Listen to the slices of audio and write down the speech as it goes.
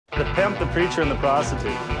The pimp, the preacher, and the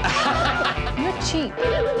prostitute. You're cheap.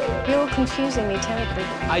 You're confusing me terribly.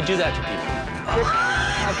 I do that to people.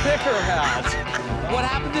 A picker hat. What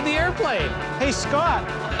happened to the airplane? Hey, Scott,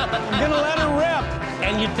 I'm gonna let her rip.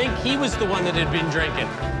 And you'd think he was the one that had been drinking.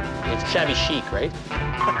 It's shabby chic, right?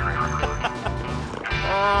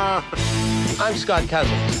 I'm Scott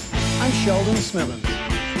Cousins. I'm Sheldon Smithens.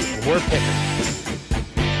 And we're pickers.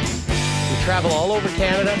 We travel all over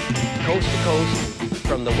Canada, coast to coast,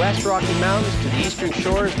 from the West Rocky Mountains to the Eastern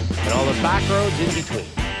Shores and all the back roads in between,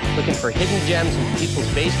 looking for hidden gems in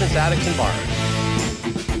people's basements, attics, and bars.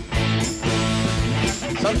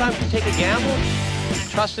 Sometimes we take a gamble,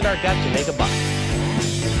 trust in our gut to make a buck.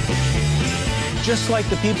 Just like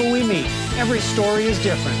the people we meet, every story is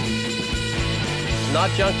different. It's not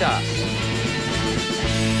junk to us.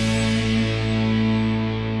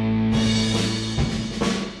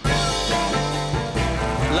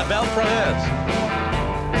 La Belle Province.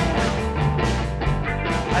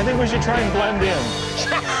 I think we should try and blend in.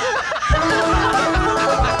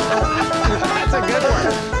 That's a good one.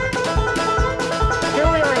 Here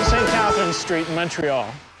we are in St. Catherine Street in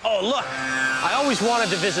Montreal. Oh, look, I always wanted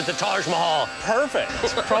to visit the Taj Mahal. Perfect.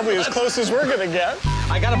 It's probably as close as we're gonna get.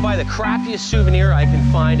 I gotta buy the crappiest souvenir I can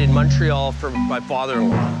find in Montreal for my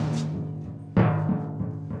father-in-law.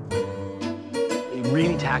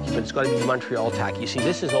 Really tacky, but it's gotta be Montreal tacky. You see,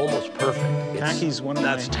 this is almost perfect. Tacky's one of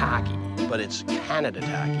That's my... tacky, but it's Canada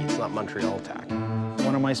tacky. It's not Montreal tacky.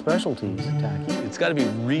 One of my specialties, tacky. It's gotta be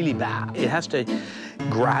really bad. It has to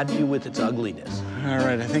grab you with its ugliness. All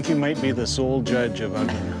right, I think you might be the sole judge of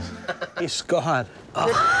ugliness. Hey, Scott. A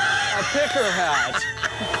picker hat.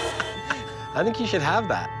 I think you should have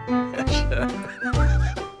that.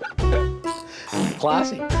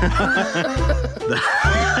 Classy.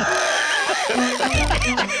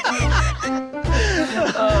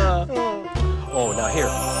 Oh, now here.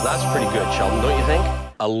 That's pretty good, Sheldon, don't you think?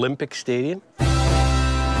 Olympic Stadium?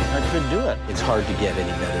 I could do it. It's hard to get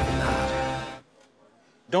any better than that.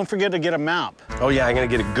 Don't forget to get a map. Oh, yeah, I'm gonna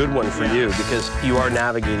get a good one for you because you are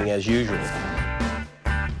navigating as usual.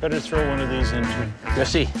 Better throw one of these in, too. Let's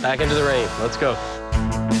see. Back into the rain. Let's go.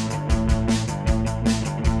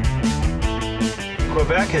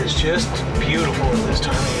 Quebec is just beautiful at this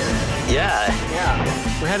time of year. Yeah.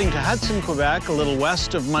 Yeah. We're heading to Hudson, Quebec, a little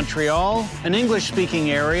west of Montreal, an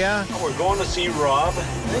English-speaking area. Oh, we're going to see Rob. I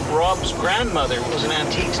think Rob's grandmother was an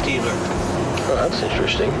antiques dealer. Oh, that's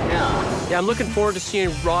interesting. Yeah. Yeah, I'm looking forward to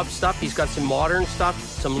seeing Rob's stuff. He's got some modern stuff,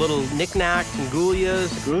 some little knickknacks and goulias.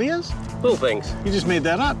 Goulias? Little things. You just made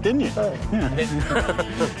that up, didn't you? Oh.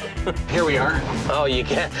 Yeah. Here we are. Oh, you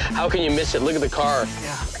can't. How can you miss it? Look at the car.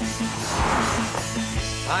 Yeah.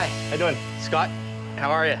 Hi. How you doing? Scott,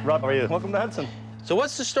 how are you? Rob, how are you? Welcome to Hudson. So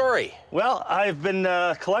what's the story? Well, I've been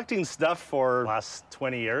collecting stuff for the last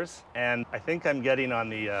 20 years, and I think I'm getting on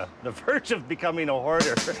the verge of becoming a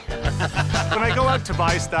hoarder. When I go out to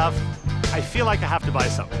buy stuff, I feel like I have to buy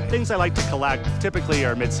something. Things I like to collect typically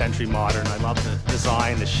are mid-century modern. I love the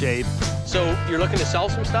design, the shape. So you're looking to sell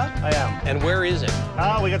some stuff? I am. And where is it?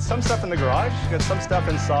 We got some stuff in the garage, got some stuff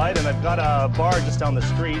inside, and I've got a bar just down the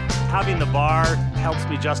street. Having the bar helps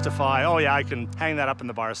me justify, oh yeah, I can hang that up in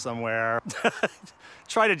the bar somewhere.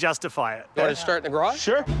 Try to justify it. You want to start in the garage?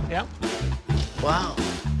 Sure. Yeah. Wow.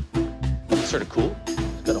 That's sort of cool.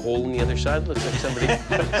 It's got a hole in the other side. Looks like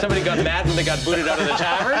somebody got mad when they got booted out of the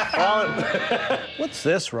tavern. What's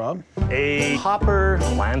this, Rob? A hopper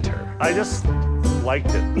lantern. I just liked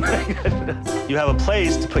it. You have a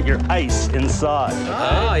place to put your ice inside.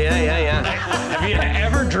 Oh, yeah. Have you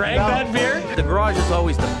ever drank that beer? The garage is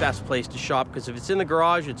always the best place to shop because if it's in the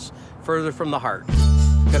garage, it's further from the heart.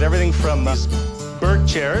 Got everything from these Burke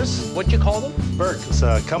chairs. What do you call them? Burke is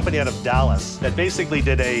a company out of Dallas that basically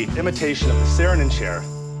did a imitation of the Saarinen chair.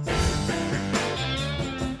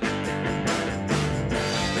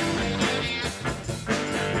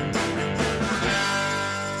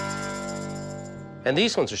 And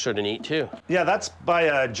these ones are sort of neat, too. Yeah, that's by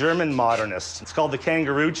a German modernist. It's called the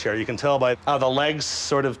kangaroo chair. You can tell by how the legs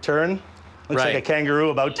sort of turn. Looks like a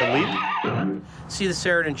kangaroo about to leap. See the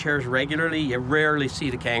Saarinen chairs regularly. You rarely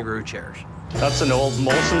see the kangaroo chairs. That's an old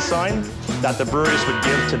Molson sign that the breweries would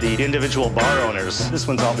give to the individual bar owners. This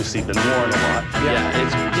one's obviously been worn a lot.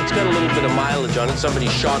 Yeah, it's got a little bit of mileage on it. Somebody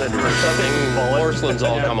shot it or something. Porcelain's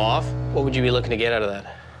all come off. What would you be looking to get out of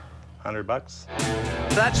that? $100.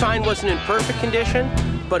 That sign wasn't in perfect condition,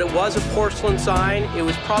 but it was a porcelain sign. It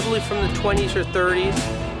was probably from the 20s or 30s.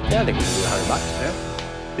 Yeah, I think we can do $100.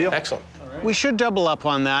 Yeah. Deal. Excellent. We should double up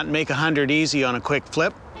on that and make 100 easy on a quick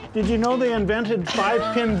flip. Did you know they invented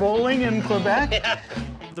 5-pin bowling in Quebec?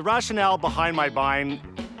 The rationale behind my buying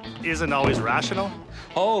isn't always rational.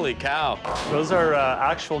 Holy cow. Those are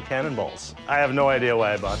actual cannonballs. I have no idea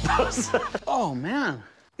why I bought those. Oh, man.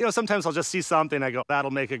 You know, sometimes I'll just see something, I go,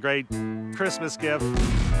 that'll make a great Christmas gift.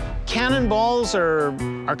 Cannonballs are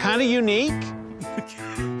kind of unique.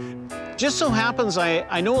 Just so happens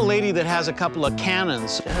I know a lady that has a couple of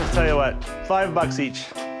cannons. I'll tell you what, $5 each.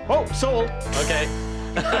 Oh, sold. Okay.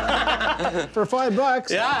 For $5.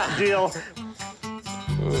 Yeah. Deal.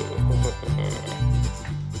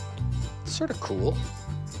 Sort of cool.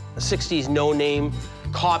 A 60s no-name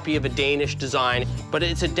copy of a Danish design, but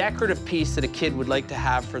it's a decorative piece that a kid would like to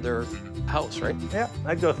have for their house, right? Yeah,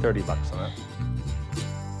 I'd go $30 on it.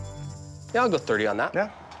 Yeah, I'll go 30 on that. Yeah,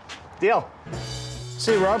 deal.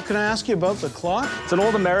 Say, Rob, can I ask you about the clock? It's an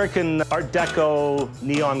old American Art Deco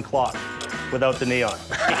neon clock without the neon.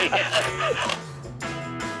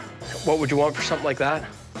 What would you want for something like that?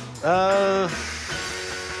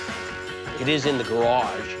 It is in the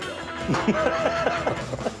garage, you know.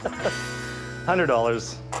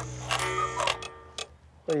 $100.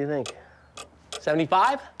 What do you think?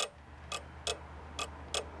 75?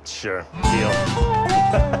 Sure, deal.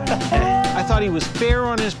 I thought he was fair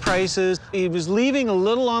on his prices. He was leaving a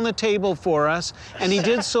little on the table for us, and he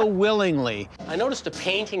did so willingly. I noticed a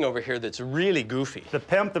painting over here that's really goofy. The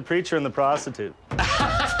pimp, the preacher, and the prostitute.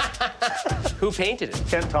 Who painted it?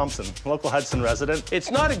 Kent Thompson, local Hudson resident.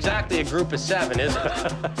 It's not exactly a group of 7, is it?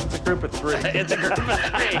 It's a group of 3. It's a group of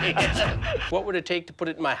 3. What would it take to put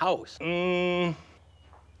it in my house? $100.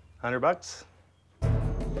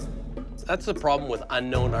 That's the problem with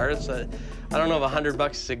unknown artists. I don't know if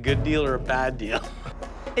 $100 is a good deal or a bad deal.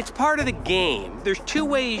 It's part of the game. There's 2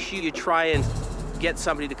 ways you try and get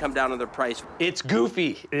somebody to come down on their price. It's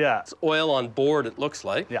goofy. Yeah. It's oil on board, it looks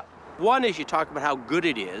like. Yeah. One is you talk about how good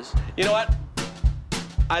it is. You know what?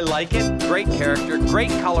 I like it. Great character,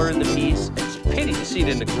 great color in the piece. It's a pity to see it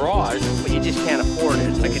in the garage, but you just can't afford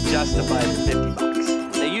it. I could justify it for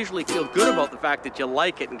 $50. They usually feel good about the fact that you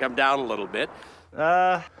like it and come down a little bit.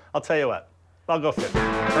 I'll tell you what. I'll go 50.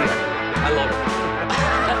 I love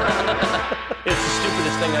it. It's the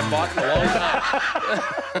stupidest thing I've bought in a long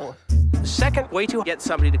time. The second way to get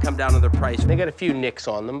somebody to come down on their price, they got a few nicks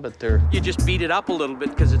on them, but you just beat it up a little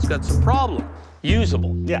bit because it's got some problem.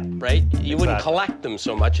 Usable. Yeah. Right? You wouldn't collect them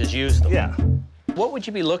so much as use them. Yeah. What would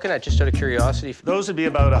you be looking at, just out of curiosity? Those would be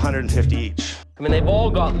about 150 each. I mean, they've all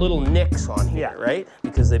got little nicks on here, Yeah. right?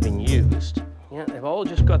 Because they've been used. Yeah, they've all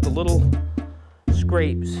just got the little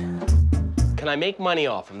scrapes. Can I make money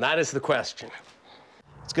off them? That is the question.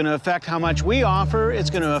 It's going to affect how much we offer. It's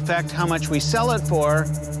going to affect how much we sell it for.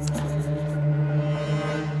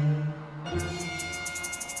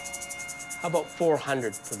 How about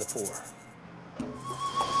 400 for the 4?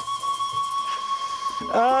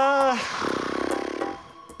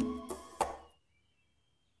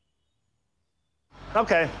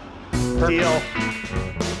 Okay. Perfect. Deal.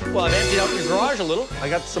 Well, I've emptied out your garage a little. I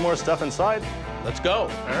got some more stuff inside. Let's go.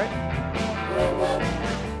 All right.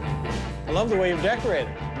 I love the way you've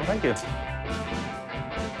decorated. Thank you.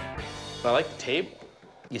 I like the table.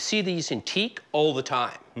 You see these in teak all the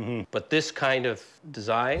time, but this kind of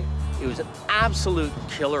design, it was an absolute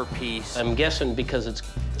killer piece. I'm guessing because it's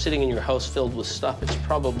sitting in your house filled with stuff, it's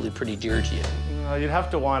probably pretty dear to you. You'd have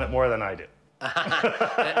to want it more than I do.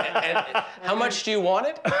 and how much do you want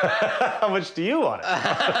it? How much do you want it?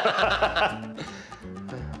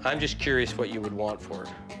 I'm just curious what you would want for it.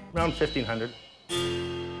 Around 1,500.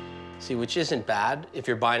 See, which isn't bad if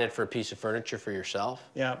you're buying it for a piece of furniture for yourself.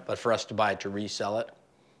 Yeah. But for us to buy it to resell it,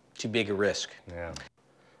 too big a risk. Yeah.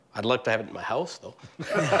 I'd like to have it in my house, though.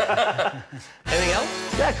 Anything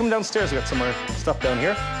else? Yeah, come downstairs. We got some more stuff down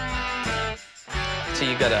here. So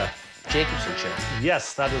you got a Jacobson chair.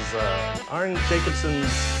 Yes, that is Arne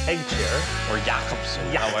Jacobson's egg chair. Or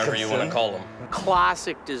Jacobson, however you want to call them.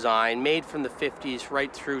 Classic design, made from the 50s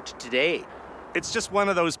right through to today. It's just one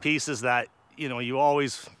of those pieces that, you know, you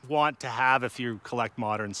always want to have if you collect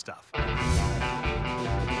modern stuff.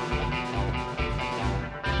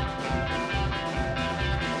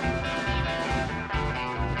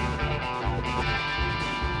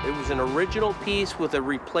 It was an original piece with a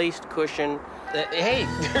replaced cushion. Hey,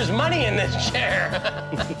 there's money in this chair.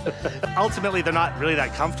 Ultimately, they're not really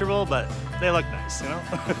that comfortable, but they look nice, you know?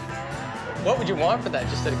 What would you want for that,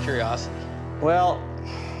 just out of curiosity? Well,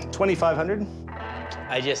 2,500.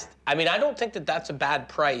 I mean, I don't think that that's a bad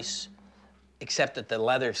price, except that the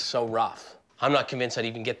leather's so rough. I'm not convinced I'd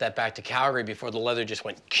even get that back to Calgary before the leather just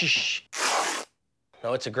went kish.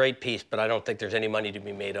 No, it's a great piece, but I don't think there's any money to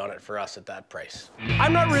be made on it for us at that price.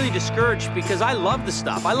 I'm not really discouraged because I love the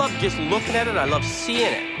stuff. I love just looking at it. I love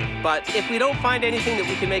seeing it. But if we don't find anything that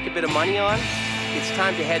we can make a bit of money on, it's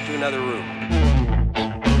time to head to another room.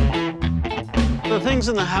 things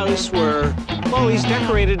in the house where, well, he's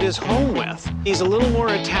decorated his home with. He's a little more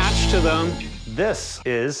attached to them. This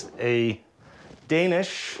is a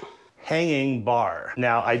Danish hanging bar.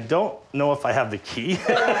 Now, I don't know if I have the key.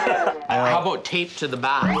 How about tape to the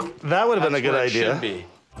back? That would have been a good idea. Should be.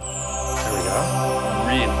 There we go.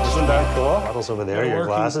 Isn't that cool? Bottles over there, your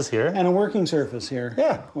glasses here. And a working surface here.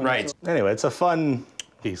 Yeah. Right. Anyway, it's a fun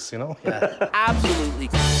piece, you know? Yeah. Absolutely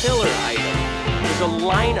killer item. There's a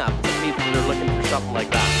lineup of people that are looking for something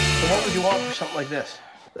like that. So what would you want for something like this?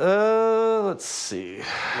 Let's see.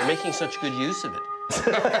 You're making such good use of it.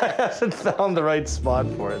 I haven't found the right spot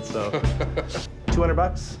for it, so. 200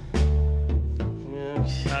 bucks?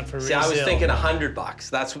 Not for See, I was thinking $100.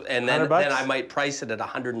 That's and then I might price it at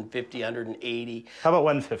 150, 180. How about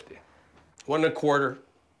 150? 1.25.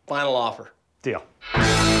 Final offer. Deal.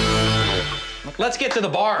 Let's get to the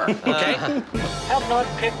bar, okay? Have not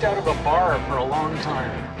picked out of a bar for a long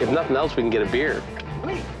time. If nothing else, we can get a beer.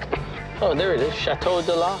 Oh, there it is, Chateau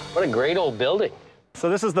de la. What a great old building. So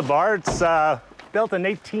this is the bar. It's built in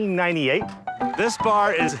 1898. This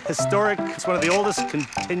bar is historic. It's one of the oldest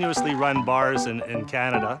continuously run bars in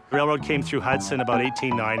Canada. The railroad came through Hudson about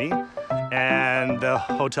 1890, and the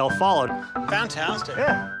hotel followed. Fantastic.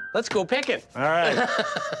 Yeah. Let's go picking. All right.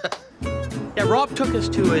 Yeah, Rob took us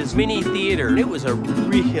to his mini theater. It was a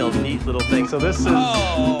real neat little thing. So this is...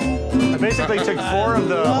 I basically took 4 of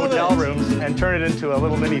the hotel rooms and turned it into a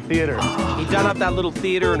little mini theater. He done up that little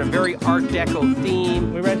theater in a very Art Deco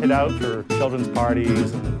theme. We rent it out for children's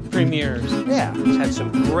parties and Premieres. yeah. It's had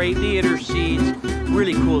some great theater seats,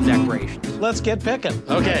 really cool decorations. Let's get picking.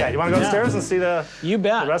 Okay. You want to go upstairs and see the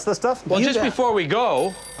bet. rest of the stuff? Well, just bet. before we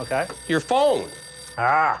go, Okay. your phone.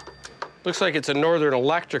 Ah, Looks like it's a Northern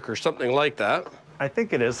Electric or something like that. I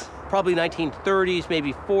think it is. Probably 1930s,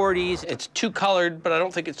 maybe 40s. It's two-colored, but I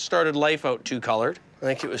don't think it started life out two-colored. I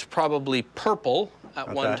think it was probably purple at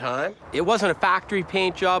one time. It wasn't a factory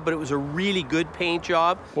paint job, but it was a really good paint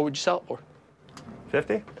job. What would you sell it for?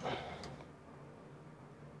 50?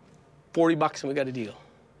 $40 and we got a deal.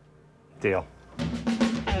 Deal.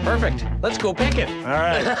 Perfect. Let's go pick it. All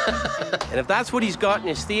right. And if that's what he's got in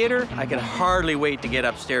his theater, I can hardly wait to get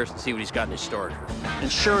upstairs and see what he's got in his storage room.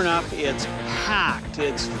 And sure enough, it's packed.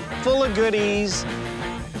 It's full of goodies.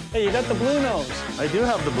 Hey, you got the blue nose. I do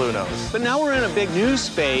have the blue nose. But now we're in a big new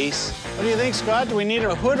space. What do you think, Scott? Do we need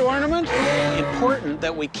a hood ornament? Important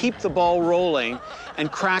that we keep the ball rolling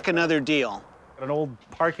and crack another deal. Got an old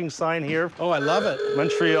parking sign here. Oh, I love it.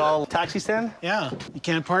 Montreal taxi stand. Yeah, you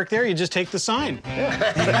can't park there, you just take the sign.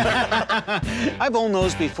 Yeah. I've owned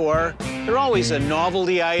those before. They're always a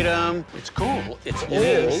novelty item. It's cool. It's old.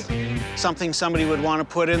 Is. Something somebody would want to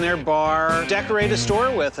put in their bar, decorate a store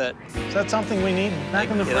with it. Is that something we need back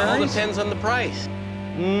in the It all prairies? depends on the price.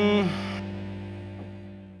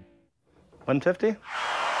 150?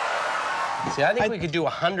 See, I think we could do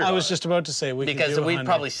 100. I was just about to say we could because do we'd 100.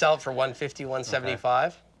 probably sell it for 150,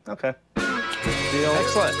 175. Okay. Deal.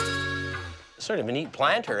 Excellent. Sort of a neat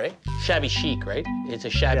planter, eh? Shabby chic, right? It's a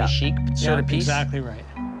shabby chic sort of piece. Exactly right.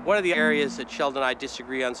 One of the areas that Sheldon and I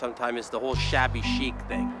disagree on sometimes is the whole shabby chic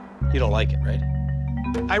thing. You don't like it, right?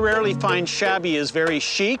 I rarely find shabby is very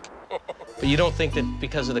chic. But you don't think that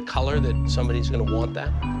because of the color that somebody's going to want that?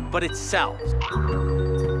 But it sells.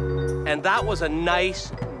 And that was a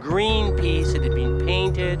nice green piece. It had been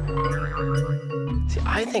painted. See,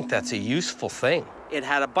 I think that's a useful thing. It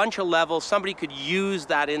had a bunch of levels. Somebody could use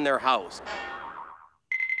that in their house.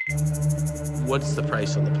 What's the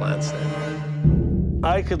price on the plants then?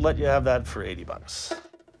 I could let you have that for 80 bucks.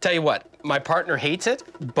 Tell you what, my partner hates it,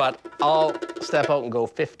 but I'll step out and go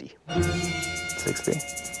 50. 60.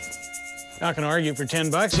 Not gonna argue for 10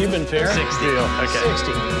 bucks. You've been fair. 60. Okay.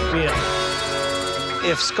 60. Deal.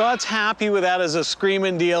 If Scott's happy with that as a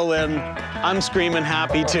screaming deal, then I'm screaming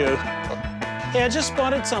happy too. Hey, I just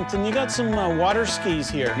spotted something. You got some water skis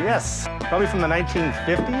here. Yes, probably from the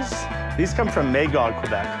 1950s. These come from Magog,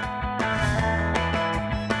 Quebec.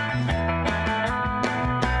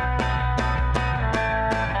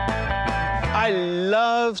 I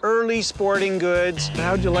love early sporting goods.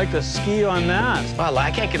 How'd you like to ski on that? Well, I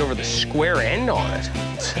can't get over the square end on it.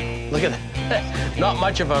 Look at that. Not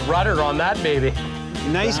much of a rudder on that baby.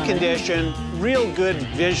 Nice condition, real good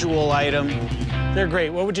visual item. They're great.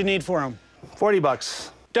 What would you need for them? 40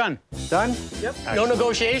 bucks. Done. Done? Yep. No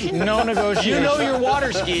negotiation. No negotiation. You know your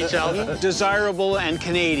water ski, Sheldon. Desirable and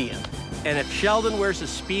Canadian. And if Sheldon wears a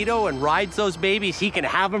Speedo and rides those babies, he can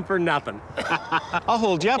have them for nothing. I'll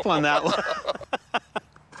hold you up on that one.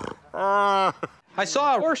 I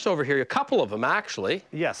saw a horse over here, a couple of them, actually.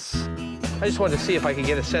 Yes. I just wanted to see if I could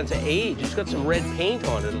get a sense of age. It's got some red paint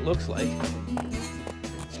on it, it looks like.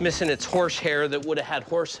 It's missing its horsehair that would have had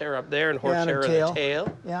horsehair up there and horsehair in the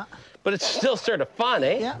tail. Yeah. But it's still sort of fun,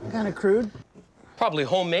 eh? Yeah, kind of crude. Probably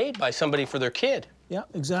homemade by somebody for their kid. Yeah,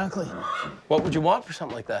 exactly. What would you want for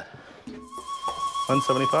something like that?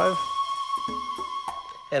 175.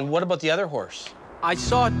 And what about the other horse? I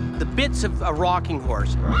saw the bits of a rocking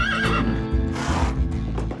horse.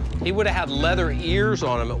 He would have had leather ears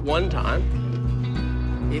on him at one time.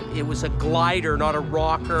 It was a glider, not a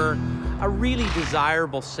rocker. A really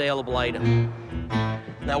desirable, saleable item.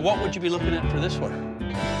 Now, what would you be looking at for this one?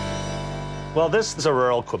 Well, this is a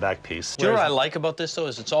rural Quebec piece. Do you know what I like about this, though,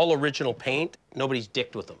 is it's all original paint. Nobody's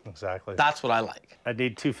dicked with them. Exactly. That's what I like. I'd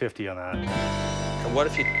need 250 on that. And what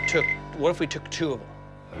if we took two of them?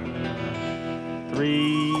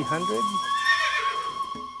 300?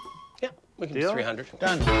 Yeah, we can Deal? do 300.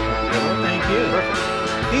 Done. Thank you.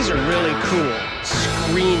 Perfect. These are really cool.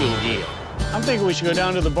 Screening deal. I'm thinking we should go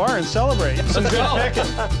down to the bar and celebrate. Some good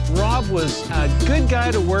picking. Rob was a good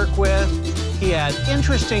guy to work with. He had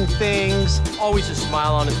interesting things. Always a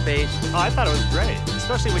smile on his face. Oh, I thought it was great,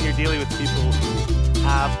 especially when you're dealing with people who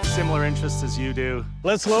have similar interests as you do.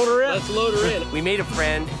 Let's load her in. Let's load her in. We made a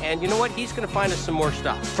friend, and you know what? He's going to find us some more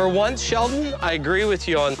stuff. For once, Sheldon, I agree with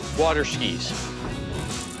you on water skis.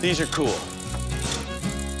 These are cool.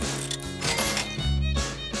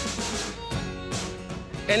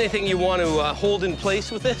 Anything you want to hold in place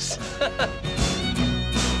with this?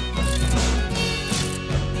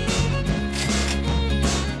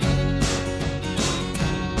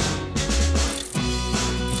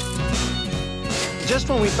 Just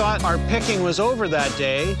when we thought our picking was over that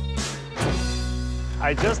day,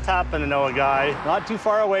 I just happen to know a guy not too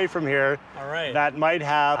far away from here that might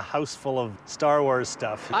have a house full of Star Wars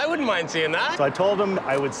stuff. I wouldn't mind seeing that. So I told him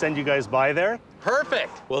I would send you guys by there.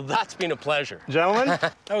 Perfect. Well, that's been a pleasure. Gentlemen,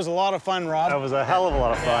 that was a lot of fun, Rob. that was a hell of a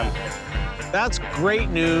lot of fun. That's great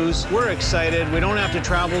news. We're excited. We don't have to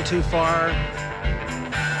travel too far.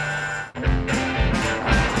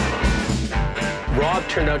 Rob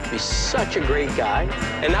turned out to be such a great guy.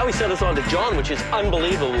 And now he sent us on to John, which is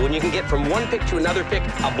unbelievable. When you can get from one pick to another pick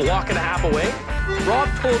a block and a half away. Rob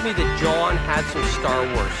told me that John had some Star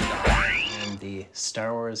Wars stuff. I'm the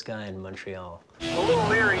Star Wars guy in Montreal. A little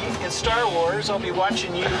leery. In Star Wars, I'll be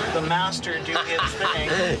watching you, the master, do his thing.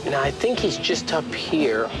 And I think he's just up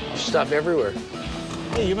here. Stuff everywhere.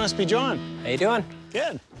 Hey, you must be John. How you doing?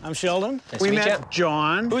 Good. I'm Sheldon. Nice we to meet met you.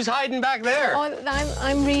 John, Who's hiding back there? Oh,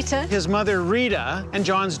 I'm Rita. his mother Rita, and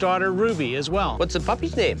John's daughter Ruby as well. What's the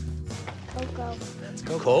puppy's name? Coco.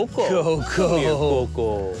 Coco. Coco. Come here,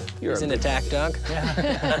 Coco. You're He's a an attack dog.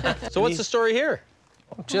 So what's the story here?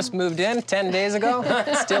 Just moved in 10 days ago.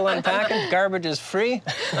 Still unpacking. Garbage is free.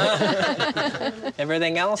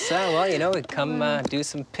 Everything else, well, you know, we come do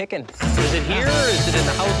some picking. Is it here or is it in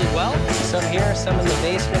the house as well? Some here, some in the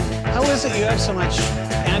basement. How is it you have so much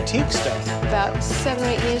antique stuff? About 7 or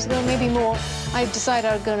 8 years ago, maybe more, I decided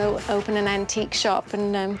I was going to open an antique shop,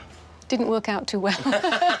 and didn't work out too well.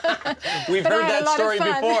 We've But heard I had that a lot story of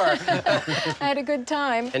fun. before. I had a good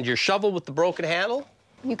time. And your shovel with the broken handle?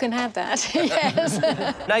 You can have that, yes.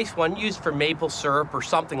 Nice one, used for maple syrup or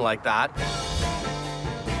something like that.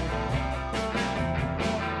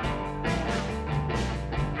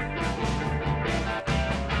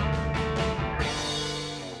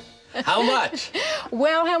 How much?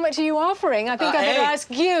 Well, how much are you offering? I think I better hey. ask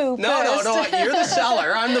you No, first. you're the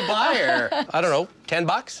seller, I'm the buyer. I don't know, 10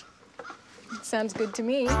 bucks? Sounds good to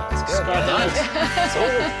me. Nice.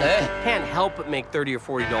 Can't help but make $30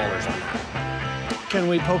 or $40 on that. Can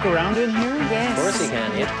we poke around in here? Yes. Of course he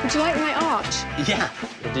can, yeah. Would you like my arch? Yeah.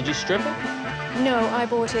 Did you strip it? No, I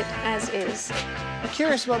bought it as is. I'm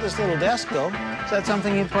curious about this little desk, though. Is that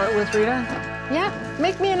something you'd part with, Rita? Yeah,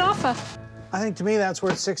 make me an offer. I think to me that's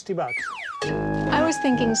worth 60 bucks. I was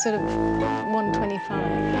thinking sort of 125.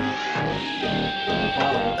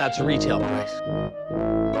 That's retail price.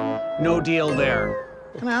 No deal there.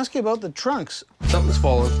 Can I ask you about the trunks? Something's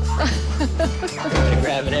falling.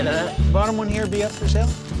 Grabbing into that. Bottom one here be up for sale?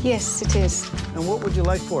 Yes, it is. And what would you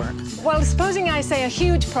like for it? Well, supposing I say a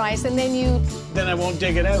huge price and then you... Then I won't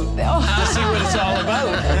dig it out Oh. to see what it's all about.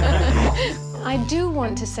 I do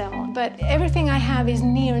want to sell, but everything I have is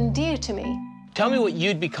near and dear to me. Tell me what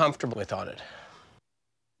you'd be comfortable with on it.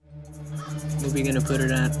 What are we gonna put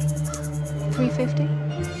it at? 350?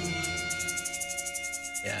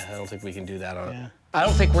 Yeah, I don't think we can do that on it. Yeah. I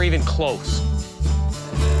don't think we're even close.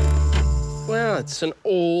 Well, it's an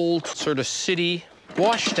old sort of city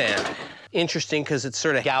washstand. Interesting because it's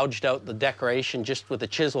sort of gouged out the decoration just with a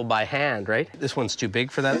chisel by hand, right? This one's too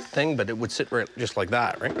big for that thing, but it would sit right just like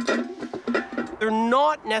that, right? They're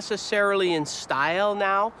not necessarily in style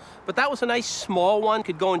now, but that was a nice small one.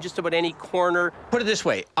 Could go in just about any corner. Put it this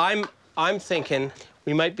way, I'm thinking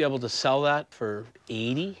we might be able to sell that for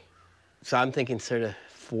 80. So I'm thinking sort of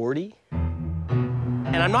 40.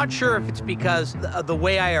 And I'm not sure if it's because of the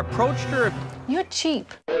way I approached her. You're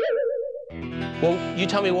cheap. Well, you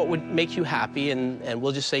tell me what would make you happy, and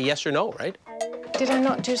we'll just say yes or no, right? Did I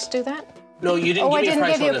not just do that? No, you didn't Oh, I give me a didn't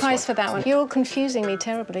price give you on a this price one. for that one. You're confusing me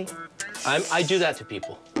terribly. I do that to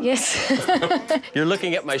people. Yes. You're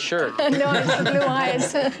looking at my shirt. No, it's the blue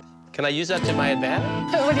eyes. Can I use that to my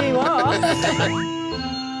advantage? What do you are?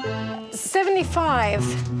 75.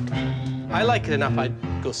 I like it enough, I'd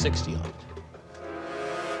go 60 on it.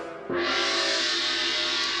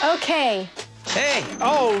 Okay. Hey!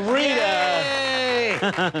 Oh, Rita! Hey!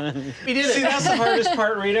 We did it. See, that's the hardest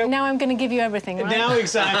part, Rita. Now I'm going to give you everything, right? Now,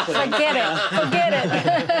 exactly. Forget it. Forget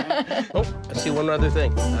it. Oh, I see one other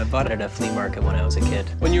thing. I bought it at a flea market when I was a kid.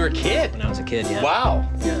 When you were a kid? When I was a kid, yeah. Wow.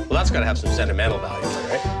 Yeah. Well, that's got to have some sentimental value,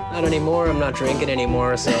 right? Not anymore. I'm not drinking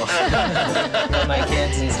anymore, so my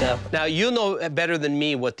kids and stuff. Now, you know better than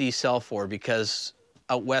me what these sell for because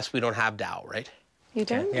out west we don't have Dow, right? You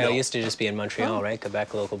don't? Yeah, it used to just be in Montreal, right?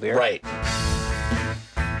 Quebec local beer. Right.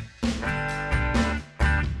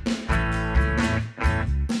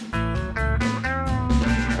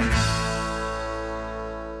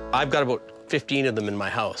 I've got about 15 of them in my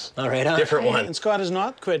house. All right, huh? Different And ones. Scott has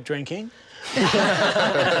not quit drinking.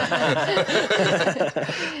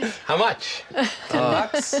 How much?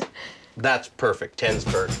 $10. That's perfect. 10's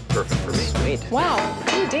perfect for me. Sweet. Wow,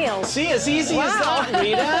 good deal. See, as easy as that,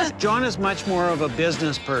 Rita. John is much more of a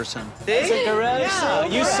business person. Yeah,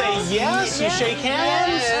 you say yes, you shake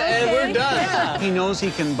hands, And we're done. He knows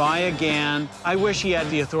he can buy again. I wish he had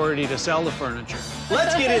the authority to sell the furniture.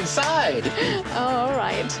 Let's get inside. Oh, all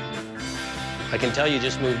right. I can tell you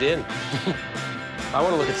just moved in. I want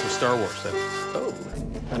to look at some Star Wars then. Oh.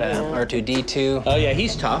 R2-D2. Oh yeah,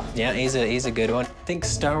 he's tough. Yeah, he's a good one. I think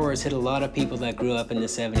Star Wars hit a lot of people that grew up in the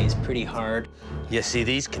 70s pretty hard. Yeah, see,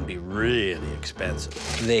 these can be really expensive.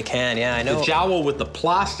 They can, yeah, I know. The jowl with the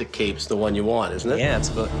plastic cape's the one you want, isn't it? Yeah, it's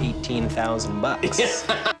about 18,000 bucks.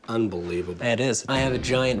 Unbelievable. It is. I have a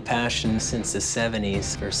giant passion since the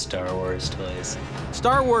 70s for Star Wars toys.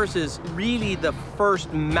 Star Wars is really the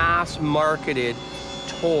first mass-marketed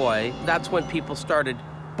toy. That's when people started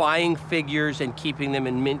buying figures and keeping them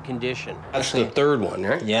in mint condition. That's the third one,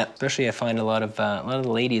 right? Yeah, especially I find a lot of the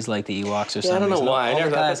ladies like the Ewoks or Yeah, I don't something. know why.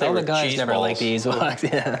 All the guys never like the Ewoks.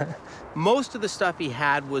 Yeah. Most of the stuff he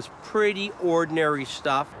had was pretty ordinary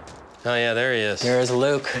stuff. Oh yeah, there he is. There's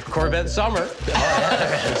Luke. Corvette Summer.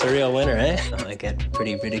 It's a real winner, eh? I get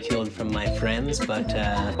pretty ridiculed from my friends, but...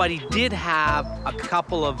 But he did have a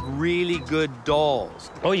couple of really good dolls.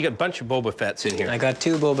 Oh, you got a bunch of Boba Fett's in here. I got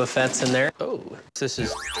 2 Boba Fett's in there. Oh, this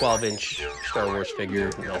is 12-inch Star Wars figure.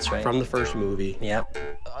 That's right. From the first movie. Yep.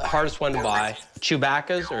 Hardest one to buy.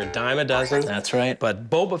 Chewbacca's are a dime a dozen. That's right. But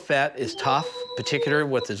Boba Fett is tough, particularly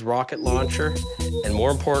with his rocket launcher, and more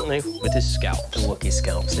importantly, with his scalps. The Wookiee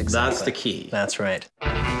scalps, exactly. That's the key. That's right.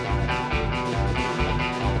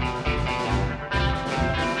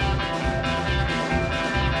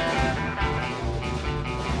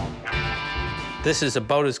 This is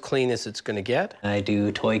about as clean as it's gonna get. I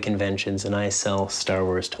do toy conventions and I sell Star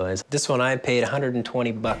Wars toys. This one I paid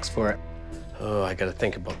 120 bucks for it. Oh, I gotta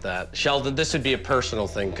think about that. Sheldon, this would be a personal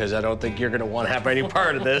thing because I don't think you're gonna want to have any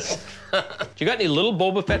part of this. You got any little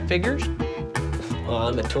Boba Fett figures? Well,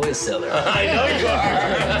 I'm a toy seller. I know you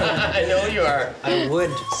are. I know you are. I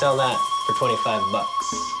would sell that for 25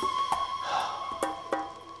 bucks.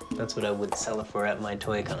 That's what I would sell it for at my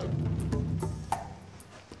toy con.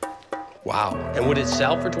 Wow. And would it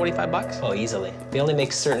sell for 25 bucks? Oh, easily. They only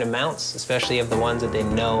make certain amounts, especially of the ones that they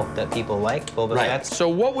know that people like, Boba Fett's. So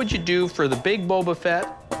what would you do for the big Boba Fett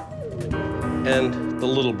and the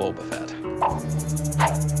little Boba Fett?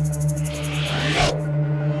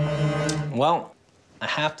 Well, I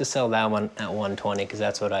have to sell that one at 120 because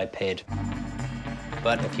that's what I paid.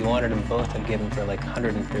 But if you wanted them both, I'd give them for like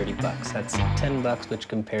 130 bucks. That's 10 bucks, which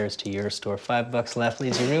compares to your store. 5 bucks left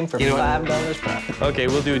leaves you room for $5 profit. Okay,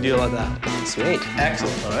 we'll do a deal on that. Sweet.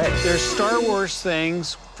 Excellent. All right. There's Star Wars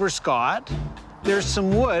things for Scott. There's some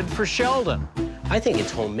wood for Sheldon. I think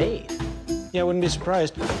it's homemade. Yeah, I wouldn't be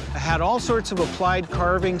surprised. I had all sorts of applied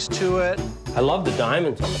carvings to it. I love the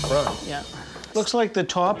diamonds on the front. Yeah. Looks like the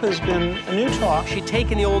top has been a new top. She'd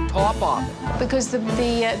taken the old top off. Because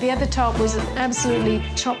the other top was absolutely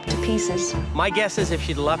chopped to pieces. My guess is if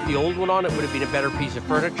she'd left the old one on, it would have been a better piece of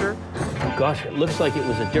furniture. Oh, gosh, it looks like it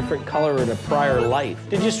was a different color in a prior life.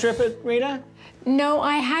 Did you strip it, Rita? No,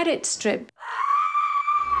 I had it stripped.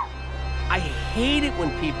 I hate it when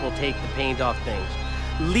people take the paint off things.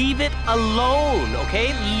 Leave it alone,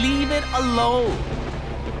 okay? Leave it alone.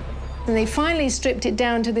 And they finally stripped it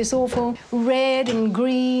down to this awful red and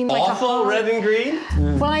green. Awful red and green?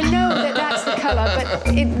 Well, I know that that's the color, but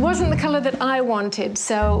it wasn't the color that I wanted,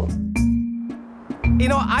 so... You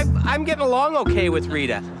know, I'm getting along okay with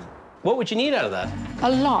Rita. What would you need out of that? A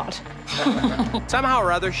lot. Somehow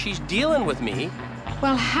or other, she's dealing with me.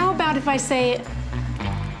 Well, how about if I say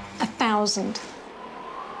 1,000?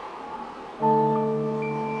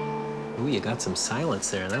 Ooh, you got some silence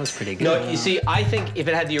there. That was pretty good. No, you see, I think if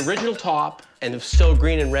it had the original top and it was still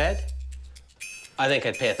green and red, I think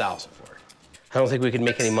I'd pay 1,000 for it. I don't think we could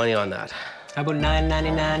make any money on that. How about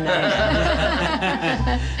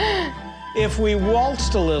 $9.99.99? If we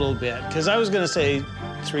waltzed a little bit, because I was going to say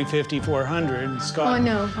 350, 400. Scott, Oh,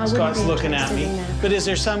 no, I wouldn't Scott's be looking at interested me. in that. But is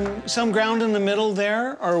there some ground in the middle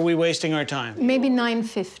there, or are we wasting our time? Maybe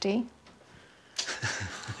 950.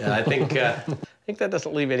 Yeah, I think that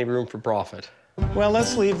doesn't leave any room for profit. Well,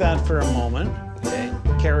 let's leave that for a moment. Okay.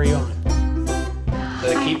 Carry on.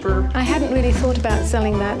 The keeper? I hadn't really thought about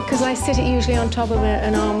selling that because I sit it usually on top of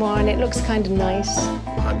an armoire and it looks kind of nice.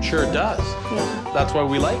 I'm sure it does. Yeah. That's why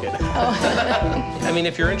we like it. Oh. I mean,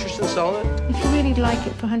 if you're interested in selling it. If you really like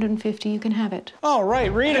it for 150, you can have it. All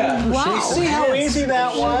right, Rita. Wow. See how easy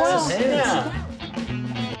that was? Yeah.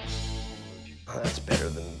 That's better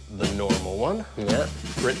than the normal one. Yeah.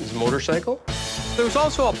 Britain's motorcycle. There was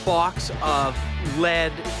also a box of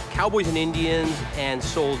lead cowboys and Indians and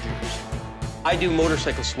soldiers. I do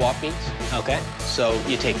motorcycle swap meets. Okay. So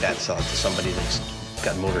you take that and sell it to somebody that's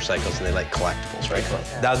got motorcycles and they like collectibles, right?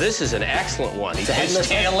 Now this is an excellent one. It's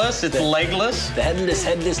tailless, it's legless. The headless,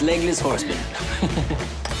 legless horseman.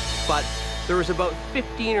 But there was about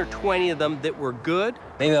 15 or 20 of them that were good.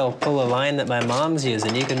 Maybe I'll pull a line that my mom's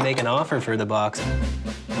using. You can make an offer for the box.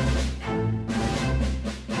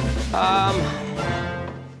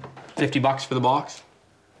 50 bucks for the box.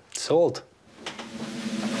 Sold.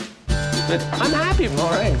 I'm happy.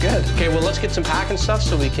 All right, good. Okay, well, let's get some packing stuff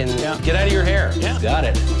so we can get out of your hair. Yeah. Got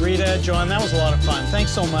it. Rita, John, that was a lot of fun.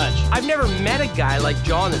 Thanks so much. I've never met a guy like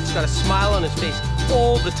John that's got a smile on his face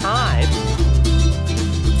all the time.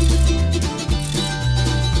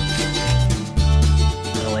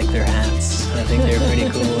 I like their hats. I think they're pretty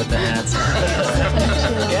cool with the hats.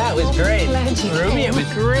 Yeah, it was great. Glad you Ruby, it came. was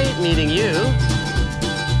great meeting you.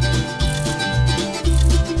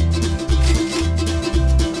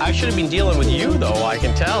 I should have been dealing with you, though, I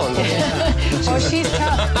can tell. Oh, she's tough. She's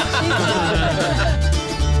tough.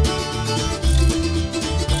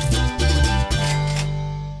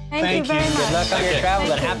 Thank you very much. Good luck on your travels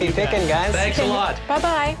and happy picking, guys. Thanks a lot.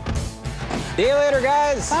 Bye-bye. See you later,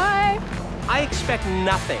 guys. Bye. I expect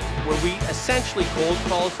nothing when we essentially cold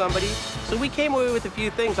call somebody, so we came away with a few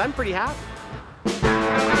things. I'm pretty happy.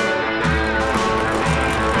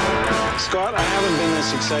 Scott, I haven't been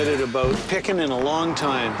this excited about picking in a long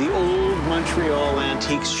time. The old Montreal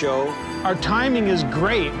Antiques Show. Our timing is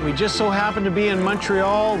great. We just so happen to be in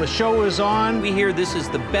Montreal. The show is on. We hear this is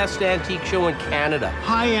the best antique show in Canada.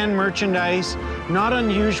 High-end merchandise. Not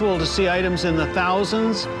unusual to see items in the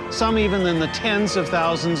thousands, some even in the tens of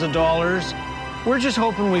thousands of dollars. We're just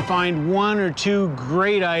hoping we find one or two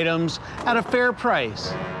great items at a fair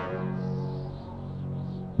price.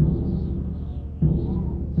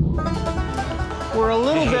 We're a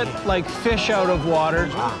little bit like fish out of water.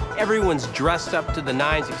 Everyone's dressed up to the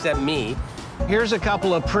nines except me. Here's a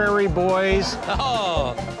couple of prairie boys.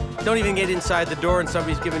 Oh, don't even get inside the door and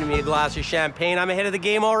somebody's giving me a glass of champagne. I'm ahead of the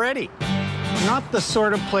game already. Not the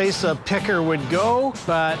sort of place a picker would go,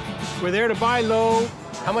 but we're there to buy low.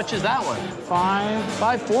 How much is that one?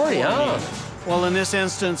 $5.40, huh? Well, in this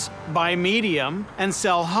instance, buy medium and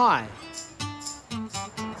sell high.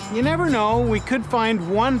 You never know, we could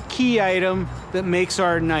find one key item that makes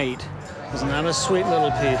our night. Isn't that a sweet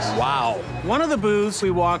little piece? Wow. One of the booths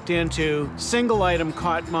we walked into, single item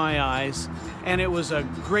caught my eyes, and it was a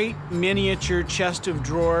great miniature chest of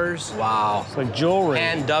drawers. Wow. It's like jewelry.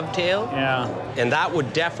 Hand dovetail? Yeah. And that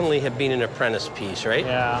would definitely have been an apprentice piece, right?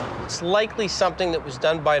 Yeah. It's likely something that was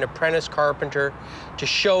done by an apprentice carpenter to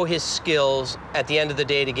show his skills at the end of the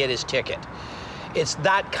day to get his ticket. It's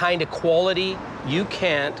that kind of quality. You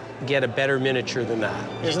can't get a better miniature than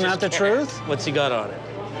that. Isn't that the truth? What's he got on it?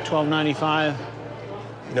 $12.95.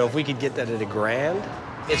 You know, if we could get that at $1,000.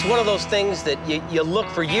 It's one of those things that you look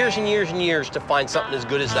for years and years and years to find something as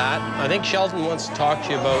good as that. I think Sheldon wants to talk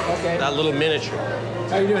to you about that little miniature.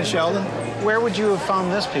 How you doing, Sheldon? Where would you have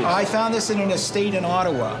found this piece? I found this in an estate in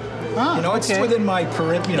Ottawa. Ah, you know, it's within my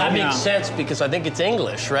perimeter. That makes sense because I think it's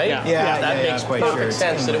English, right? Yeah. That makes perfect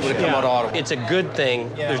sense that it would have come out of Ottawa. It's a good thing.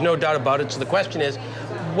 Yeah. There's no doubt about it. So the question is,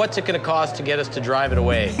 what's it going to cost to get us to drive it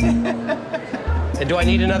away? And do I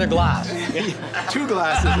need another glass? 2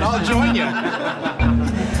 glasses, and I'll join you.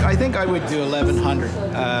 I think I would do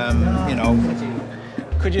 1,100. You know.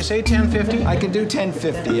 Could you say 1050? I can do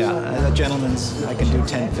 1050, yeah. The gentleman's, I can do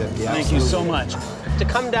 1050. Thank you so much. To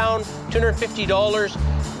come down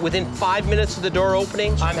 $250 within 5 minutes of the door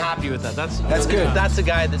opening, I'm happy with that. That's good. That's a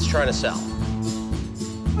guy that's trying to sell.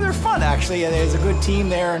 They're fun, actually. There's a good team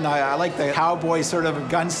there, and I like the cowboy sort of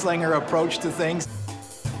gunslinger approach to things.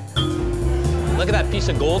 Look at that piece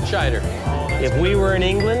of gold shiner. If we were in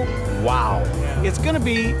England, wow. It's going to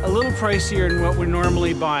be a little pricier than what we're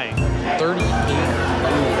normally buying. 38.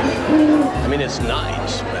 I mean, it's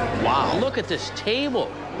nice, but wow. Look at this table.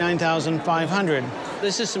 9,500.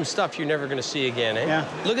 This is some stuff you're never going to see again, eh? Yeah.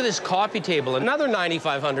 Look at this coffee table, another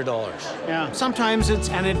 $9,500. Yeah. Sometimes it's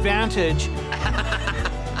an advantage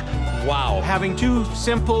Wow. having 2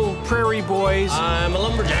 simple prairie boys I'm a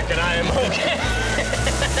lumberjack and I am okay.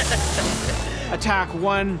 attack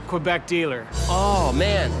 1 Quebec dealer. Oh,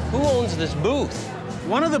 man. Who owns this booth?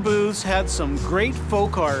 One of the booths had some great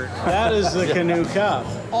folk art. That is the Canoe Cup.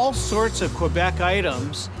 All sorts of Quebec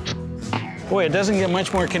items. Boy, it doesn't get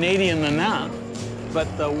much more Canadian than that.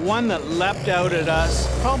 But the one that leapt out at us,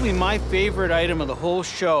 probably my favorite item of the whole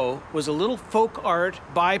show, was a little folk art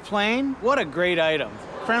biplane. What a great item.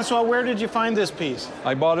 Francois, where did you find this piece?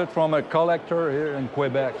 I bought it from a collector here in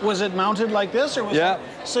Quebec. Was it mounted like this, or was Yeah. it?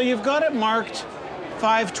 So you've got it marked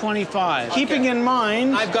 525. Okay. Keeping in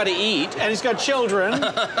mind, I've got to eat. and he's got children.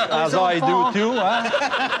 As I do too, huh?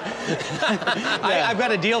 I've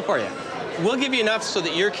got a deal for you. We'll give you enough so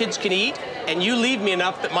that your kids can eat, and you leave me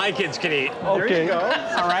enough that my kids can eat. There Okay. you go.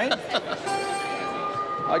 All right.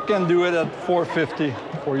 I can do it at $450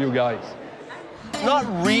 for you guys. Not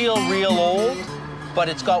real old, but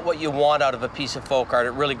it's got what you want out of a piece of folk art.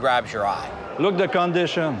 It really grabs your eye. Look the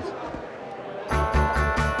conditions.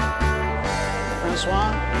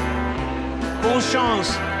 Francois, bonne chance.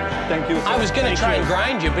 Thank you. I was going to Thank try you. and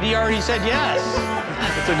grind you, but he already said yes.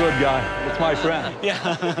 It's a good guy. It's my friend.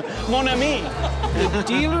 Mon ami. The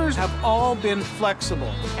dealers have all been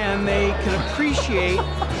flexible, and they can appreciate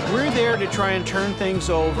we're there to try and turn things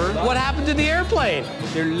over. What happened to the airplane?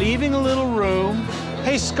 They're leaving a little room.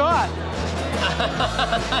 Hey, Scott.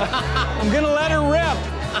 I'm gonna let her rip.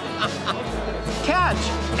 Catch.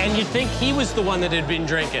 And you'd think he was the one that had been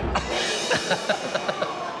drinking.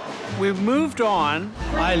 We've moved on.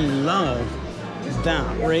 I love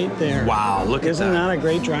that right there. Wow, look Isn't that a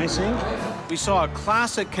great dry sink? We saw a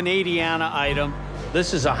classic Canadiana item.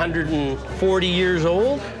 This is 140 years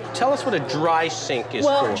old. Tell us what a dry sink is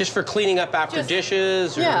Well, for. Just for cleaning up after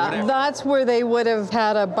dishes or Yeah, whatever? that's where they would have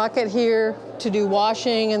had a bucket here to do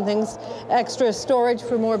washing and things, extra storage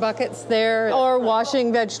for more buckets there, or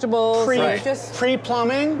washing vegetables. or just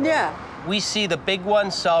Pre-plumbing? yeah. We see the big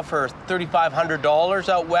ones sell for $3,500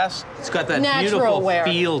 out west. It's got that Natural beautiful wear.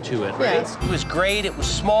 feel to it, right? Yes. It was great. It was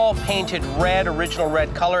small, painted red, original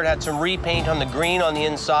red color. It had some repaint on the green on the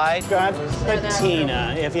inside. Got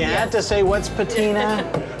patina. If you had to say what's patina,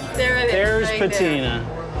 There it is. there's right patina.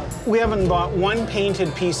 We haven't bought one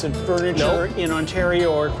painted piece of furniture Nope. in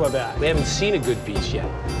Ontario or Quebec. We haven't seen a good piece yet.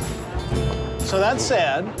 So that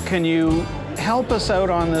said, can you help us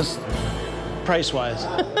out on this price-wise?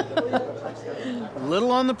 A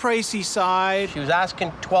little on the pricey side, She was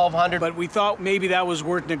asking $1,200. but we thought maybe that was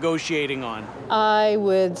worth negotiating on. I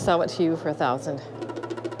would sell it to you for $1,000.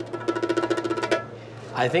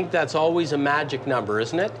 I think that's always a magic number,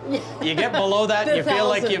 isn't it? You get below that, The you feel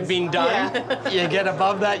like thousands. you've been done. Yeah. You get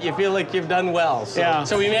above that, you feel like you've done well. So,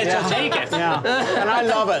 so we may as well take it. Yeah, and I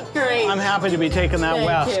love it. Great. I'm happy to be taking that Thank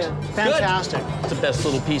west. you. Fantastic. It's the best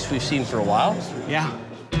little piece we've seen for a while. Yeah.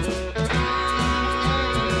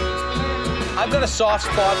 I've got a soft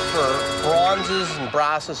spot for bronzes and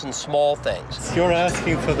brasses and small things. You're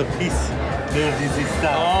asking for the piece de resistance.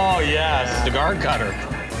 Oh, yes. The guard cutter.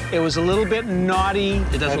 It was a little bit naughty.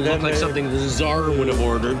 It doesn't look like something the Tsar would have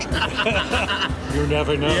ordered. You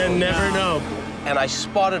never know. You never know. And I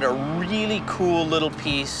spotted a really cool little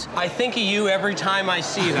piece. I think of you every time I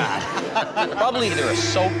see that. Probably either a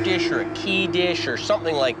soap dish or a key dish or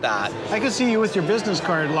something like that. I could see you with your business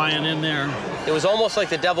card lying in there. It was almost like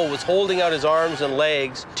the devil was holding out his arms and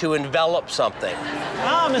legs to envelop something.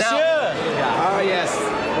 Ah, monsieur. Ah, yes.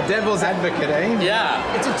 Devil's advocate, eh?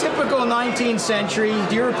 Yeah. It's a typical 19th century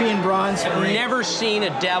European bronze I've frame. never seen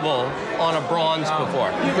a devil on a bronze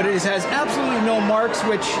before. But it has absolutely no marks,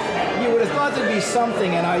 which you would have thought there'd be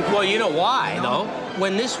something, and I... Well, you know why, though?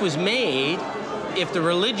 When this was made, if the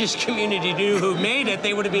religious community knew who made it,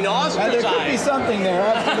 they would have been ostracized. There could be something there,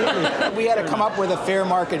 absolutely. We had to come up with a fair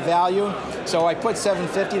market value, so I put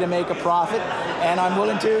 $750 to make a profit, and I'm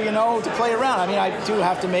willing to, you know, to play around. I mean, I do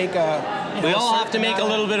have to make a... We all have to make a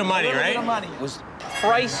little bit of money, right? It was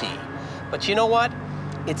pricey, but you know what?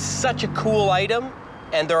 It's such a cool item,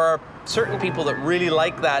 and there are certain people that really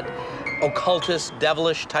like that occultist,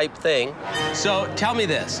 devilish type thing. So tell me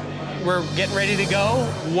this. We're getting ready to go.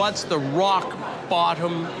 What's the rock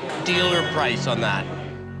bottom dealer price on that?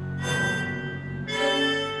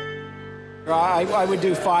 I would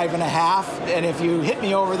do 5.5, and if you hit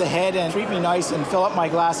me over the head and treat me nice and fill up my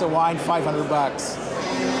glass of wine, $500.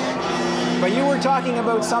 But you were talking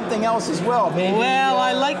about something else as well, maybe. Well,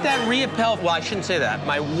 I like that Riopel. Well, I shouldn't say that.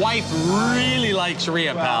 My wife really likes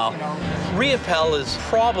Riopel. Well, you know. Riopel is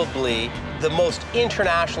probably the most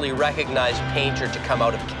internationally recognized painter to come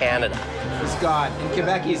out of Canada. He's God. In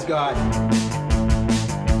Quebec, he's God.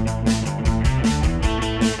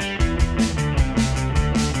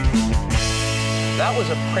 That was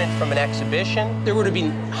a print from an exhibition. There would have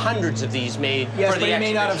been hundreds of these made Yes, for the but he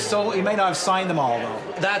exhibition. he may not have signed them all, though.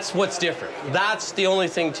 That's what's different. That's the only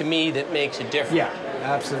thing to me that makes it different. Yeah,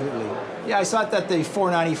 absolutely. Yeah, I thought that the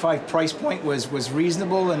 $4.95 price point was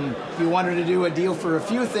reasonable, and if you wanted to do a deal for a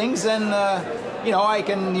few things, then you know, I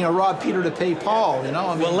can, you know, rob Peter to pay Paul. You know.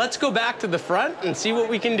 I mean, well, let's go back to the front and see what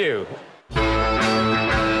we can do.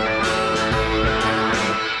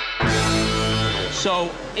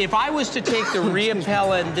 So, if I was to take the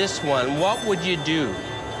Riopel and this one, what would you do?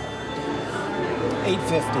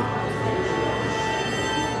 $850.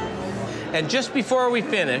 And just before we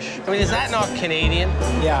finish, I mean, is that not Canadian?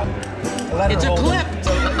 Yeah. It's a clip.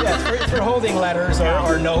 Yeah, it's for holding letters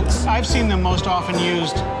or notes. I've seen them most often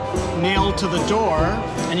used nailed to the door,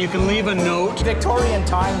 and you can leave a note. Victorian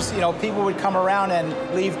times, you know, people would come around and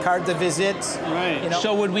leave cartes de visite. Right. You know.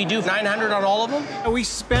 So would we do 900 on all of them? We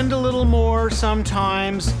spend a little more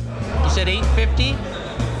sometimes. You said 850,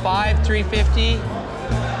 350,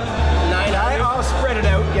 900. I'll spread it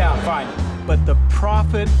out. Yeah, fine. But the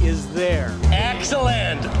profit is there.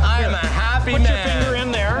 Excellent. I'm a happy man. Put your finger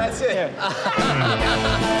in there. That's it.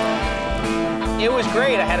 It was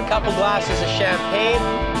great. I had a couple glasses of champagne.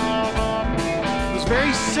 It was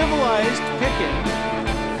very civilized picking.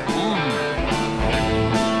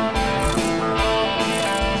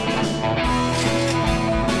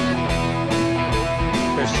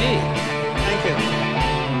 Merci. Thank you.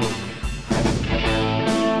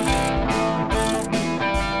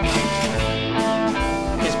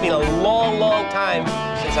 It's been a long, long time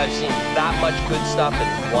since I've seen that much good stuff in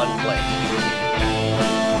one place.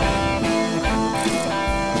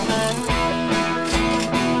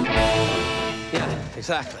 Yeah,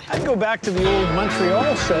 exactly. I'd go back to the old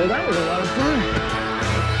Montreal show. That was a lot of fun.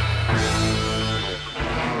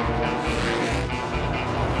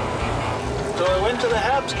 So I went to the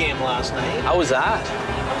Habs game last night. How was that?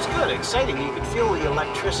 It was good, exciting. You could feel the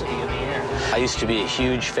electricity in the air. I used to be a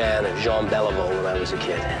huge fan of Jean Beliveau when I was a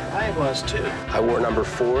kid. I was too. I wore number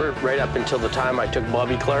 4 right up until the time I took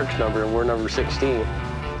Bobby Clark's number and wore number 16.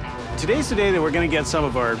 Today's the day that we're going to get some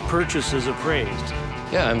of our purchases appraised.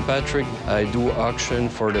 Yeah, I'm Patrick. I do auction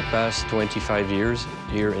for the past 25 years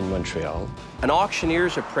here in Montreal. An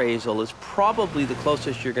auctioneer's appraisal is probably the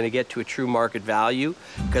closest you're going to get to a true market value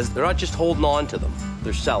because they're not just holding on to them,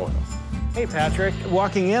 they're selling them. Hey, Patrick.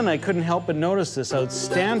 Walking in, I couldn't help but notice this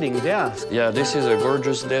outstanding desk. Yeah, this is a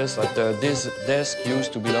gorgeous desk, but this desk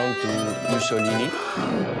used to belong to Mussolini.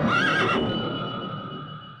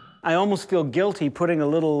 I almost feel guilty putting a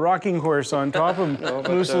little rocking horse on top of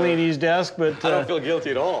Mussolini's desk, but... I don't feel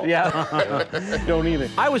guilty at all. Yeah, don't either.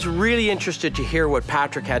 I was really interested to hear what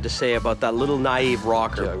Patrick had to say about that little naive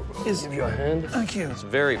rocker. Give you a hand. Thank you. It's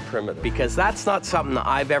very primitive because that's not something that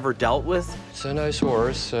I've ever dealt with. It's a nice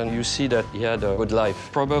horse, and you see that he had a good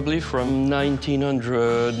life. Probably from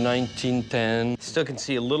 1900, 1910. Still can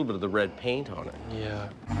see a little bit of the red paint on it. Yeah.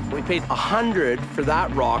 We paid $100 for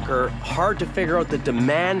that rocker. Hard to figure out the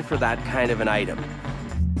demand for that kind of an item.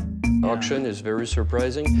 Auction is very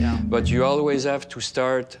surprising, but you always have to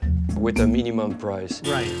start with a minimum price.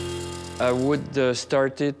 Right. I would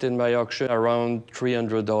start it in my auction around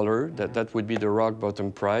 $300. That would be the rock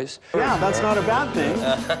bottom price. Yeah, that's not a bad thing.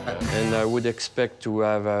 And I would expect to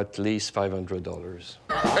have at least $500.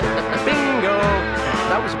 Bingo!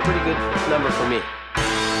 That was a pretty good number for me.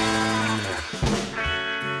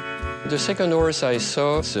 The second horse I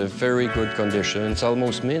saw, it's a very good condition. It's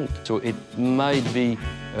almost mint, so it might be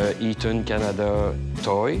Eastern Canada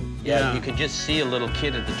toy. Yeah, you could just see a little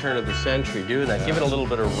kid at the turn of the century doing that. Give it a little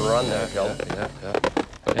bit of a run there, Sheldon.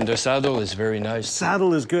 And the saddle is very nice.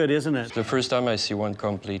 Saddle is good, isn't it? It's the first time I see one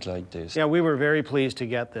complete like this. Yeah, we were very pleased to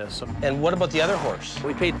get this. And what about the other horse?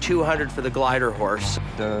 We paid $200 for the glider horse.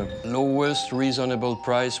 The lowest reasonable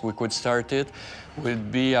price we could start it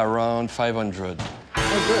would be around $500.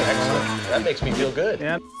 Oh, good. Excellent. That makes me feel good.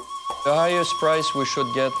 Yeah. The highest price we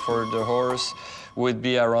should get for the horse would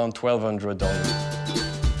be around $1,200.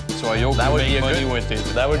 So I hope that we would make be money with it.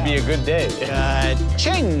 That would be a good day.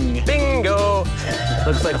 Ching! Bingo!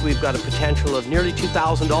 Looks like we've got a potential of nearly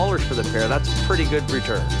 $2,000 for the pair. That's a pretty good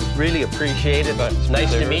return. Really appreciate it. It's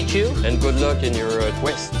nice to meet you. And good luck in your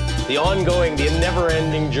quest. The ongoing, the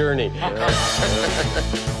never-ending journey.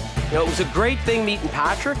 You know, it was a great thing meeting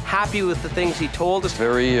Patrick. Happy with the things he told us.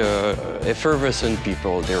 Very effervescent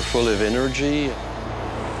people. They're full of energy.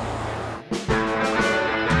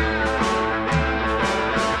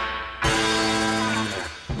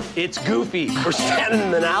 It's goofy. We're standing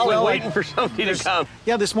in an alley waiting for somebody to come.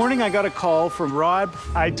 Yeah, this morning I got a call from Rod.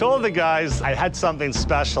 I told the guys I had something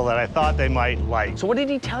special that I thought they might like. So what did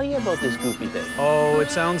he tell you about this goofy thing? Oh, it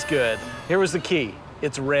sounds good. Here was the key.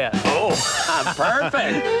 It's red. Oh,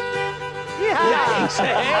 perfect. Yeah.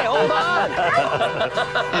 Hey, hold on.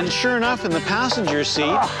 And sure enough, in the passenger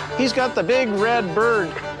seat, he's got the big red bird.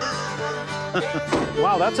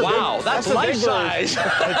 Wow, that's a big, that's a life big size.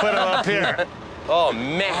 I put them up here. Oh,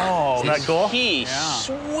 man. Isn't that cool? He's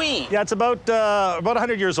sweet. Yeah, it's about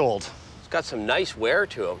 100 years old. It's got some nice wear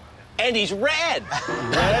to him. And he's red.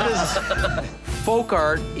 Red is... Folk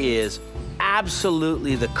art is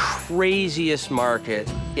absolutely the craziest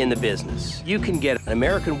market in the business. You can get an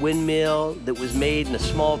American windmill that was made in a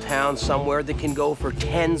small town somewhere that can go for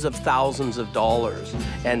tens of thousands of dollars.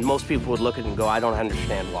 And most people would look at it and go, I don't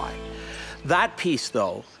understand why. That piece,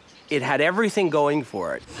 though, it had everything going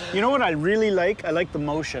for it. You know what I really like? I like the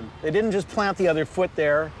motion. They didn't just plant the other foot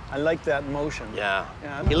there. I like that motion. Yeah.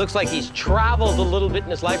 He looks like he's traveled a little bit in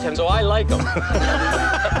his lifetime, so I like him.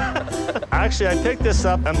 Actually, I picked this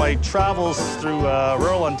up on my travels through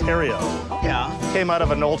rural Ontario. Yeah. Came out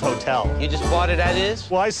of an old hotel. You just bought it as is?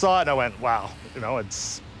 Well, I saw it and I went, wow, you know,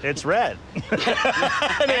 it's red.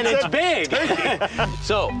 And it's big.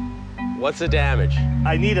 So, what's the damage?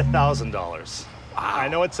 I need $1,000. I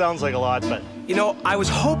know it sounds like a lot, but... You know, I was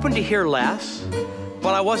hoping to hear less,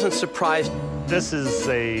 but I wasn't surprised. This is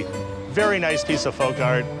a very nice piece of folk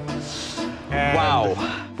art. And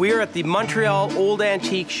wow. We are at the Montreal Old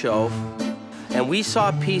Antique Show, and we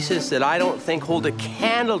saw pieces that I don't think hold a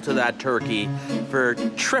candle to that turkey for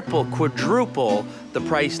triple, quadruple the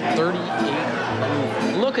price.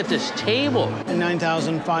 $3,800. Look at this table.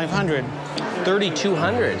 $9,500.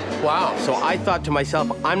 $3,200. Wow. So I thought to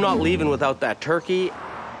myself, I'm not leaving without that turkey.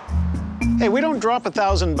 Hey, we don't drop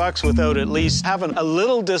 $1,000 without at least having a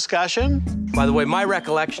little discussion. By the way, my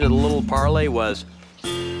recollection of the little parlay was,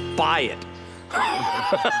 buy it.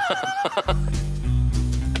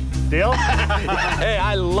 Deal? Hey,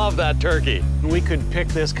 I love that turkey. We could pick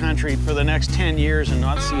this country for the next 10 years and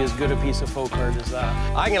not see as good a piece of folk art as that.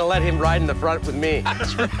 I'm gonna let him ride in the front with me.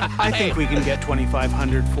 I think we can get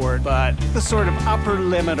 $2,500 for it, but the sort of upper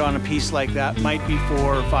limit on a piece like that might be $4,000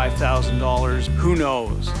 or $5,000. Who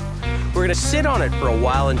knows? We're gonna sit on it for a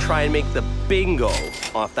while and try and make the bingo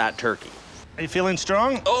off that turkey. Are you feeling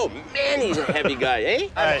strong? Oh, man, he's a heavy guy, eh?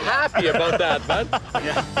 I'm happy about that, bud.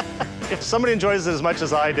 Yeah. If somebody enjoys it as much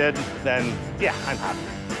as I did, then yeah, I'm happy.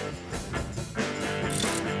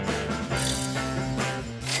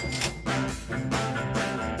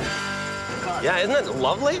 Yeah, isn't it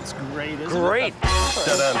lovely? It's great, isn't Great.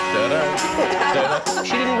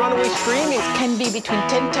 She didn't run away screaming. Can be between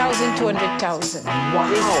 10,000 to 100,000. Wow.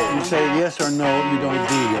 You say yes or no, you don't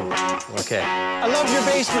deal. Okay. I love your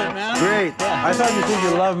basement, man. Great. Yeah. I thought you said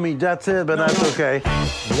you love me, that's it, but that's okay.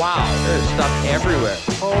 Wow, there's stuff everywhere.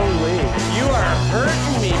 Holy. You are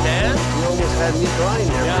hurting me, man. You almost had me crying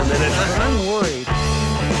there for a minute. I'm worried.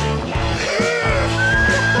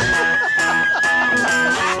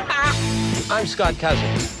 I'm Scott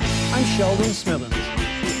Cousins. I'm Sheldon Smithens.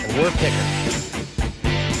 And we're pickers.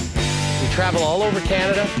 We travel all over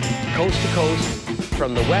Canada, coast to coast,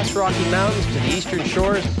 from the West Rocky Mountains to the Eastern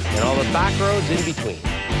Shores and all the back roads in between,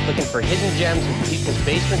 looking for hidden gems in people's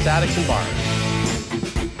basements, attics, and bars.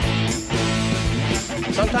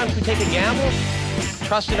 Sometimes we take a gamble,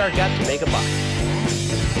 trust in our gut to make a buck.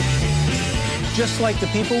 Just like the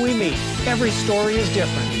people we meet, every story is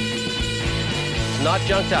different. It's not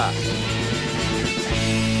junk to us.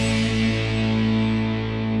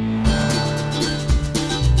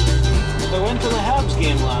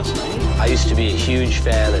 used to be a huge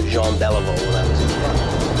fan of Jean Beliveau when I was a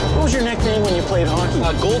kid. What was your nickname when you played hockey?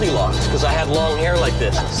 Goldilocks, because I had long hair like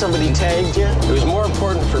this. Somebody tagged you? It was more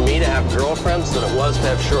important for me to have girlfriends than it was to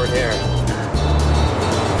have short hair.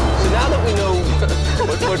 So now that we know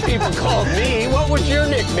what people called me, what was your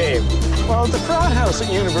nickname? Well, at the frat house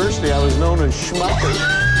at university, I was known as Schmucker.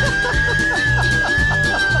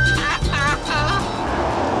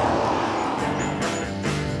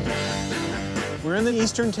 We're in the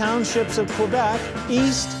Eastern Townships of Quebec,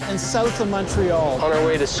 east and south of Montreal. On our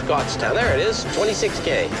way to Scottstown. There it is,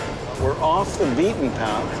 26K. We're off the beaten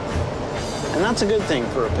path, and that's a good thing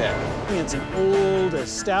for a pick. It's an old,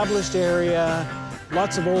 established area,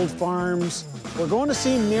 lots of old farms. We're going to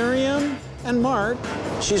see Miriam and Mark.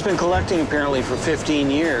 She's been collecting apparently for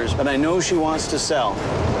 15 years, but I know she wants to sell.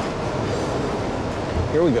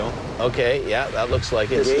 Here we go. Okay, yeah, that looks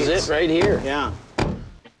like it. This is it right here. Yeah.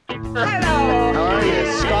 Hello. How are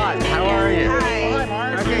you? Scott, how are you? Hi.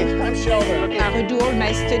 Mark. Okay, I'm Sheldon. I redo all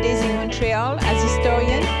my studies in Montreal as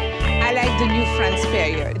historian. I like the New France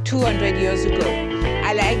period, 200 years ago.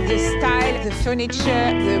 I like the style, the furniture,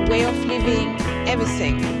 the way of living,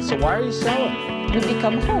 everything. So why are you selling? You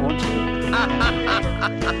become old.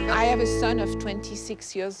 I have a son of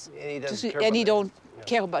 26 years, and he don't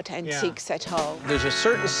care about antiques at all. There's a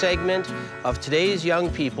certain segment of today's young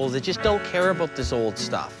people that just don't care about this old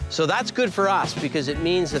stuff. So that's good for us because it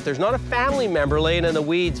means that there's not a family member laying in the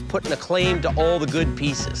weeds putting a claim to all the good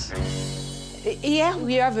pieces. Here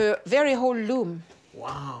we have a very old loom.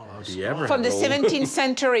 Wow. From the 17th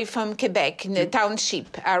century from Quebec, in the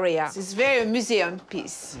township area. It's very museum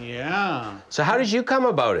piece. Yeah. So how did you come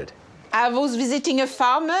about it? I was visiting a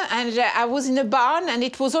farmer, and I was in a barn, and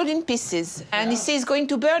it was all in pieces. And he says he's going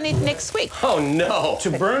to burn it next week. Oh, no.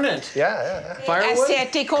 To burn it? Yeah. I Firewood? say I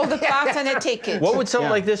take all the parts and I take it. What would something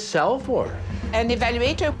like this sell for? An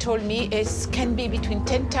evaluator told me it can be between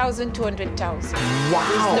 10,000 to 100,000.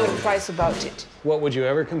 Wow. There's no price about it. What would you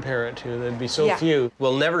ever compare it to? There'd be so few.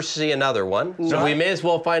 We'll never see another one, so we may as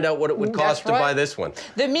well find out what it would cost to buy this one.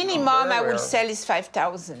 The minimum I would sell is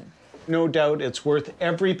 5,000. No doubt it's worth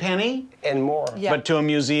every penny. And more. Yeah. But to a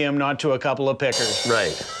museum, not to a couple of pickers.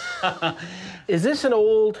 Right. Is this an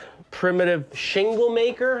old, primitive shingle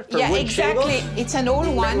maker for wood exactly. shingles? It's an old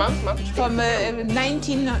one from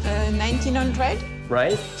 1900.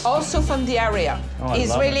 Right. Also from the area. Oh,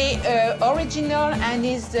 It's really original and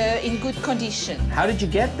is in good condition. How did you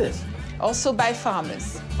get this? Also by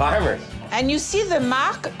farmers. Farmers. And you see the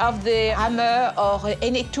mark of the hammer or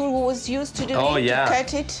any tool was used to do it, to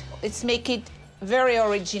cut it. It's make it very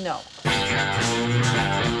original.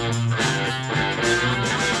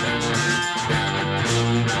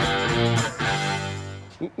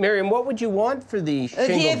 Miriam, what would you want for the shingle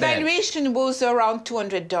The bench? evaluation was around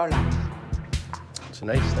 $200. It's a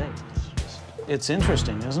nice thing. It's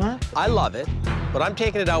interesting, isn't it? I love it, but I'm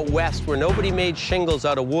taking it out west where nobody made shingles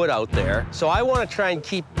out of wood out there. So I want to try and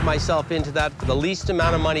keep myself into that for the least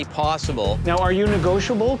amount of money possible. Now, are you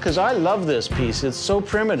negotiable? Because I love this piece. It's so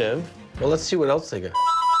primitive. Well, let's see what else they got.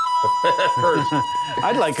 First.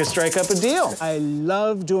 I'd like to strike up a deal. I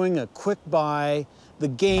love doing a quick buy. The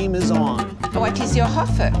game is on. What is your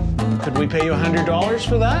offer? Could we pay you $100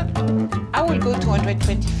 for that? I will go to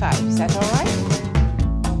 125. Is that all right?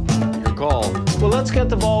 Your call. Well, let's get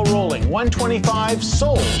the ball rolling. 125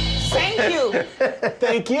 sold. Thank you.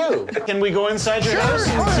 Thank you. Can we go inside your house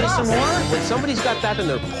and see some more? When somebody's got that in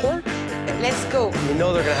their porch, Let's go. you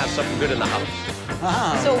know they're going to have something good in the house.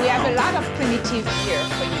 So we have a lot of primitive here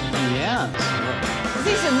for you. Yes.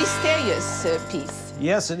 This is a mysterious piece.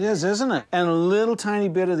 Yes, it is, isn't it? And a little tiny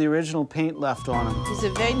bit of the original paint left on it. It's a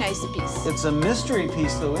very nice piece. It's a mystery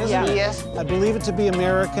piece, though, isn't it? Yes. I believe it to be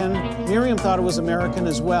American. Miriam thought it was American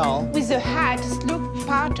as well. With the hat, look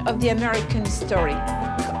part of the American story,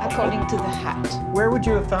 according to the hat. Where would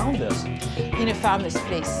you have found this? In a farmer's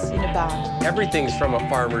place, in a barn. Everything's from a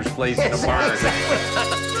farmer's place in a barn.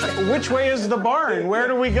 Which way is the barn? Where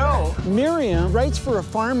do we go? Miriam writes for a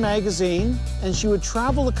farm magazine, and she would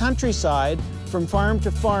travel the countryside from farm to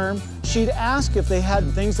farm. She'd ask if they had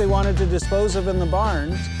things they wanted to dispose of in the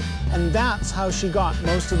barns, and that's how she got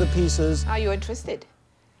most of the pieces. Are you interested?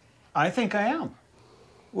 I think I am.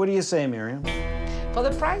 What do you say, Miriam? For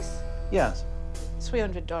the price? Yes.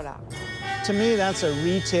 $300. To me, that's a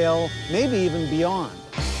retail, maybe even beyond.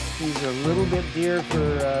 These are a little bit dear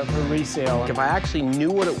for resale. If I actually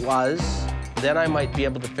knew what it was, then I might be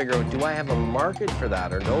able to figure out, do I have a market for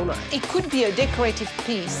that or don't I? It could be a decorative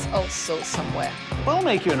piece also somewhere. Well, I'll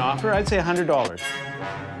make you an offer. I'd say $100.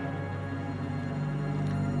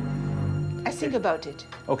 I say think about it.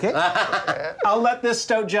 Okay. I'll let this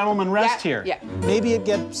stout gentleman rest here. Yeah. Maybe it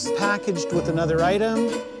gets packaged with another item.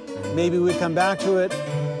 Maybe we come back to it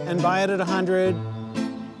and buy it at 100.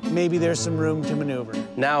 Maybe there's some room to maneuver.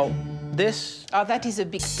 Now, this... Oh, that is a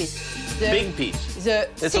big piece. Big piece. The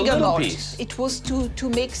It's cigar a little malt. piece. It was to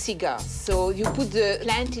make cigars. So you put the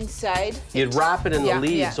plant inside. You'd wrap it in the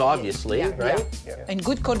leaves, obviously, right? Yeah. In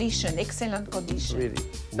good condition, excellent condition. Really.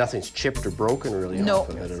 Nothing's chipped or broken really No. off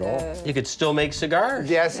of it at all. You could still make cigars.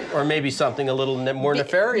 Yes. Or maybe something a little more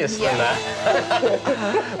nefarious than that.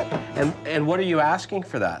 and what are you asking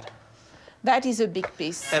for that? That is a big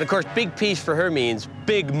piece. And of course, big piece for her means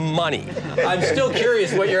big money. I'm still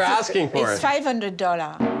curious what you're asking for It's it.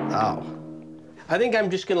 $500. Oh. I think I'm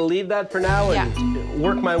just going to leave that for now and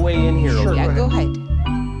work my way in here. Sure. Yeah, go ahead.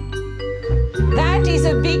 That is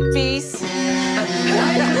a big piece. I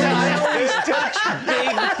always touch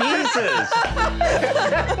big pieces.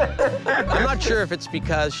 I'm not sure if it's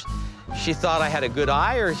because she thought I had a good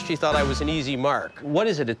eye or she thought I was an easy mark. What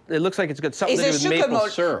is it? It looks like it's got something to do with maple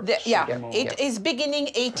malt. syrup. It is beginning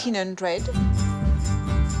 1800.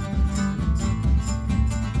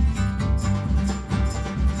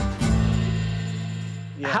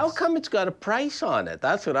 Yes. How come it's got a price on it?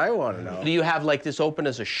 That's what I want to know. Do you have like this open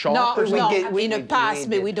as a shop? No, or something? in the past,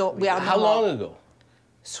 but we don't. We are How long ago?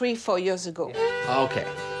 3-4 years ago. Okay.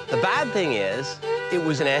 The bad thing is, it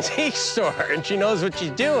was an antique store, and she knows what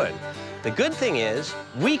she's doing. The good thing is,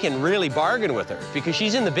 we can really bargain with her because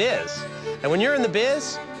she's in the biz. And when you're in the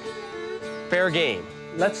biz, fair game.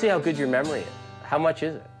 Let's see how good your memory is. How much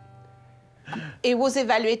is it? It was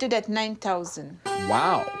evaluated at 9,000.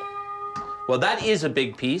 Wow. Well, that is a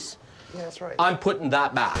big piece. Yeah, that's right. I'm putting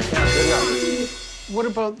that back. What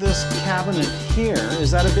about this cabinet here?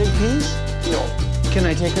 Is that a big piece? No. Can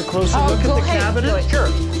I take a closer look at the cabinet? Sure.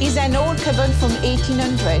 It's an old cabinet from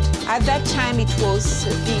 1800. At that time, it was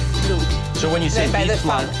beef flute. So when you say By the beef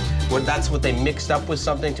flood, that's what they mixed up with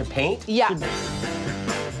something to paint? Yeah.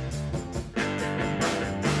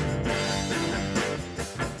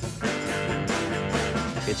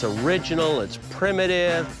 It's original, it's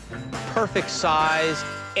primitive, perfect size.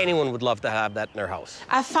 Anyone would love to have that in their house.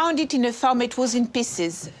 I found it in a farm. It was in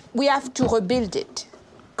pieces. We have to rebuild it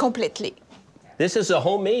completely. This is a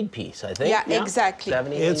homemade piece, I think. Yeah, exactly.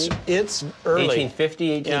 70, It's early.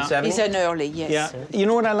 1850, 1870? It's an early, yes. Yeah. You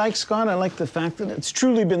know what I like, Scott? I like the fact that it's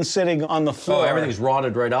truly been sitting on the floor. Oh, everything's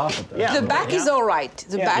rotted right off of it. Yeah. The back is all right.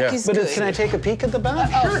 The back is but good. Can I take a peek at the back?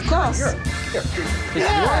 Of course. Sure. It's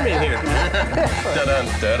warm in here. Da-dun,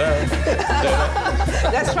 da-dun,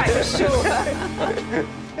 da-dun. That's right, for sure.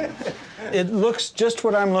 It looks just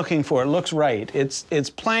what I'm looking for. It looks right. It's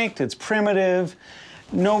planked, it's primitive.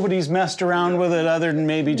 Nobody's messed around with it other than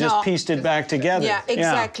maybe just pieced it back together. Yeah,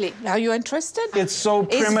 exactly. Are you interested? It's so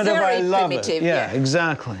primitive, very I love primitive, it. Yeah,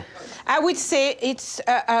 exactly. I would say it's,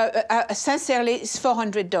 sincerely, it's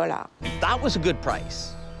 $400. That was a good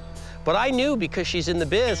price. But I knew because she's in the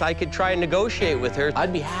biz, I could try and negotiate with her.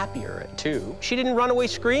 I'd be happier, too. She didn't run away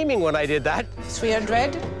screaming when I did that.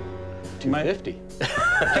 300? 250.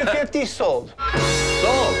 250 sold.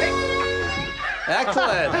 Sold.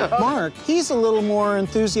 Excellent. Mark, he's a little more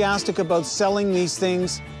enthusiastic about selling these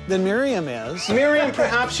things than Miriam is. Miriam,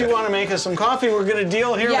 perhaps you want to make us some coffee. We're going to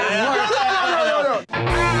deal here with Mark. No.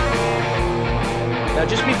 Now,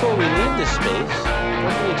 just before we leave this space,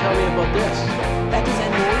 what can you tell me about this? That is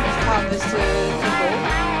an old farmer's table.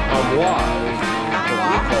 Armoire.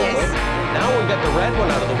 Yes. Now we've got the red one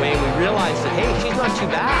out of the way and we realized that, hey, she's not too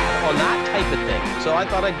bad on that type of thing. So I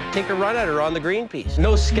thought I'd take a run at her on the green piece.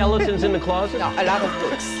 No skeletons in the closet? No, a lot of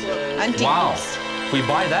books. Antique wow. books. If we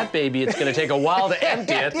buy that baby, it's going to take a while to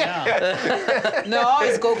empty it. No,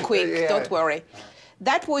 it's go quick, don't worry.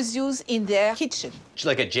 That was used in their kitchen. It's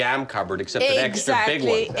like a jam cupboard, except an extra big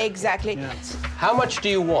one. Exactly. How much do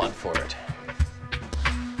you want for it?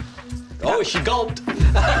 Oh, she gulped.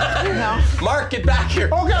 No. Mark, get back here.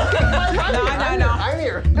 Okay. No. I'm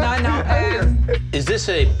here. No. Is this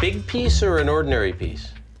a big piece or an ordinary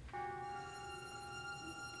piece?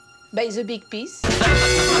 But it's a big piece.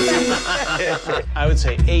 I would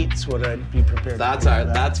say 8's what I'd be prepared to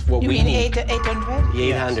do. That's what You we mean need. 800?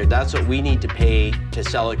 800. That's what we need to pay to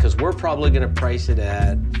sell it, because we're probably going to price it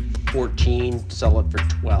at 14, sell it for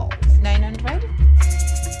 12. 900?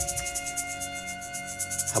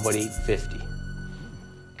 How about 850?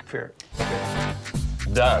 Fair.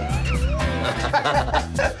 Done.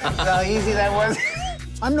 How easy that was.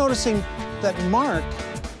 I'm noticing that Mark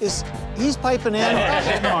he's piping in.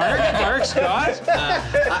 Mark, Scott.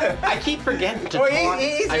 I keep forgetting to talk.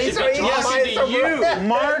 He's I should be talking to you.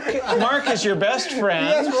 Mark is your best friend.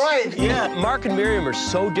 That's right. Yeah, Mark and Miriam are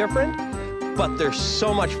so different, but they're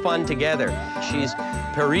so much fun together. She's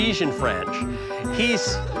Parisian French. He's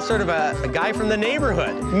sort of a guy from the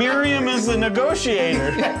neighborhood. Miriam is the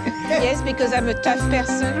negotiator. Yes, because I'm a tough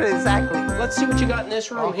person. Exactly. Let's see what you got in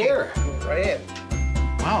this room here. Right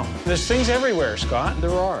in. Wow, there's things everywhere, Scott.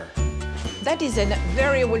 There are. That is a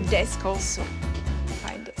very old desk also.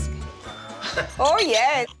 Fine desk. Oh,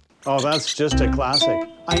 yes. Oh, that's just a classic.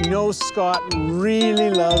 I know Scott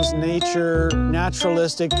really loves nature,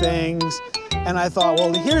 naturalistic things, and I thought,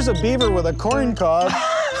 well, here's a beaver with a corn cob.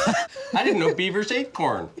 I didn't know beavers ate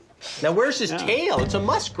corn. Now, where's his tail? It's a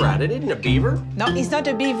muskrat. It isn't a beaver. No, it's not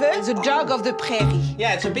a beaver. It's a dog of the prairie.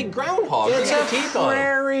 Yeah, it's a big groundhog. It's a teeth on it.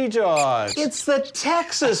 prairie dog. It's the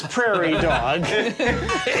Texas prairie dog.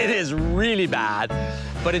 It is really bad,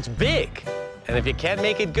 but it's big. And if you can't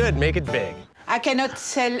make it good, make it big. I cannot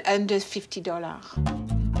sell under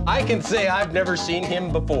 $50. I can say I've never seen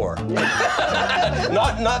him before.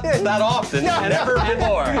 not that often. Never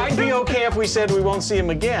before. I'd be okay if we said we won't see him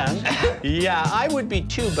again. Yeah, I would be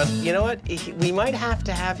too, but you know what? We might have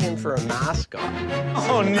to have him for a mascot.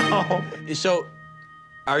 Oh, no. So,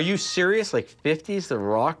 are you serious? Like 50's the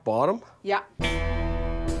rock bottom? Yeah.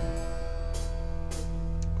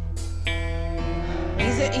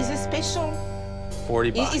 He's a special.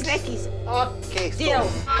 40 bucks. It's like he's... Okay, so. Deal.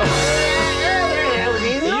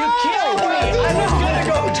 You killed me! I was gonna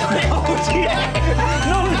go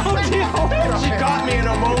no deal. She got me in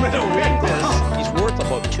a moment of weakness. He's worth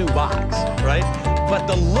about $2, right? But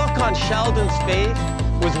the look on Sheldon's face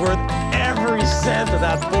was worth every cent of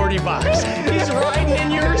that 40 bucks. He's riding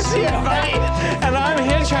in your seat, buddy. And I'm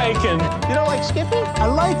hitchhiking. You don't like Skippy? I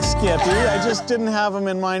like Skippy. I just didn't have him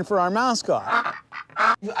in mind for our mascot.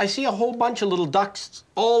 I see a whole bunch of little ducks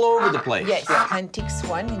all over the place. Yes, antiques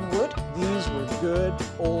one in wood. These were good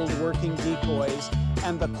old working decoys,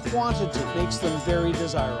 and the quantity makes them very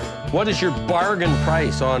desirable. What is your bargain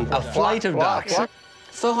price on a flight of ducks?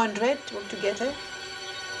 400 altogether.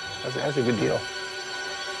 That's a good deal.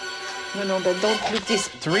 No, but don't look this.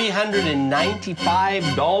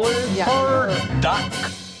 $395 Yeah. per duck.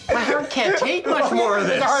 My heart can't take much more of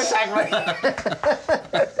this.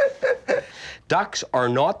 Ducks are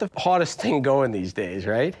not the hottest thing going these days,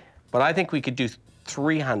 right? But I think we could do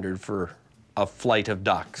 300 for a flight of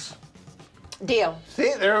ducks. Deal.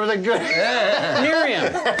 See, there was a good.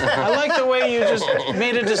 Miriam, I like the way you just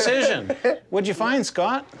made a decision. What'd you find,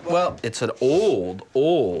 Scott? Well, it's an old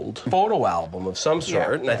photo album of some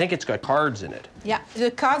sort, and I think it's got cards in it. Yeah,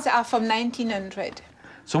 the cards are from 1900.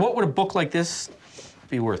 So what would a book like this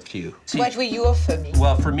be worth to you? See, What will you offer me?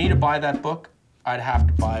 well, for me to buy that book, I'd have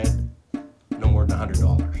to buy it no more than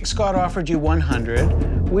 $100. Scott offered you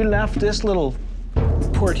 100. We left this little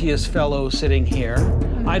Porteous fellow sitting here.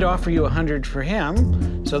 I'd offer you 100 for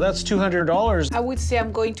him, so that's $200. I would say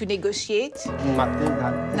I'm going to negotiate. Not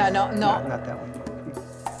that one.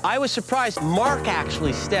 I was surprised Mark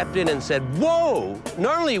actually stepped in and said, whoa!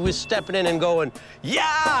 Normally he was stepping in and going,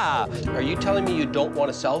 yeah! Are you telling me you don't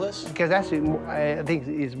want to sell this? Because actually, I think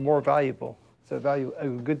it's more valuable. It's a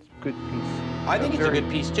good piece. I think it's a good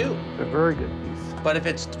piece too. It's a very good piece. But if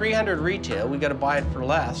it's 300 retail, we got to buy it for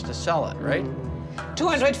less to sell it, right?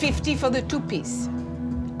 250 for the two-piece.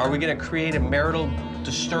 Are we going to create a marital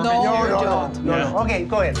disturbance? No, here? No. Okay,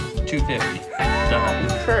 go ahead. 250. Done.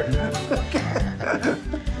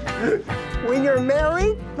 When you're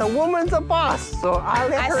married, the woman's a boss, so I'll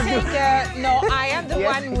let her I do. think, no, I am the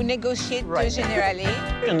one who negotiates generally.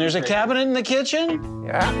 And there's a cabinet in the kitchen?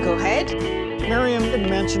 Yeah. Go ahead. Miriam had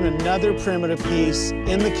mentioned another primitive piece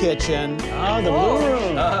in the kitchen. Oh, the blue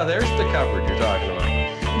room. There's the cupboard you're talking about.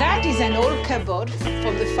 That is an old cupboard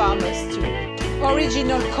from the farmers too.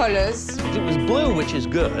 Original colors. It was blue, which is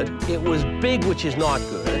good. It was big, which is not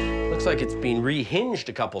good. Looks like it's been rehinged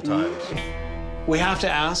a couple times. We have to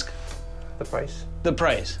ask The price. the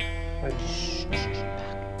price.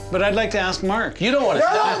 But I'd like to ask Mark. You don't want to.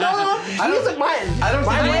 No. He's mine. I don't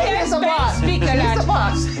My think man is a boss. Speak a He's lot. the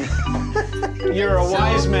boss. You're a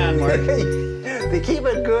wise man, Mark. They keep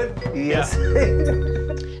it good. Yes.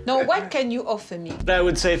 Now, what can you offer me? I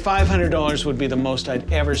would say $500 would be the most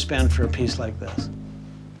I'd ever spend for a piece like this.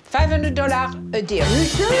 $500 a deal. You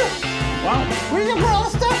sure? Wow. Where's the girl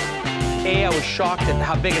stuff? A, I was shocked at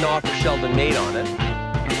how big an offer Sheldon made on it.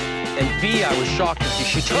 And B, I was shocked that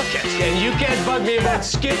she took it. And you can't bug me about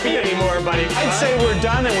Skippy anymore, buddy. I'd say we're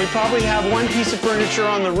done and we probably have one piece of furniture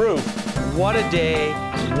on the roof. What a day,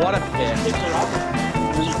 what a pick.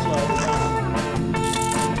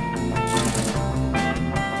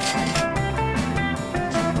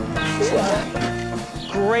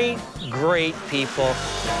 Great people.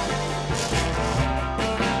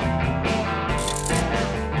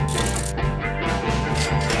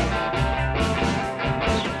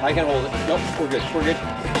 I can hold it. Nope, we're good. We're good.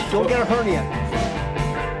 Don't get a hernia.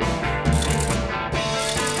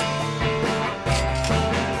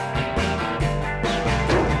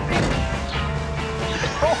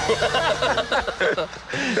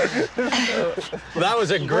 That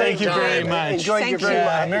was a great Thank you very much. Enjoyed you very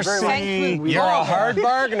much. Merci. You're a hard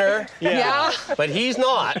bargainer. Yeah. But he's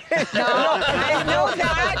not. No, I know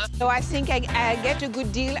that. So I think I get a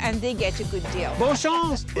good deal and they get a good deal. Bon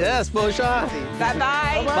chance. Yes, bon chance.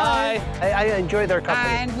 Bye-bye. Bye. I enjoy their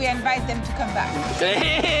company. And we invite them to come back.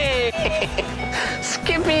 Hey!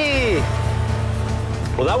 Skippy!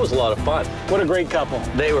 Well, that was a lot of fun. What a great couple.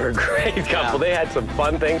 They were a great couple. They had some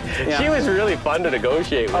fun things. Yeah. She was really fun to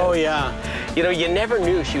negotiate with. Oh, yeah. You know, you never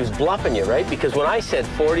knew she was bluffing you, right? Because when I said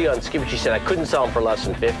 40 on Skippy, she said I couldn't sell them for less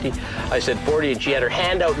than 50. I said 40, and she had her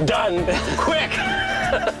hand out, done, quick.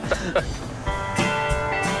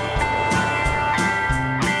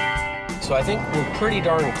 So I think we're pretty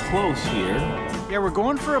darn close here. Yeah, we're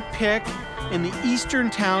going for a pick in the Eastern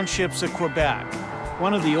Townships of Quebec,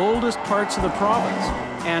 one of the oldest parts of the province.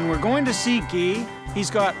 And we're going to see Guy.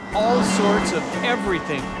 He's got all sorts of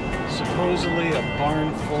everything. Supposedly a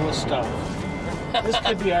barn full of stuff. This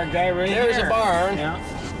could be our guy right here. There's a barn. Yeah.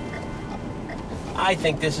 I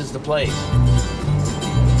think this is the place.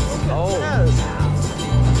 Oh.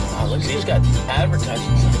 Oh, look, he's got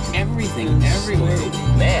advertising signs. Everything, everywhere.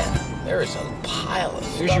 Man, there is a pile of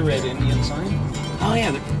stuff. Here's your red Indian sign. Oh,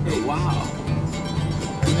 yeah. Oh,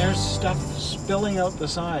 wow. And there's stuff spilling out the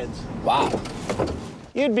sides. Wow.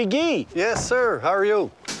 You'd be Guy. Yes, sir. How are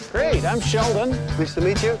you? Great, I'm Sheldon. Nice to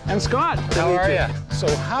meet you. And Scott. How are you?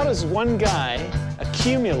 So how does one guy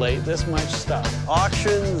accumulate this much stuff?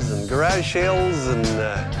 Auctions and garage sales and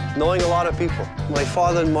knowing a lot of people. My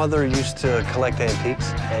father and mother used to collect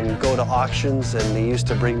antiques and go to auctions, and they used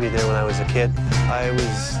to bring me there when I was a kid. I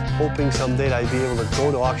was hoping someday I'd be able to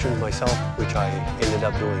go to auctions myself, which I ended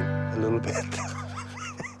up doing a little bit.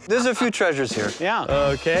 There's a few treasures here. Yeah.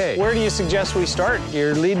 Okay. Where do you suggest we start?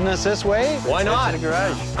 You're leading us this way? Why not? To the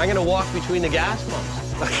garage. I'm gonna walk between the gas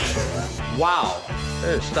pumps. Wow.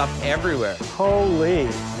 There's stuff everywhere. Holy.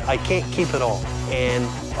 I can't keep it all, and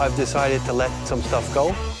I've decided to let some stuff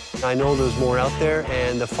go. I know there's more out there,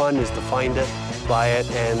 and the fun is to find it, buy it,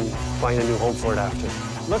 and find a new home for it after.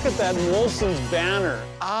 Look at that Molson's banner.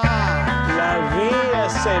 Ah, la vie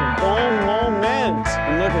c'est bon moment.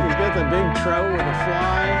 And look, he's got the big trout with a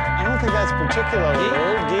fly. I don't think that's particularly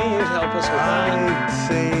old. Guy, you'd help us with that. I'd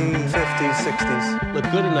say 50s, 60s. Look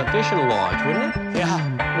good in a fishing lodge, wouldn't it?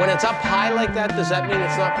 Yeah. When it's up high like that, does that mean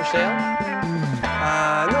it's not for sale?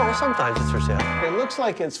 No, sometimes it's for sale. It looks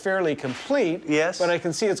like it's fairly complete. Yes. But I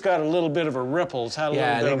can see it's got a little bit of a ripple. It's had a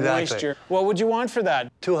Yeah, little bit of moisture. What would you want for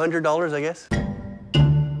that? $200, I guess.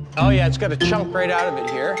 Oh yeah, it's got a chunk right out of it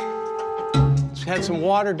here. It's had some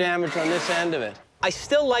water damage on this end of it. I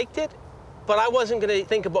still liked it, but I wasn't gonna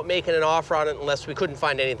think about making an offer on it unless we couldn't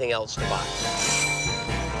find anything else to buy.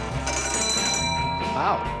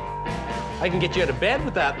 Wow. I can get you out of bed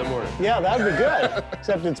with that in the morning. Yeah, that'd be good.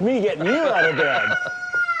 Except it's me getting you out of bed.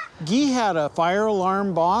 Guy had a fire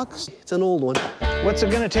alarm box. It's an old one. What's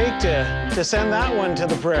it gonna take to send that one to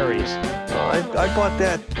the prairies? I bought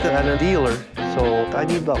that at a dealer, so I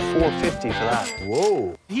need about $450 for that.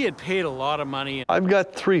 Whoa. He had paid a lot of money. I've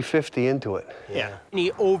got $350 into it. Yeah. And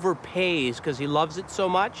he overpays because he loves it so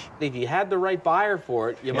much. If you had the right buyer for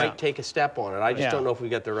it, you might take a step on it. I just don't know if we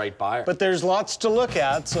got the right buyer. But there's lots to look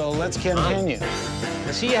at, so let's continue.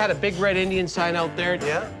 I see you had a big red Indian sign out there.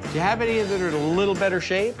 Yeah. Do you have any that are in a little better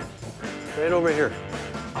shape? Right over here.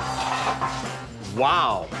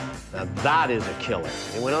 Wow. Now that is a killer.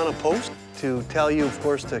 It went on a post to tell you, of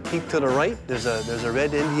course, to keep to the right. There's a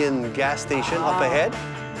Red Indian gas station up ahead,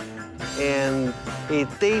 and it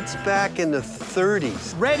dates back in the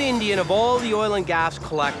 30s. Red Indian, of all the oil and gas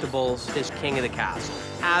collectibles, is king of the castle.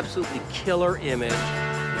 Absolutely killer image.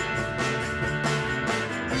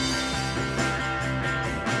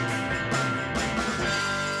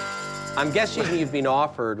 I'm guessing you've been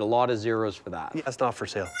offered a lot of zeros for that. Yeah, it's not for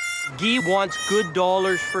sale. Guy wants good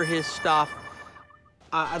dollars for his stuff.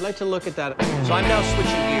 I'd like to look at that. So I'm now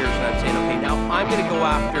switching gears and I'm saying, okay, now I'm gonna go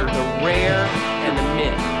after the rare and the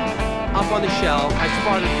mint. Up on the shelf, I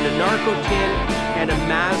spotted an Anarco tin and a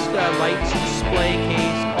Mazda lights display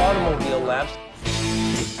case, automobile lamps.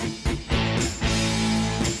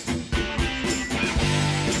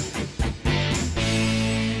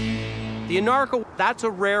 The Anarco, that's a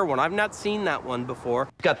rare one. I've not seen that one before.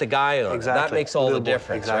 Got the guy on it. That makes all the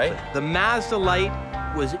difference, right? The Mazda light,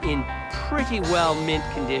 was in pretty well mint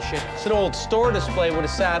condition. It's an old store display would have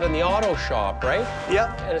sat in the auto shop, right?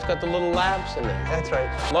 Yep. And it's got the little lamps in there. That's right.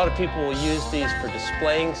 A lot of people will use these for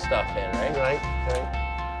displaying stuff in, right? Right.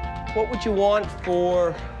 What would you want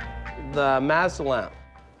for the Mazda lamp?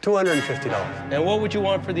 $250. And what would you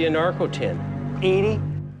want for the Anarco tin? 80.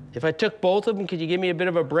 If I took both of them, could you give me a bit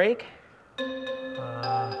of a break?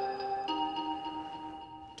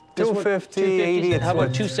 250, 80. How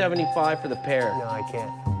about 275 for the pair? No, I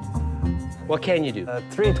can't. What can you do?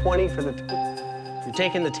 320 for the two. You're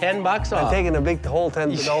taking the 10 bucks off? I'm taking the whole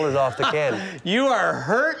 $10 off the can. You are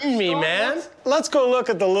hurting me, man. Let's go look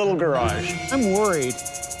at the little garage. I'm worried.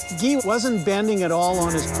 Guy wasn't bending at all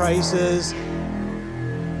on his prices.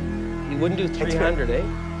 You wouldn't do 300, eh?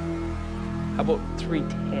 How about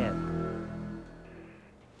 310?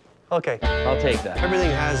 Okay. I'll take that.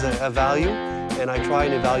 Everything has a value, and I try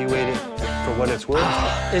and evaluate it for what it's worth.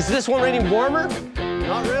 Is this one any warmer?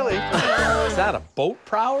 Not really. Is that a boat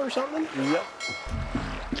prow or something? Yep.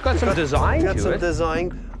 It's got some design to it. Got some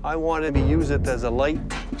design. I wanted to use it as a light.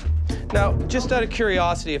 Now, just out of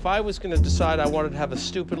curiosity, if I was going to decide I wanted to have a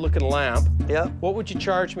stupid-looking lamp, what would you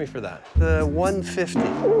charge me for that?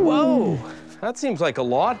 $150. Whoa. That seems like a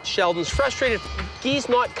lot. Sheldon's frustrated. Guy's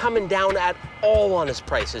not coming down at all on his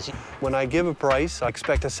prices. When I give a price, I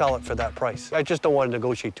expect to sell it for that price. I just don't want to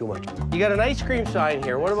negotiate too much. You got an ice cream sign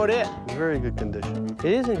here. What about it? Very good condition.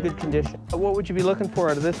 It is in good condition. What would you be looking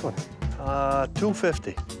for out of this one?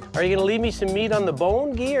 $250. Are you going to leave me some meat on the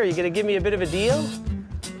bone, Guy? Are you going to give me a bit of a deal?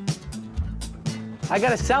 I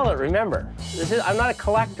got to sell it, remember. I'm not a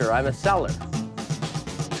collector. I'm a seller.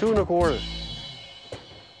 $2.25.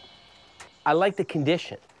 I like the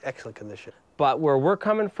condition. Excellent condition. But where we're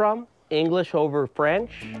coming from, English over French,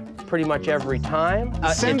 pretty much every time.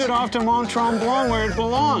 Send it off to Montreal where it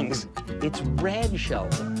belongs. It's red,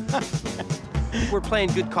 Sheldon. We're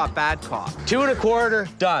playing good cop, bad cop.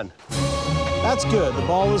 $2.25, done. That's good. The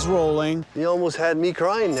ball is rolling. You almost had me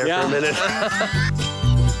crying there for a minute.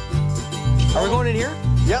 Are we going in here?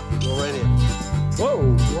 Yep, go right in.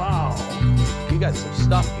 Whoa, wow. You got some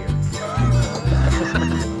stuff here.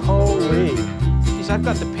 Holy. Geez, I've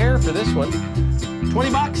got the pair for this one.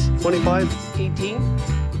 20 bucks? 25. 18.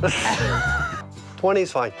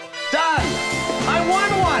 20's fine. Done! I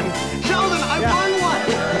won one! Sheldon, I won one!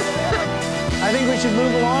 I think we should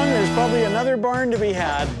move along. There's probably another barn to be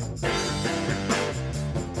had.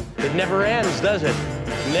 It never ends, does it?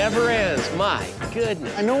 Never ends. My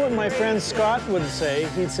goodness. I know what my friend Scott would say.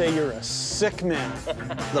 He'd say, you're a sick man.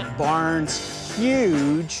 The barn's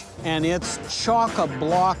huge, and it's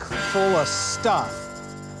chock-a-block full of stuff.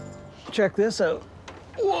 Check this out.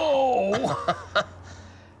 Whoa!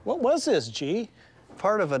 What was this, G?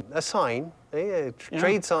 Part of a sign, a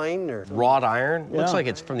trade sign or... Wrought iron. Looks like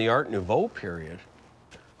it's from the Art Nouveau period.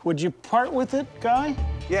 Would you part with it, Guy?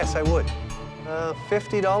 Yes, I would.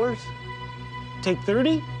 $50? Take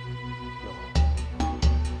 30? No.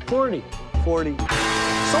 40. 40.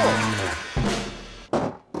 Sold.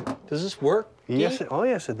 Does this work? Yes. Oh,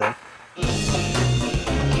 yes, it does.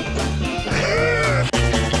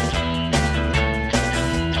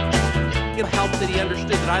 It helped that he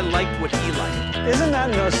understood that I liked what he liked. Isn't that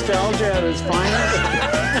nostalgia at its finest?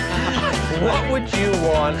 What would you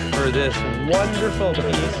want for this wonderful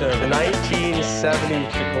piece of 1970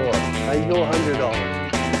 decor? I'd go $100.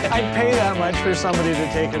 I'd pay that much for somebody to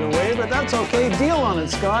take it away, but that's okay. Deal on it,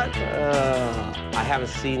 Scott. I haven't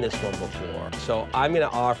seen this one before, so I'm going to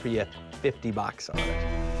offer you 50 bucks on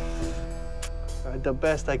it. The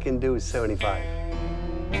best I can do is 75.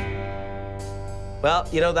 Well,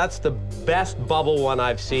 you know, that's the best bubble one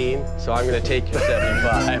I've seen, so I'm going to take your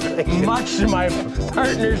 75. Much to my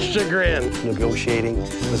partner's chagrin. Negotiating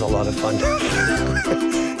was a lot of fun.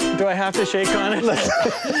 Do I have to shake on it?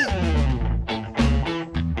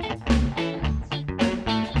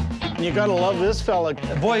 You gotta love this fella.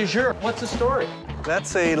 Voyageur, what's the story?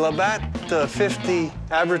 That's a Labatt 50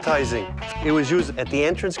 advertising. It was used at the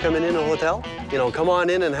entrance coming in a hotel. You know, come on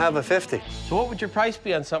in and have a 50. So what would your price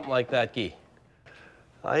be on something like that, Guy?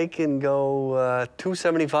 I can go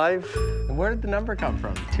 $275. And where did the number come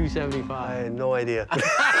from, 275? I had no idea.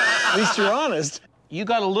 At least you're honest. You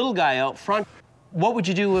got a little guy out front. What would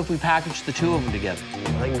you do if we packaged the two of them together?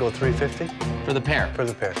 I can go $350. For the pair? For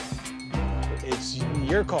the pair. It's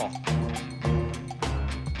your call.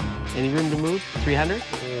 Any room to move? 300?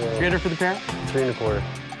 300 for the pair? 3.25.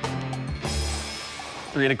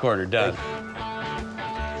 3.25, done.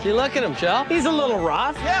 See, look at him, Shell. He's a little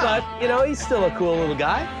rough, but, you know, he's still a cool little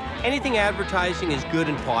guy. Anything advertising is good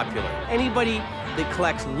and popular. Anybody that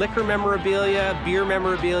collects liquor memorabilia, beer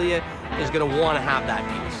memorabilia, is going to want to have that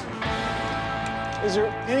piece. Is there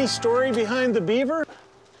any story behind the beaver?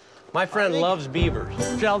 My friend loves beavers.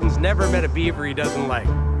 Sheldon's never met a beaver he doesn't like.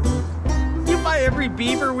 You buy every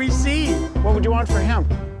beaver we see. What would you want for him?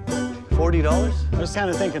 $40? I was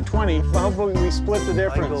kind of thinking 20. How about we split the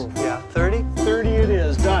difference? Yeah, 30? 30 it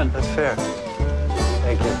is, done. That's fair.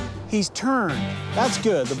 Thank you. He's turned. That's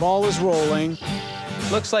good. The ball is rolling.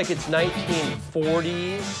 Looks like it's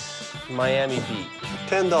 1940s Miami Beach.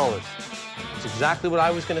 $10. It's exactly what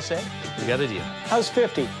I was going to say. We got a deal. How's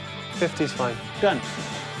 50? 50's fine. Done.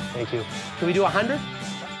 Thank you. Can we do 100?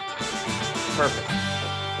 Perfect.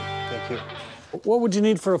 Thank you. What would you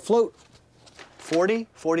need for a float? 40?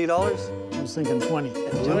 $40? I was thinking 20. You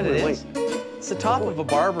know what it is? It's the top of a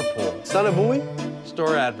barber pole. It's not a buoy?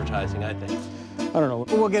 Store advertising, I think. I don't know.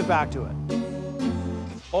 We'll get back to it.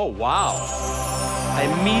 Oh, wow. I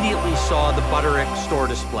immediately saw the Butterick store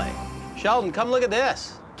display. Sheldon, come look at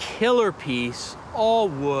this. Killer piece, all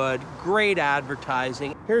wood, great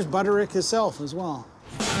advertising. Here's Butterick himself as well.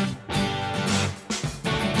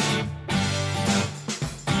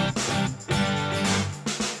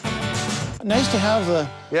 Nice to have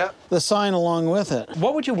the sign along with it.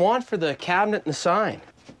 What would you want for the cabinet and the sign?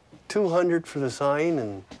 $200 for the sign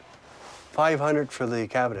and $500 for the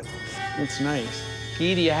cabinet. It's nice.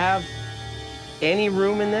 Guy, do you have any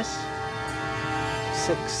room in this?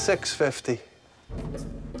 $650.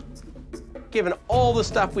 Given all the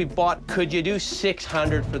stuff we bought, could you do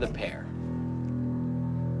 $600 for the pair?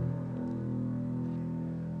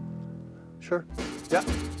 Sure. Yeah,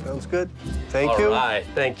 sounds good. Thank you. All right,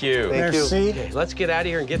 thank you. Thank you. Okay, let's get out of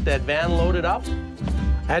here and get that van loaded up.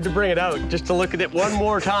 I had to bring it out just to look at it one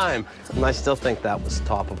more time. And I still think that was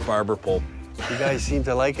top of barber pole. You guys seem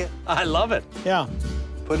to like it? I love it. Yeah.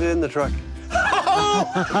 Put it in the truck.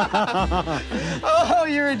 Oh,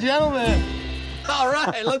 you're a gentleman. All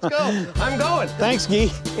right, let's go. I'm going. Thanks, Guy.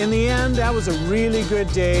 In the end, that was a really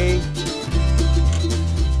good day.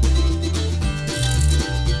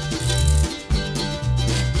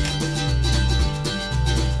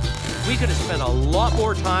 We could have spent a lot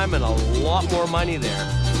more time and a lot more money there.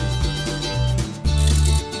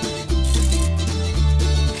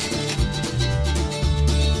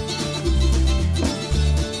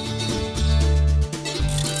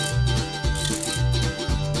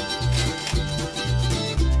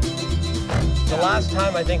 The last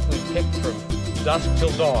time I think we picked from dusk till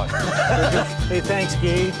dawn. Hey, thanks,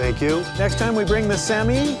 Guy. Thank you. Next time we bring the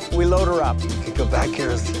semi, we load her up. You can go back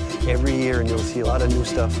here every year and you'll see a lot of new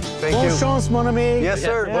stuff. Thank you. Bonne chance, mon ami. Yes,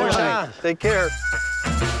 sir. Yeah. Bonne chance. Take care.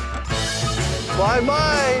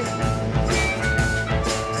 Bye-bye.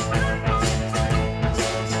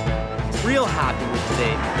 Real happy with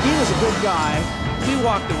today. He was a good guy. We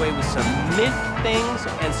walked away with some mint things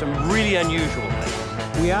and some really unusual things.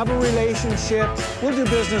 We have a relationship. We'll do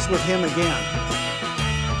business with him again.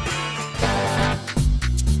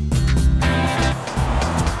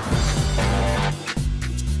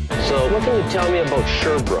 So what can you tell me about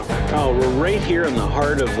Sherbrooke? Oh, we're right here in the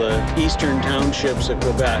heart of the Eastern Townships of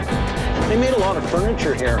Quebec. They made a lot of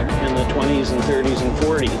furniture here in the 20s and 30s and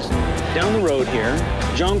 40s. Down the road here,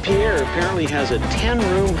 Jean-Pierre apparently has a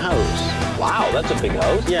 10-room house. Wow, that's a big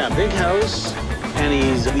house. Yeah, big house. And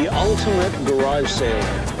he's the ultimate garage sailor.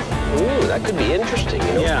 Ooh, that could be interesting,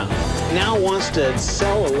 you know? Yeah. Now wants to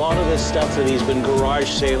sell a lot of this stuff that he's been garage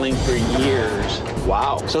sailing for years.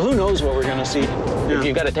 Wow. So who knows what we're going to see. If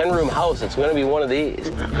you've got a 10-room house, it's going to be one of these.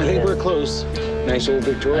 I think we're close. Nice old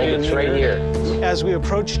Victorian. I think it's right here. As we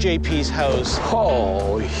approach JP's house,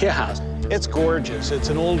 oh, yeah, it's gorgeous. It's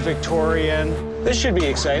an old Victorian. This should be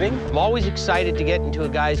exciting. I'm always excited to get into a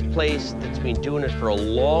guy's place that's been doing it for a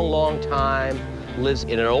long, long time, lives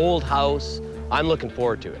in an old house. I'm looking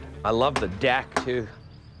forward to it. I love the deck, too.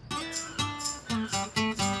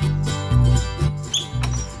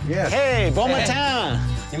 Yes. Hey, bon matin.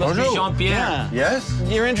 You must be Jean-Pierre. Yeah. Yes?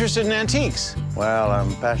 You're interested in antiques? Well,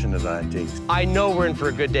 I'm passionate about antiques. I know we're in for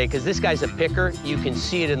a good day, because this guy's a picker. You can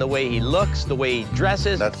see it in the way he looks, the way he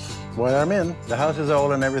dresses. That's why I'm in. The house is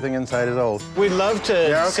old and everything inside is old. We'd love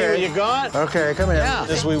to see what you got. Okay, come in. Yeah.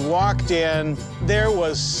 As we walked in, there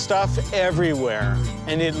was stuff everywhere,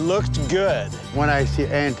 and it looked good. When I see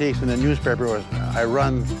antiques in the newspaper, I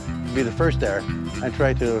run to be the first there and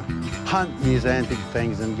try to hunt these antique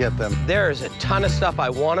things and get them. There's a ton of stuff I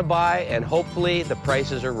want to buy, and hopefully the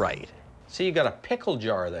prices are right. See, you got a pickle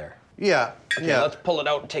jar there. Yeah, Okay, yeah. let's pull it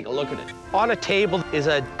out and take a look at it. On a table is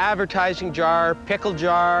an advertising jar, pickle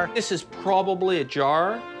jar. This is probably a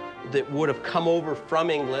jar that would have come over from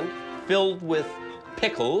England, filled with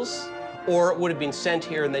pickles. or it would have been sent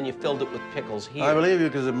here and then you filled it with pickles here. I believe you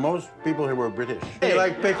because most people here were British. You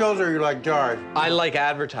like pickles or you like jars? I like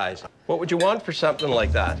advertising. What would you want for something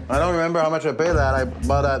like that? I don't remember how much I paid that. I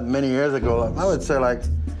bought that many years ago. I would say like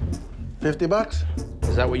 50 bucks.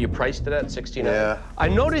 Is that what you priced it at, 69? Yeah.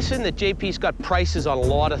 I'm noticing that JP's got prices on a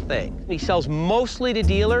lot of things. He sells mostly to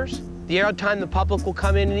dealers. The odd time the public will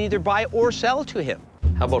come in and either buy or sell to him.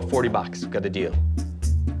 How about 40 bucks? Got a deal.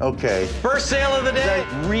 Okay. First sale of the day.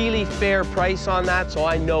 Really fair price on that, so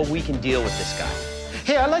I know we can deal with this guy.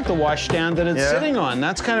 Hey, I like the washstand that it's sitting on.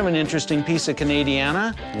 That's kind of an interesting piece of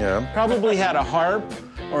Canadiana. Yeah. Probably had a harp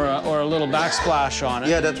or a little backsplash on it.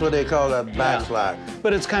 Yeah, that's what they call that backsplash. Yeah.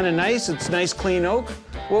 But it's kind of nice. It's nice, clean oak.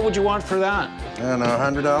 What would you want for that? I don't know,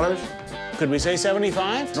 $100? Could we say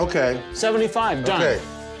 75? Okay. 75, done. Okay.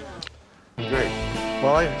 Great.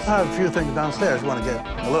 Well, I have a few things downstairs. Want to get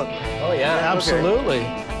a look? Oh, yeah. Absolutely.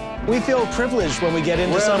 Okay. We feel privileged when we get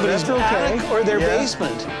into somebody's attic or their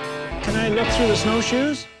basement. Can I look through the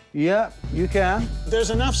snowshoes? Yeah, you can. There's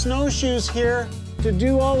enough snowshoes here to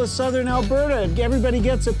do all of southern Alberta. Everybody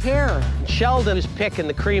gets a pair. Sheldon is picking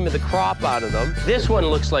the cream of the crop out of them. This one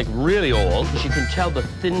looks like really old. You can tell the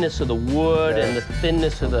thinness of the wood and the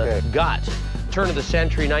thinness of the gut. Turn of the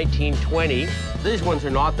century, 1920. These ones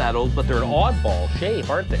are not that old, but they're an oddball shape,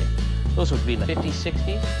 aren't they? Those would be the 50s,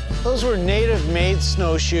 60s? Those were native-made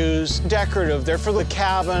snowshoes, decorative. They're for the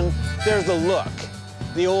cabin. They're the look.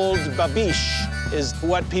 The old babiche is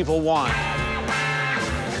what people want.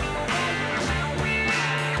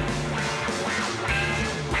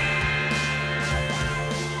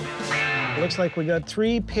 Looks like we got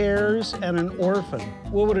 3 pairs and an orphan.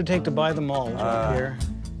 What would it take to buy them all here?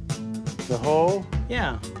 The whole?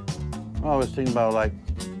 Yeah. Oh, I was thinking about like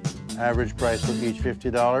average price for each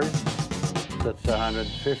 $50. That's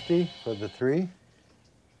 $150 for the 3.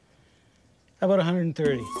 How about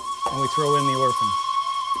 130? And we throw in the orphan.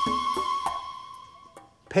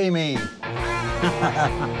 Pay me.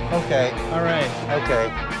 Okay. All right. Okay.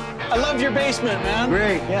 I love your basement, man.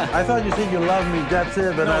 Great. Yeah. I thought you said you love me. That's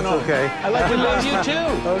it, but that's okay. I like We love you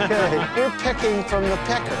too. Okay. We're picking from the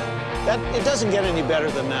picker. It doesn't get any better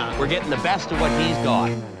than that. We're getting the best of what he's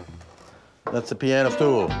got. That's the piano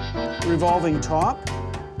stool. Revolving top,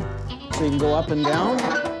 so you can go up and down.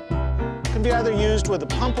 It can be either used with a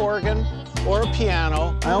pump organ or a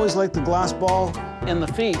piano. I always like the glass ball in the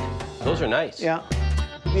feet. Those are nice. Yeah.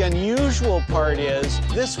 The unusual part is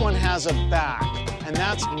this one has a back, and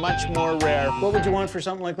that's much more rare. What would you want for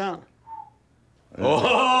something like that?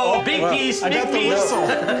 Oh, big piece, I big got the piece.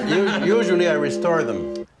 whistle. Usually I restore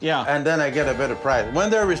them. Yeah. And then I get a better price. When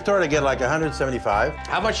they're restored, I get like $175.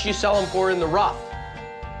 How much do you sell them for in the rough?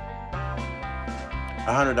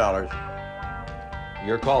 $100.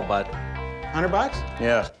 Your call, bud. 100 bucks?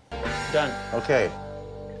 Yeah. Done. Okay.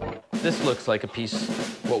 This looks like a piece,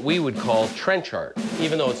 what we would call trench art,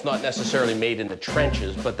 even though it's not necessarily made in the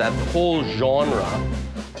trenches, but that whole genre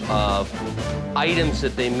of items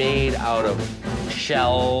that they made out of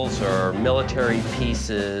shells or military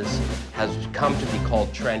pieces has come to be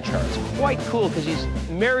called trench art. It's quite cool because he's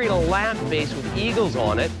married a lamp base with eagles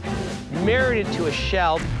on it, married it to a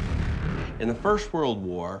shell. In the First World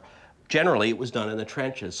War, generally it was done in the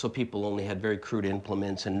trenches, so people only had very crude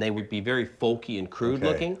implements and they would be very folky and crude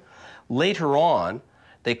looking. Later on,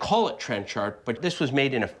 they call it trench art, but this was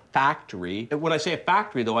made in a factory. When I say a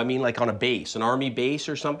factory, though, I mean like on a base, an army base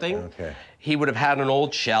or something. Okay. He would have had an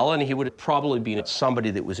old shell, and he would have probably been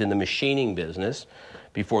somebody that was in the machining business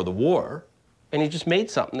before the war, and he just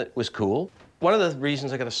made something that was cool. One of the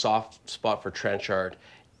reasons I got a soft spot for trench art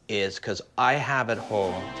is because I have at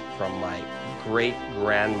home from my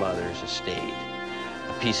great-grandmother's estate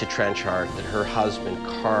a piece of trench art that her husband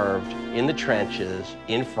carved in the trenches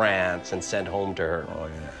in France and sent home to her. Oh,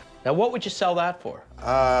 yeah. Now, what would you sell that for?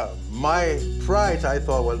 My price I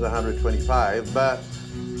thought was $125, but,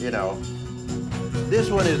 you know, this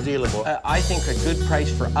one is dealable. I think a good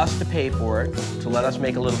price for us to pay for it, to let us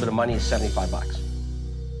make a little bit of money, is 75 bucks.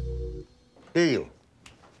 Deal.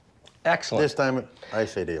 Excellent. This time, I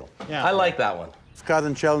say deal. Yeah. I like that one. Scott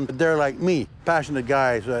and Sheldon, they're like me, passionate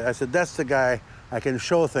guys. I said, that's the guy I can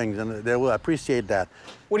show things, and they will appreciate that.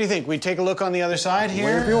 What do you think? We take a look on the other side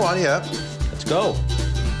here? If you want, yeah. Let's go.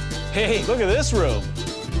 Hey, look at this room.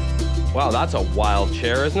 Wow, that's a wild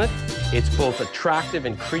chair, isn't it? It's both attractive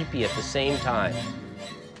and creepy at the same time.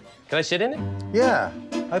 Can I sit in it? Yeah,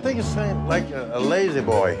 I think it's like a lazy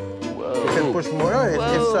boy. Whoa. You can push more. Oh,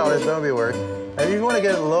 it's solid, don't be worried. And if you want to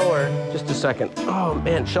get it lower. Just a second. Oh,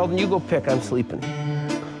 man, Sheldon, you go pick, I'm sleeping.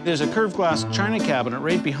 There's a curved glass china cabinet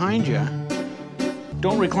right behind you.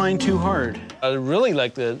 Don't recline too hard. I really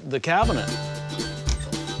like the cabinet.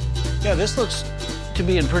 Yeah, this looks to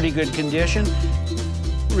be in pretty good condition.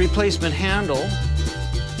 Replacement handle,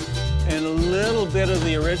 and a little bit of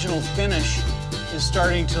the original finish is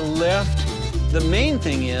starting to lift. The main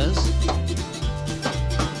thing is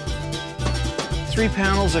 3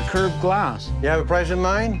 panels of curved glass. You have a price in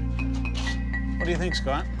mind? What do you think,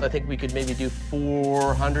 Scott? I think we could maybe do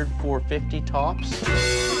 400, 450 tops.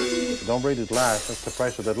 Don't break the glass. That's the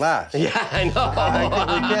price of the glass. Yeah, I know.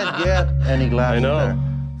 We can't get any glass I know. in there.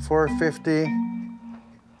 450.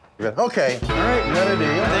 Okay. All right, another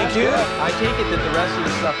deal. Thank you. I take it that the rest of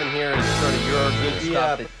the stuff in here is sort of your good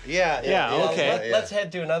stuff. Yeah, okay. Let's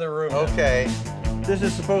head to another room. Okay. This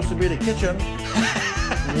is supposed to be the kitchen.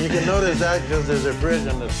 You can notice that because there's a bridge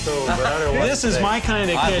on the stove, but otherwise... This is my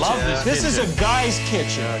kind of kitchen. I love this This is kitchen. a guy's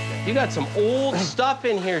kitchen. Okay. You got some old stuff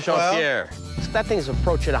in here, Jean-Pierre. That thing's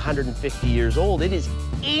approaching 150 years old. It is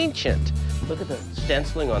ancient. Look at the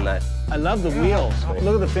stenciling on that. I love the wheels.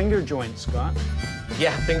 Look at the finger joints, Scott.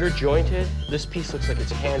 Yeah, finger jointed. This piece looks like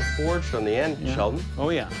it's hand forged on the end, Sheldon. Oh,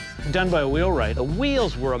 yeah. Done by a wheelwright. The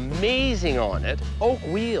wheels were amazing on it. Oak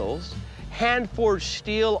wheels, hand forged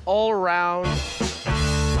steel all around.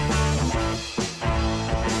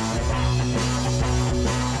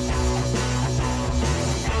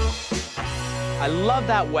 I love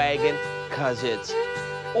that wagon because it's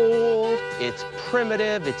old, it's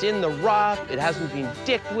primitive, it's in the rough, it hasn't been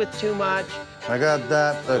dicked with too much. I got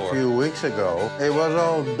that a few weeks ago. It was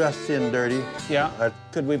all dusty and dirty. Yeah.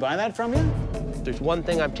 Could we buy that from you? There's one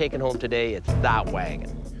thing I'm taking home today, it's that wagon.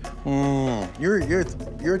 You're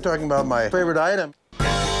talking about my favorite item.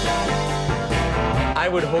 I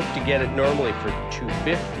would hope to get it normally for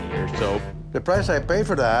 $250 or so. The price I pay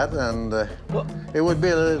for that, and it would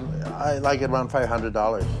be I like it around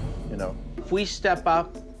 $500, you know. If we step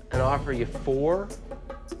up and offer you $4,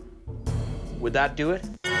 would that do it?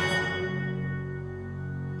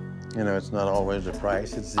 You know, it's not always the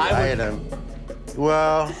price, it's the item.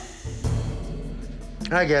 Well,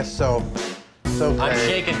 I guess so. It's okay. I'm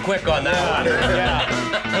shaking quick on that one. Yeah.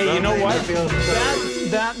 Hey, you know what?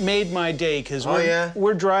 That made my day, because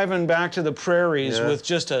we're driving back to the prairies with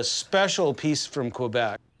just a special piece from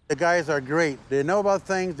Quebec. The guys are great. They know about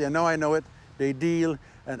things, they know I know it, they deal,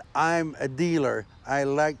 and I'm a dealer. I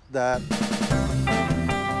like that.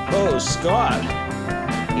 Oh, Scott.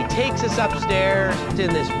 He takes us upstairs. It's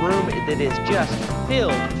in this room that is just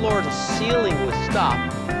filled floor to ceiling with stuff.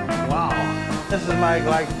 Wow. This is my,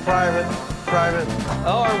 like, private.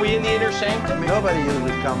 Oh, are we in the inner sanctum? Nobody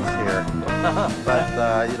usually comes here.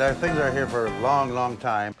 But, you know, things are here for a long, long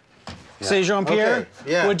time. Yeah. Say, Jean-Pierre,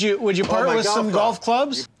 would you part with some golf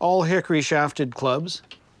clubs? All hickory shafted clubs.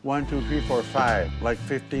 1, 2, 3, 4, 5. Like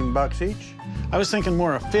 $15 each? I was thinking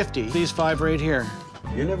more of 50. These 5 right here.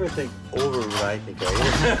 You never think over, right?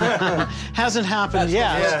 Hasn't happened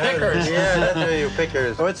yet. Yeah, pickers. Yeah, that's where you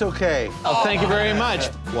pickers. Oh, it's okay. Oh, thank you very much.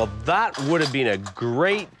 Well, that would have been a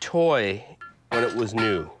great toy when it was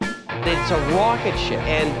new. It's a rocket ship,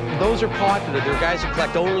 and those are popular. There are guys who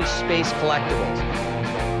collect only space collectibles.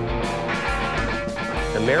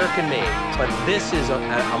 American made, but this is a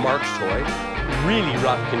Mark's toy. Really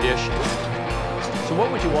rough condition. So what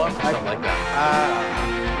would you want for something like that?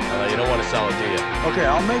 You don't want to sell it, do you? Okay,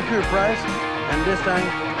 I'll make you a price, and this time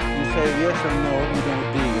you say yes or no, you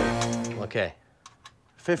don't deal. Okay.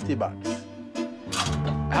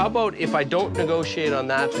 $50. How about if I don't negotiate on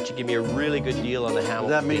that, but you give me a really good deal on the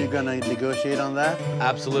Hamilton? Does that mean you're going to negotiate on that?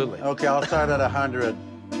 Absolutely. Okay, I'll start at 100.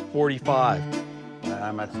 45.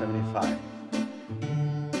 I'm at 75.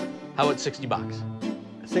 How about $60?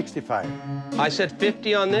 65. I said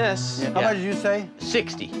 50 on this. Yeah. How much did you say?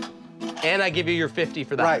 60. And I give you your 50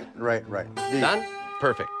 for that. Right. Done?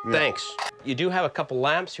 Perfect. Yeah. Thanks. You do have a couple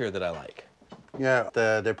lamps here that I like. Yeah,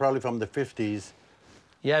 they're probably from the 50s.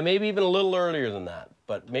 Yeah, maybe even a little earlier than that,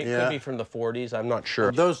 but maybe could be from the 40s. I'm not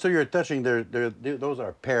sure. Those two you're touching, those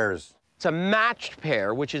are pairs. It's a matched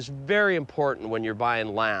pair, which is very important when you're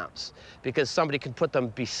buying lamps, because somebody can put them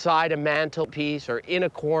beside a mantelpiece or in a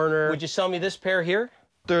corner. Would you sell me this pair here?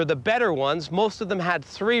 They're the better ones. Most of them had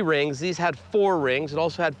 3 rings. These had 4 rings. It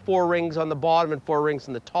also had 4 rings on the bottom and 4 rings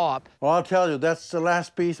on the top. Well, I'll tell you, that's the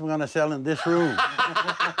last piece I'm going to sell in this room.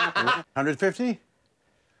 150?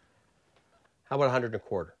 How about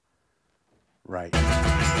 125? Right.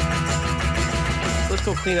 Let's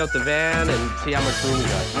go clean out the van and see how much room we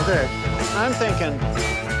got. Okay. I'm thinking,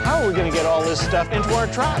 how are we going to get all this stuff into our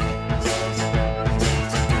truck?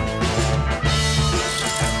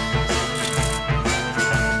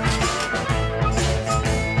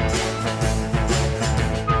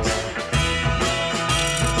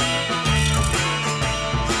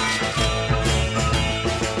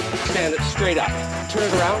 Stand it straight up. turn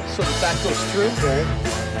it around so that goes through. Okay.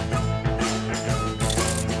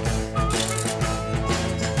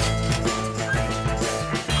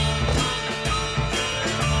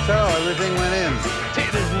 So everything went in.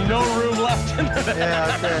 There's no room left in there.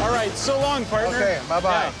 Yeah, okay. All right, so long, partner. Okay,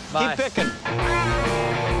 bye-bye. Yeah, Bye. keep picking.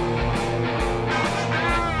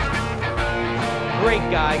 Great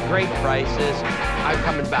guy, great prices. I'm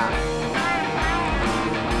coming back.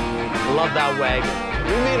 Love that wagon.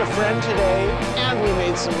 We made a friend today, and we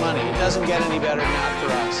made some money. It doesn't get any better than that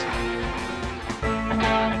for us.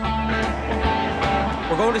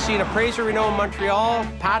 We're going to see an appraiser we know in Montreal,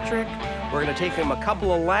 Patrick. We're going to take him a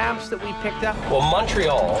couple of lamps that we picked up. Well,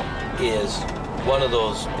 Montreal is one of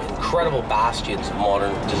those incredible bastions of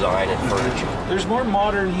modern design and furniture. There's more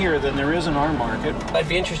modern here than there is in our market. I'd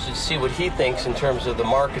be interested to see what he thinks in terms of the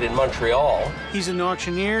market in Montreal. He's an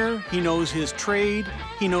auctioneer. He knows his trade.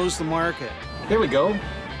 He knows the market. Here we go.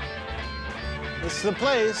 This is the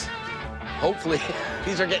place. Hopefully,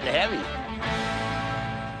 these are getting heavy.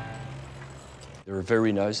 They're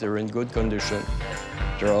very nice. They're in good condition.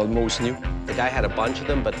 They're almost new. The guy had a bunch of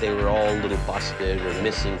them, but they were all a little busted or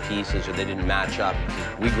missing pieces or they didn't match up.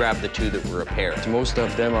 We grabbed the two that were repaired. Most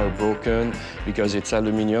of them are broken because it's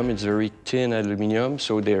aluminum. It's very thin aluminum,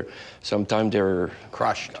 so sometimes they're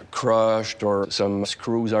crushed or some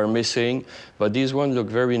screws are missing. But these ones look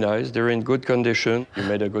very nice. They're in good condition. You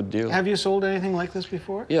made a good deal. Have you sold anything like this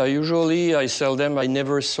before? Yeah, usually I sell them. I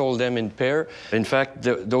never sold them in pair. In fact,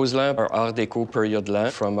 those lamps are Art Deco period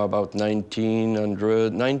lamps from about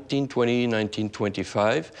 1920,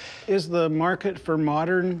 1925. Is the market for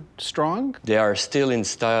modern strong? They are still in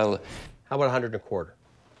style. How about 100 and a quarter?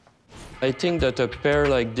 I think that a pair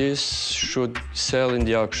like this should sell in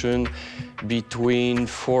the auction between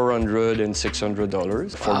 $400 and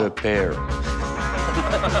 $600 for the pair.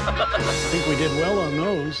 I think we did well on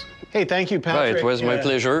those. Hey, thank you, Patrick. It was my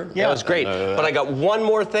pleasure. Yeah, it was great. But I got one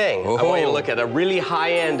more thing. I want you to look at a really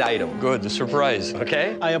high-end item. Good, a surprise.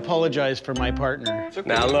 Okay? I apologize for my partner.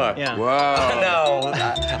 Now look. Yeah. Wow. No.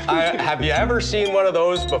 Have you ever seen one of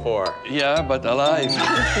those before? Yeah, but alive.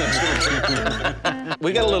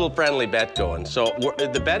 We got a little friendly bet going. So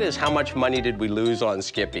the bet is how much money did we lose on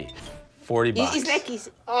Skippy? 40 bucks. It's like it's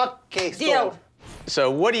Okay, deal.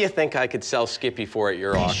 So what do you think I could sell Skippy for at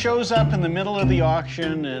your He auction? shows up in the middle of the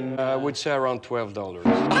auction and... I would say around $12.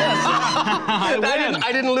 I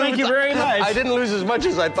didn't lose. Thank you very much. I didn't lose as much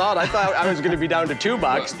as I thought. I thought I was going to be down to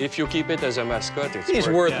 $2. If you keep it as a mascot, He's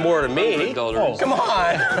worth more to me. $100. Oh, come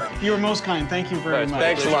on. You were most kind. Thank you very much.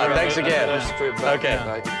 Thanks a lot. Thanks again. Okay.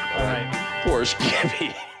 Bye. All right. Poor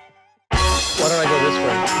Skippy. Why don't I go this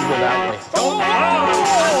way? You go that way. Oh!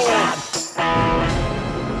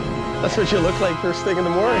 That's what you look like first thing in the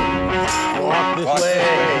morning. Walk this way.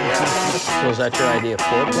 Yeah. So is that your idea,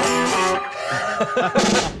 foreplay?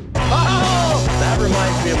 Oh! That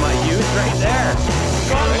reminds me of my youth right there.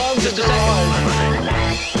 God loves just a second.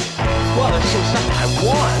 Well, there's some stuff I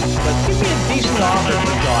want, but give me a decent offer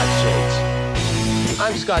for God's sakes.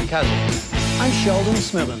 I'm Scott Cousins. I'm Sheldon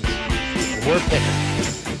Smithens. We're picking.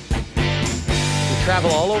 We travel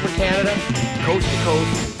all over Canada, coast to coast,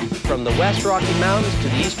 from the West Rocky Mountains to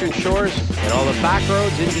the Eastern Shores and all the back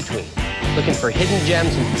roads in between, looking for hidden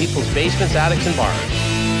gems in people's basements, attics, and barns.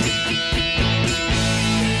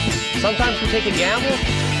 Sometimes we take a gamble,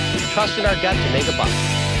 trust in our gut to make a buck.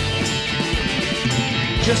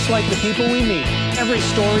 Just like the people we meet, every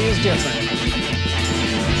story is different.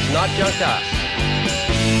 It's not junk to us.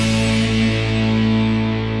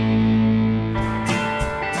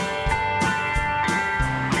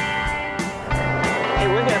 Hey,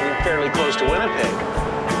 we're getting fairly close to Winnipeg.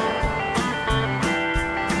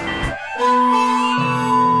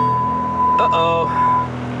 Uh-oh,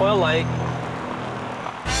 oil light.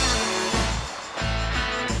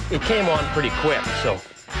 It came on pretty quick, so.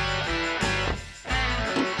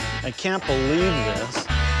 I can't believe this.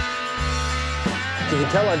 You can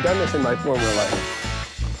tell I've done this in my former life.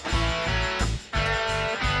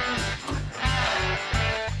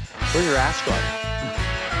 Where's your ass guard?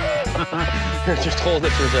 Here, just hold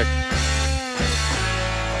it for a sec.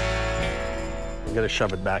 I'm gonna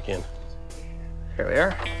shove it back in. Here we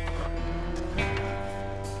are.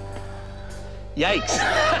 Yikes.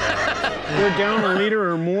 We're down a liter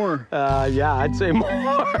or more. Yeah, I'd say more.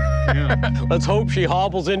 Yeah. Let's hope she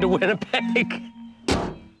hobbles into Winnipeg.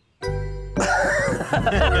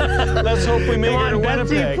 Let's hope we make it to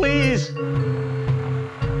Betsy, Winnipeg. please.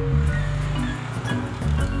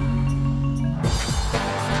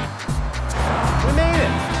 We made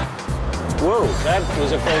it. Whoa, that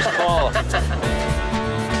was a close call.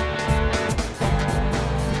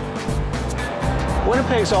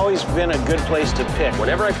 Winnipeg's always been a good place to pick.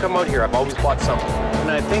 Whenever I come out here, I've always bought something. And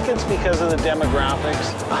I think it's because of the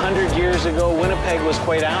demographics. 100 years ago, Winnipeg was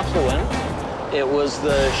quite affluent. It was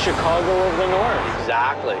the Chicago of the North.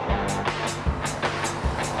 Exactly.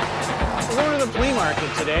 We're going to the flea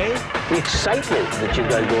market today. The excitement that you've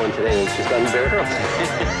got going today is just unbearable.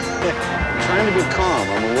 I'm trying to be calm.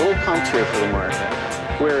 I'm a little pumped here for the market.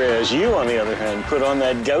 Whereas you, on the other hand, put on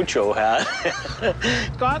that gaucho hat.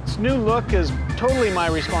 Scott's new look is totally my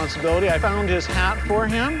responsibility. I found his hat for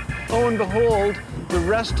him. Oh, and behold, the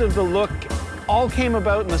rest of the look all came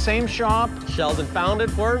about in the same shop. Sheldon found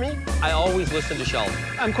it for me. I always listen to Sheldon.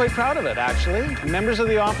 I'm quite proud of it, actually. Members of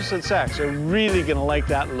the opposite sex are really gonna like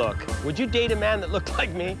that look. Would you date a man that looked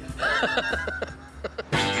like me?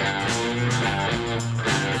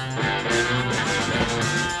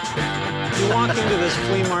 You walk into this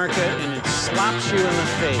flea market and it slaps you in the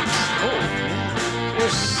face. Oh,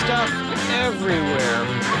 there's stuff everywhere.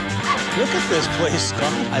 Look at this place,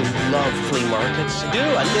 Scott. I love flea markets.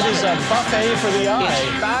 It is a buffet for the eye.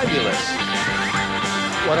 It's fabulous.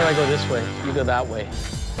 Why don't I go this way? You go that way.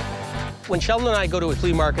 When Sheldon and I go to a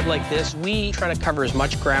flea market like this, we try to cover as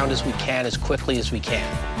much ground as we can, as quickly as we can.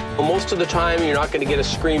 Well, most of the time, you're not going to get a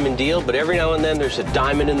screaming deal, but every now and then, there's a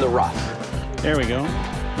diamond in the rough. There we go.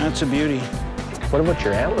 That's a beauty. What about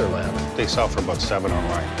your antler lamb? They sell for about $7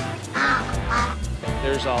 online.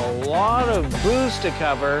 There's a lot of booze to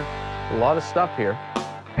cover. A lot of stuff here.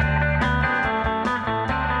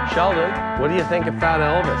 Sheldon, what do you think of Fat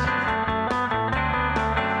Elvis?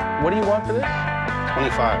 What do you want for this?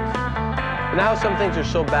 25. And now some things are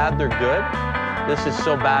so bad they're good. This is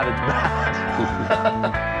so bad it's bad.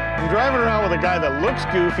 I'm driving around with a guy that looks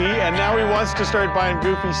goofy, and now he wants to start buying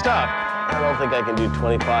goofy stuff. I don't think I can do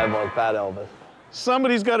 25 on Fat Elvis.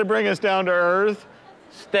 Somebody's got to bring us down to earth.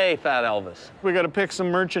 Stay, Fat Elvis. We got to pick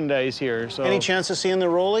some merchandise here. So. Any chance of seeing the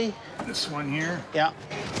Rolly? This one here? Yeah.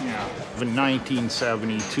 Yeah. The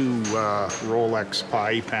 1972 Rolex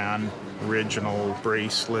pie pan, original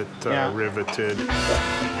bracelet, riveted.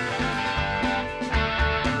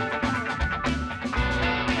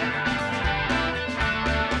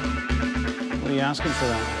 What are you asking for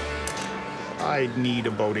that? I'd need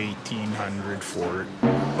about $1,800 for it.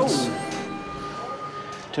 Oh.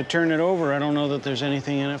 To turn it over, I don't know that there's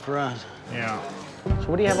anything in it for us. Yeah. So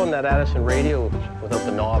what do you have on that Addison radio without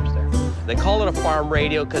the knobs there? They call it a farm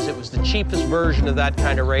radio because it was the cheapest version of that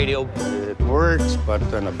kind of radio. It works, but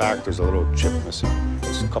on the back there's a little chip missing.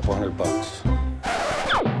 It's a couple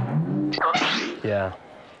 $100. Yeah.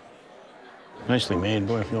 Nicely made,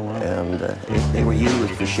 boy, I feel well. And they were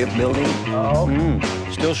used for shipbuilding. Oh.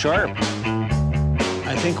 Still sharp.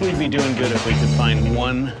 I think we'd be doing good if we could find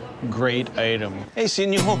one great item. Hey,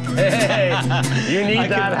 senor. Hey, you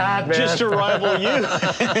need that hat, man. Just to rival you.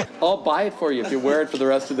 I'll buy it for you if you wear it for the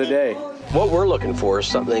rest of the day. What we're looking for is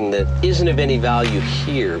something that isn't of any value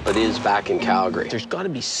here, but is back in Calgary. There's got to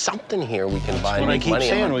be something here we can buy and make money on. That's what I keep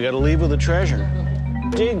saying. We got to leave with a treasure.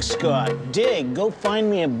 Dig, Scott, dig. Go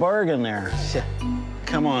find me a bargain there.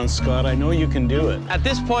 Come on, Scott, I know you can do it. At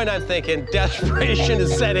this point, I'm thinking desperation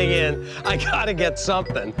is setting in. I gotta get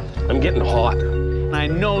something. I'm getting hot. I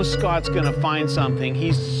know Scott's gonna find something.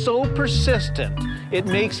 He's so persistent. It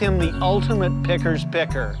makes him the ultimate picker's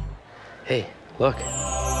picker. Hey, look.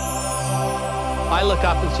 I look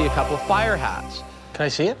up and see a couple of fire hats. Can I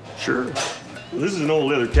see it? Sure. This is an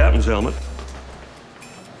old leather captain's helmet.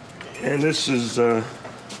 And this is, I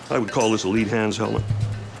would call this a lead hand's helmet.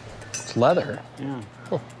 It's leather. Yeah.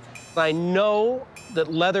 I know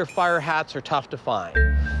that leather fire hats are tough to find.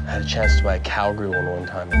 I had a chance to buy a Calgary one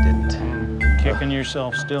time and didn't. Kicking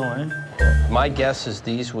yourself still, eh? My guess is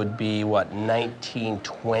these would be, what,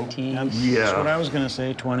 1920s? That's what I was gonna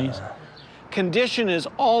say, 20s. Condition is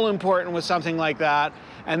all important with something like that,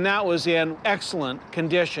 and that was in excellent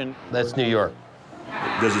condition. That's New York.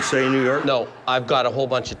 Does it say New York? No, I've got a whole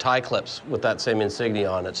bunch of tie clips with that same insignia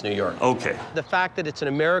on. It's New York. Okay. The fact that it's an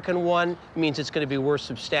American one means it's going to be worth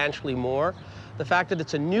substantially more. The fact that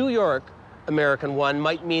it's a New York American one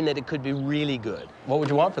might mean that it could be really good. What would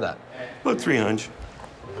you want for that? About $300.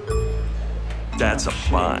 That's a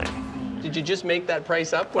fine. Did you just make that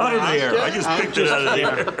price up? Out of the air. I just picked it out of the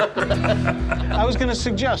air. I was gonna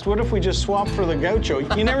suggest, what if we just swap for the gaucho?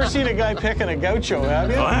 You never seen a guy picking a gaucho,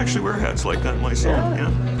 have you? I actually wear hats like that myself, yeah.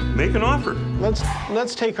 Make an offer.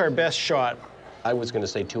 Let's take our best shot. I was gonna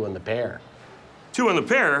say 2 on the pair. 2 on the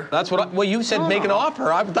pair? That's what well, you said make an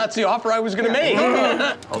offer. That's the offer I was gonna make.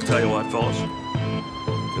 I'll tell you what, fellas.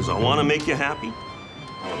 Because I want to make you happy,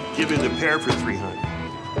 I'll give you the pair for $300.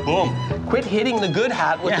 Boom. Quit hitting the good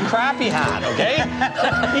hat with the crappy hat, okay?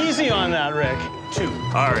 Easy on that, Rick. 2.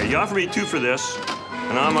 All right, you offer me 2 for this.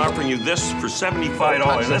 And I'm offering you this for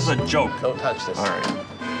 $75. That's a joke. Don't touch this. All right.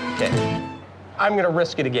 Okay. I'm gonna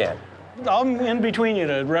risk it again. I'm in between you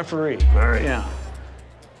to referee. All right. Yeah.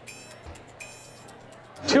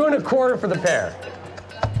 2 1/4 for the pair.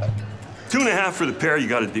 2 1/2 for the pair, you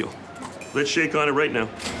got a deal. Let's shake on it right now.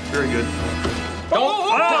 Very good. Don't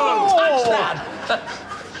touch that!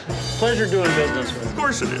 Pleasure doing business with you. Of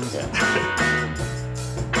course it is.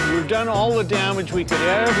 We've done all the damage we could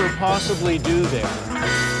ever possibly do there.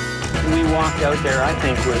 We walked out there, I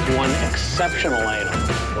think, with one exceptional item.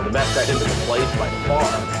 Well, the best item in the place by far.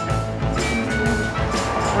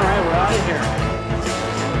 All right, we're out of here.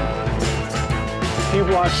 A few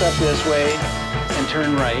blocks up this way and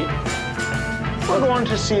turn right. We're going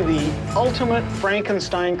to see the ultimate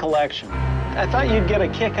Frankenstein collection. I thought you'd get a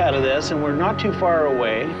kick out of this, and we're not too far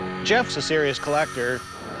away. Jeff's a serious collector.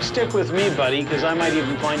 Stick with me, buddy, because I might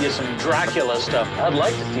even find you some Dracula stuff. I'd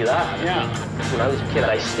like to see that. Yeah. When I was a kid,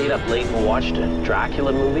 I stayed up late and watched a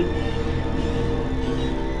Dracula movie.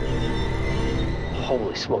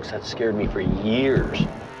 Holy smokes, that scared me for years.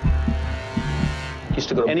 Used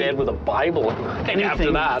to go to bed with a Bible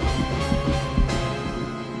after that.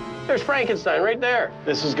 There's Frankenstein right there.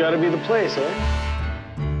 This has got to be the place, eh?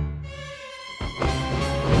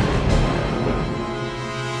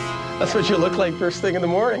 That's what you look like first thing in the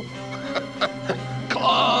morning.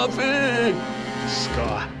 Coffee!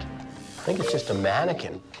 Scott. I think it's just a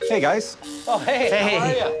mannequin. Hey, guys. Oh, hey. Hey. How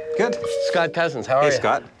are you? Good. Scott Cousins, how are you? Hey,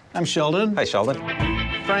 Scott. I'm Sheldon. Hi, Sheldon.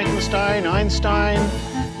 Frankenstein, Einstein,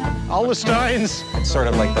 all the Steins. It's sort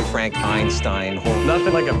of like the Frank Einstein whole...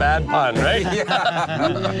 Nothing like a bad pun, right?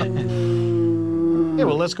 Yeah. Yeah,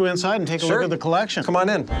 well, let's go inside and take a look at the collection. Come on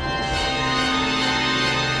in.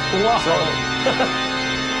 Wow.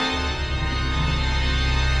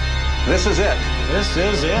 This is it. This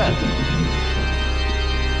is it.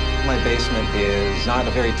 My basement is not a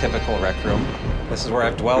very typical rec room. This is where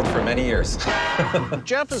I've dwelled for many years.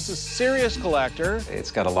 Jeff is a serious collector. It's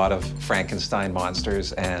got a lot of Frankenstein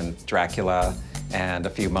monsters and Dracula and a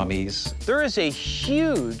few mummies. There is a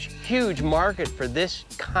huge, huge market for this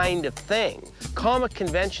kind of thing. Comic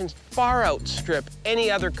conventions far outstrip any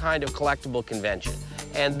other kind of collectible convention.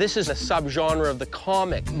 And this is a subgenre of the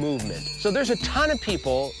comic movement. So there's a ton of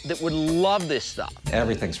people that would love this stuff.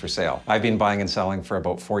 Everything's for sale. I've been buying and selling for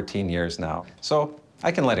about 14 years now. So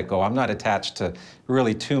I can let it go. I'm not attached to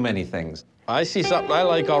really too many things. I see something I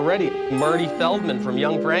like already. Marty Feldman from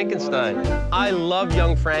Young Frankenstein. I love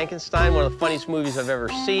Young Frankenstein, one of the funniest movies I've ever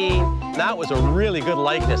seen. That was a really good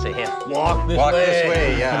likeness of him. Walk this way. This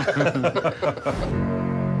way, yeah.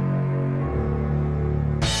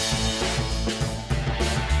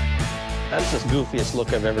 That's the goofiest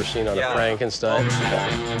look I've ever seen on a Frankenstein.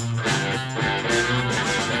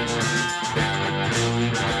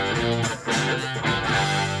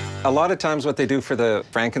 A lot of times what they do for the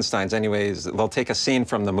Frankensteins anyways, they'll take a scene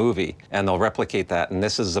from the movie and they'll replicate that. And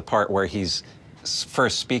this is the part where he's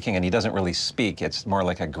first speaking and he doesn't really speak. It's more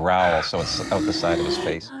like a growl, so it's out the side of his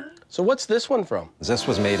face. So what's this one from? This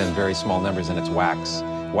was made in very small numbers and it's wax.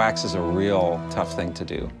 Wax is a real tough thing to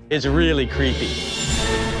do. It's really creepy.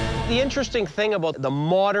 The interesting thing about the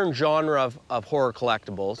modern genre of horror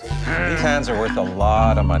collectibles... These hands are worth a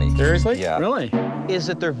lot of money. Seriously? Yeah. Really? Is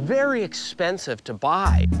that they're very expensive to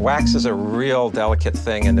buy. Wax is a real delicate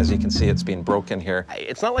thing, and as you can see, it's been broken here.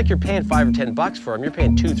 It's not like you're paying $5 or $10 for them. You're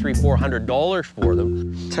paying $200, $300, $400 for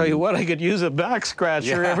them. Tell you what, I could use a back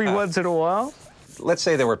scratcher every once in a while. Let's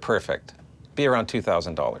say they were perfect. Be around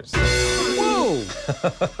 $2,000.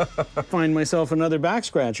 Whoa! Find myself another back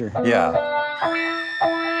scratcher. Yeah.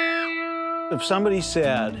 If somebody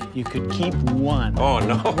said you could keep one,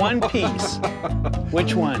 one piece,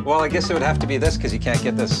 which one? Well, I guess it would have to be this because you can't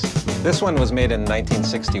get this. This one was made in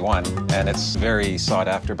 1961, and it's very sought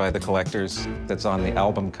after by the collectors. That's on the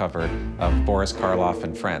album cover of Boris Karloff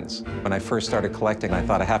and Friends. When I first started collecting, I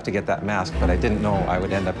thought I have to get that mask, but I didn't know I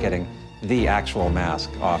would end up getting the actual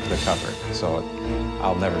mask off the cover. So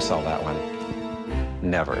I'll never sell that one.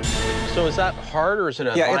 Never. So is that hard or is it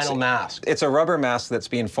a vinyl mask? It's a rubber mask that's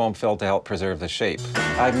being foam filled to help preserve the shape.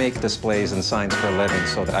 I make displays and signs for a living,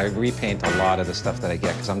 so that I repaint a lot of the stuff that I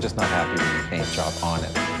get because I'm just not happy with the paint job on it.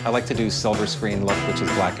 I like to do silver screen look, which is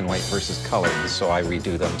black and white versus color, so I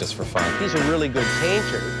redo them just for fun. He's a really good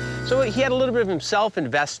painter. So he had a little bit of himself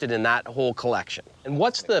invested in that whole collection. And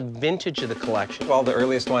what's the vintage of the collection? Well, the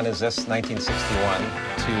earliest one is this, 1961,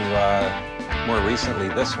 to more recently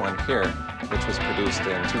this one here, which was produced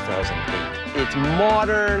in 2008. It's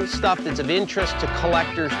modern stuff that's of interest to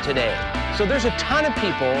collectors today. So there's a ton of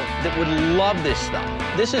people that would love this stuff.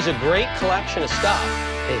 This is a great collection of stuff.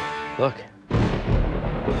 Hey, look.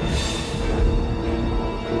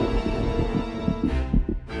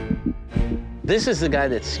 This is the guy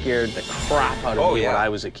that scared the crap out of me when I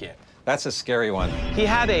was a kid. That's a scary one. He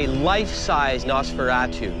had a life-size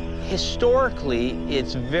Nosferatu. Historically,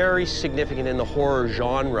 it's very significant in the horror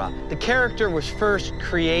genre. The character was first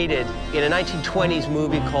created in a 1920s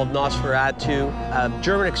movie called Nosferatu, a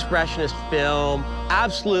German expressionist film,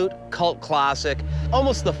 absolute cult classic,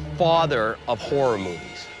 almost the father of horror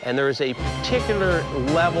movies. And there is a particular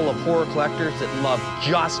level of horror collectors that love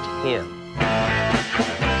just him.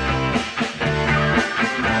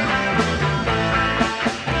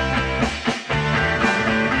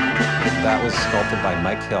 That was sculpted by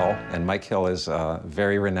Mike Hill, and Mike Hill is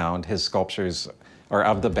very renowned. His sculptures are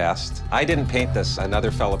of the best. I didn't paint this.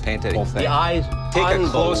 Another fellow painted the whole thing. The eyes, take a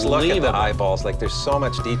close look at the eyeballs. Like, there's so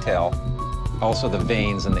much detail. Also the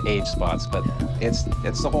veins and the age spots, but it's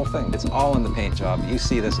the whole thing. It's all in the paint job. You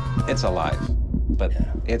see this, it's alive, but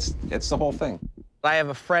it's the whole thing. I have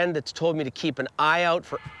a friend that's told me to keep an eye out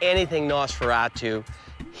for anything Nosferatu.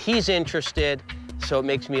 He's interested, so it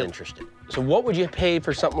makes me interested. So what would you pay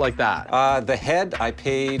for something like that? The head, I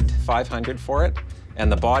paid $500 for it, and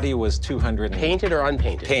the body was $200. Painted or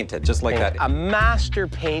unpainted? Painted, just like that. A master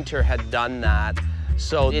painter had done that,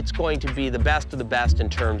 so it's going to be the best of the best in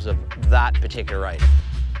terms of that particular item.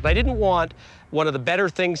 But I didn't want one of the better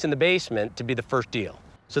things in the basement to be the first deal.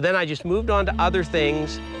 So then I just moved on to other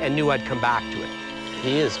things and knew I'd come back to it.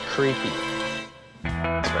 He is creepy.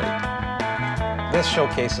 That's right. This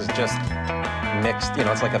showcase is just mixed, you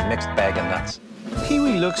know, it's like a mixed bag of nuts.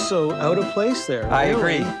 Pee-wee looks so out of place there. I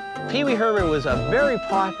agree. Pee-wee Herman was a very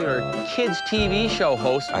popular kids' TV show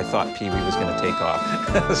host. I thought Pee-wee was going to take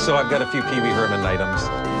off, so I've got a few Pee-wee Herman items.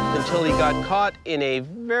 Until he got caught in a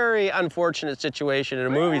very unfortunate situation in a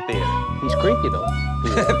movie theater. He's creepy, though.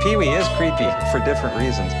 Pee-wee is creepy for different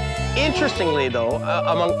reasons. Interestingly, though,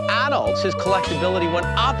 among adults, his collectability went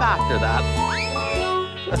up after that.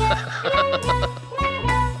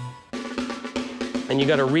 And you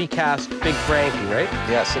got to recast Big Frankie, right?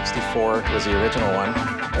 Yeah, 64 was the original one.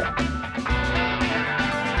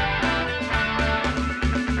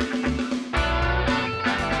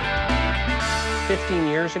 15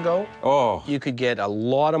 years ago, you could get a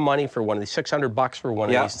lot of money for one of these, $600 for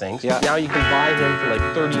one of these things. Yeah. Now you can buy him for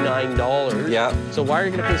like $39. Yeah. So why are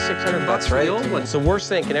you going to pay $600 for the old one? It's the worst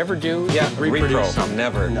thing can ever do is reproduce something.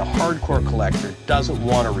 Never. And the hardcore collector doesn't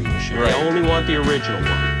want a reissue. Right. They only want the original one.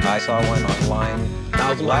 I saw one online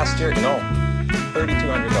last year. No,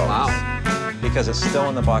 $3,200. Wow. Because it's still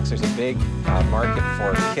in the box. There's a big market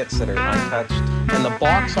for kits that are untouched. And the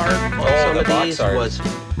box art on some of these was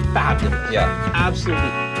fabulous. Yeah. Absolutely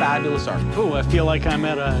fabulous art. Oh, I feel like I'm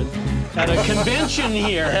at a convention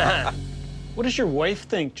here. What does your wife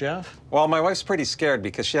think, Jeff? Well, my wife's pretty scared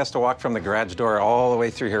because she has to walk from the garage door all the way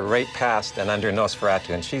through here, right past and under Nosferatu,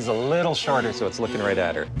 and she's a little shorter, so it's looking right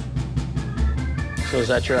at her. So is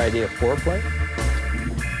that your idea of foreplay?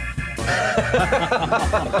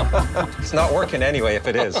 It's not working anyway, if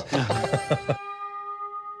it is.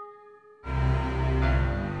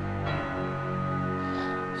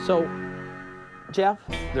 So, Jeff,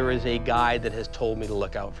 there is a guy that has told me to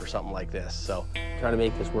look out for something like this. So, trying to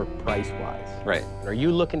make this work price-wise. Right. Are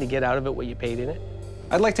you looking to get out of it what you paid in it?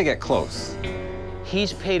 I'd like to get close.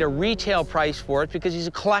 He's paid a retail price for it because he's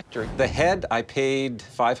a collector. The head, I paid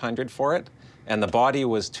 $500 for it, and the body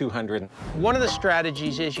was $200. One of the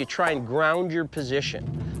strategies is you try and ground your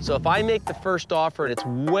position. So if I make the first offer and it's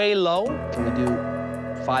way low, can we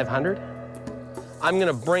do 500? I'm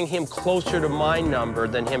gonna bring him closer to my number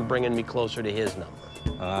than him bringing me closer to his number.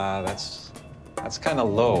 That's kind of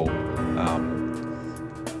low.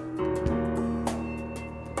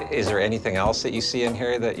 Is there anything else that you see in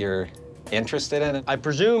here that you're interested in? I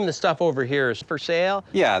presume the stuff over here is for sale?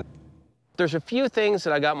 Yeah. There's a few things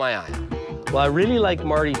that I got my eye on. Well, I really like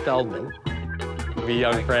Marty Feldman, the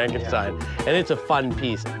young Frankenstein, and it's a fun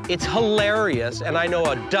piece. It's hilarious, and I know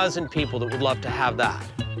a dozen people that would love to have that.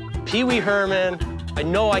 Pee-wee Herman, I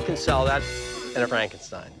know I can sell that, and a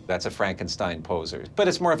Frankenstein. That's a Frankenstein poser. But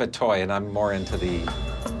it's more of a toy, and I'm more into the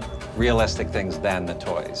realistic things than the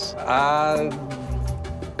toys.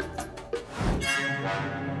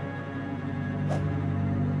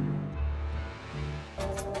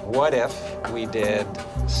 What if we did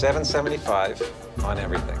 $775 on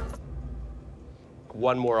everything?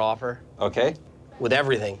 One more offer. Okay. With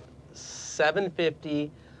everything.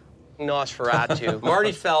 $750 Nosferatu,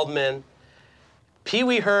 Marty Feldman,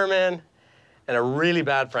 Pee-wee Herman, and a really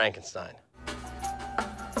bad Frankenstein.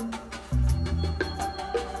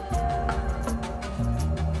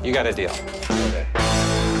 You got a deal.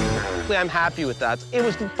 I'm happy with that. It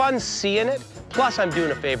was fun seeing it, plus I'm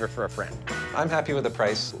doing a favor for a friend. I'm happy with the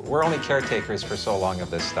price. We're only caretakers for so long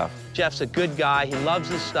of this stuff. Jeff's a good guy. He loves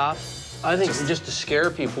his stuff. I think just to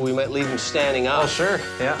scare people, we might leave him standing up. Oh, sure,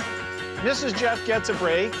 yeah. Mrs. Jeff gets a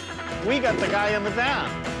break. We got the guy in the van.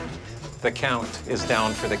 The count is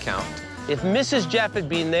down for the count. If Mrs. Jeff had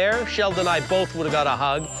been there, Sheldon and I both would have got a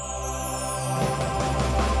hug.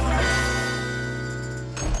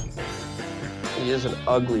 He is an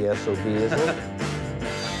ugly SOB, isn't he?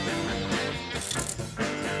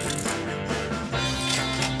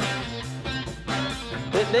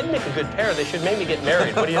 They'd make a good pair. They should maybe get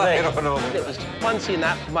married. What do you think? I don't know. It was fun seeing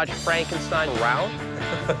that much Frankenstein around.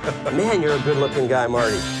 Man, you're a good-looking guy,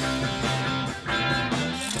 Marty.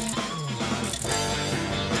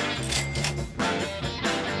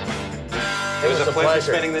 It was a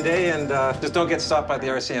pleasure spending the day, and just don't get stopped by the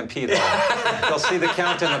RCMP, though. They'll see the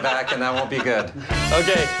count in the back, and that won't be good.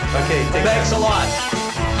 Okay. Okay, Thanks a lot.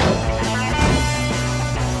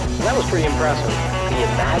 That was pretty impressive. Can you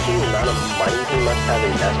imagine the amount of money he must have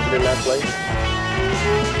invested in that place?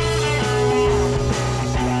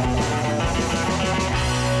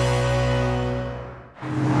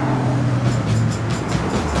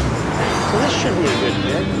 So this should be a good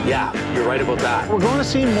fit. Yeah, you're right about that. We're going to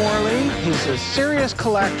see Morley. He's a serious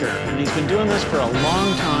collector, and he's been doing this for a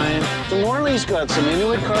long time. The Morley's got some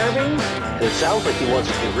Inuit carvings. And it sounds like he wants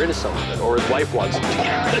to get rid of some of it, or his wife wants him to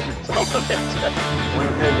get rid of some of it.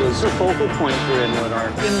 Winnipeg was a focal point for Inuit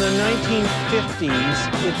art. In the 1950s,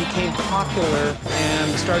 it became popular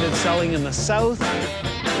and started selling in the South.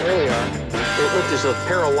 There we are. It looked as a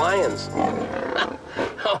pair of lions.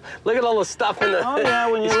 Look at all the stuff in the... Oh, yeah,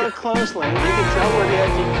 when you look closely. You can tell where the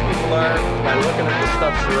antique people are by looking at the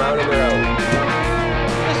stuff surrounding their house.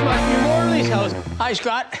 This must be Morley's house. Hi,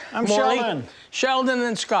 Scott. I'm Morley. Sheldon. Sheldon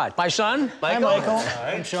and Scott. My son. Hi, Michael.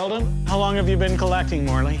 Hi. I'm Sheldon. How long have you been collecting,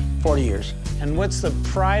 Morley? 40 years. And what's the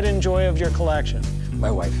pride and joy of your collection?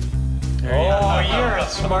 My wife. You're a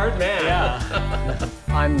smart man. Yeah.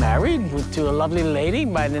 I'm married to a lovely lady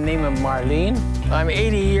by the name of Marlene. I'm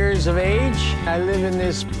 80 years of age. I live in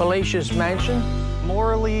this palatial mansion.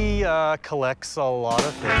 Morley collects a lot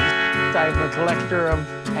of things. I'm a collector of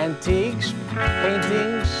antiques,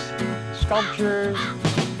 paintings, sculptures,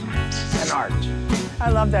 and art.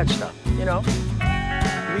 I love that stuff, you know?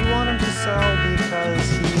 We want him to sell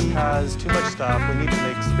because he has too much stuff. We need to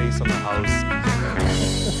make space on the house.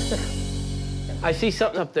 I see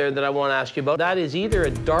something up there that I want to ask you about. That is either a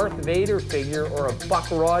Darth Vader figure or a Buck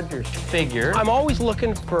Rogers figure. I'm always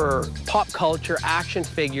looking for pop culture action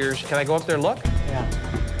figures. Can I go up there and look? Yeah.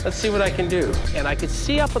 Let's see what I can do. And I could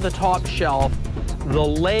see up at the top shelf the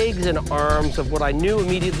legs and arms of what I knew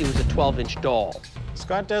immediately was a 12-inch doll.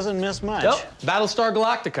 Scott doesn't miss much. Nope. Battlestar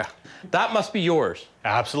Galactica. That must be yours.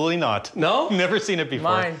 Absolutely not. No? Never seen it before.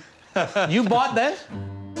 Mine. You bought this?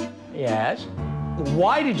 Yes.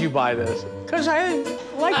 Why did you buy this? Because I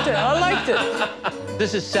liked it. I liked it.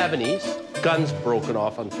 This is 70s. Gun's broken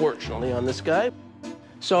off, unfortunately, on this guy.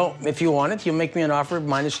 So if you want it, you'll make me an offer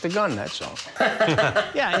minus the gun, that's all.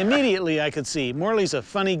 Yeah, immediately I could see. Morley's a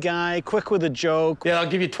funny guy, quick with a joke. Yeah, I'll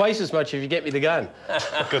give you twice as much if you get me the gun.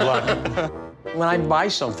 Good luck. When I buy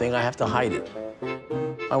something, I have to hide it.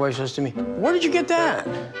 My wife says to me, "Where did you get that?"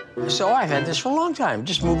 I said, "Oh, I've had this for a long time.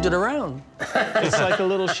 Just moved it around." It's like a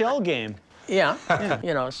little shell game. Yeah,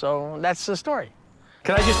 you know, so that's the story.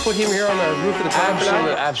 Can I just put him here on the roof of the car?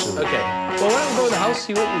 Absolutely, absolutely. Okay. Well, why don't we go to the house,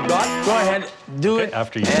 see what we've got? Go ahead, do it,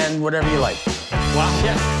 after you. and whatever you like. Wow.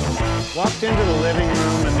 Yeah. Walked into the living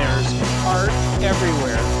room, and there's art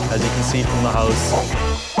everywhere. As you can see from the house,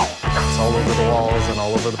 it's all over the walls and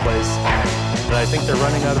all over the place. But I think they're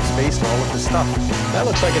running out of space for all of this stuff. That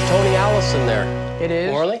looks like a Tony Allison there. It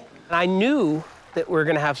is. Morley? I knew that we're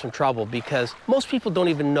going to have some trouble because most people don't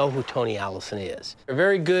even know who Tony Allison is. A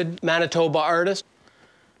very good Manitoba artist.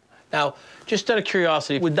 Now, just out of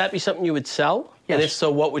curiosity, would that be something you would sell? Yes. And if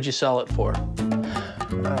so, what would you sell it for? I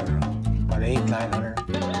don't know, about $800,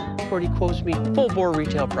 $900. Already quotes me full bore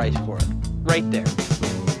retail price for it, right there.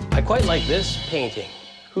 I quite like this painting.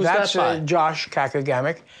 Who's That's that by? Josh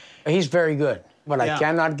Kakagamic. He's very good, but Yeah. I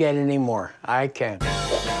cannot get any more. I can't.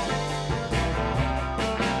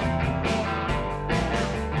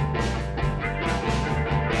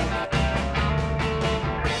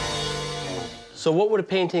 So what would a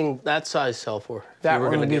painting that size sell for? That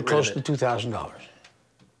one would be close to $2,000.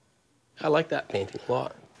 I like that painting a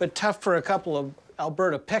lot. But tough for a couple of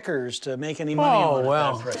Alberta pickers to make any money on it.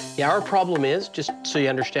 Well. Yeah, our problem is, just so you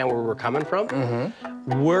understand where we're coming from,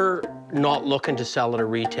 we're not looking to sell at a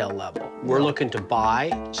retail level. We're looking to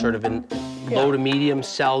buy sort of in low to medium,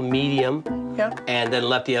 sell medium, and then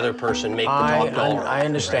let the other person make the top dollar. I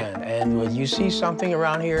understand. And when you see something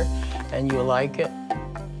around here and you like it,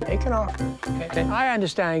 make an offer. Okay. I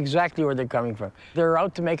understand exactly where they're coming from. They're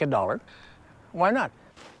out to make $1. Why not?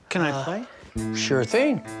 Can I play? Sure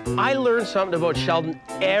thing. I learn something about Sheldon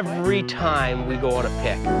every time we go on a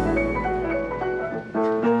pick.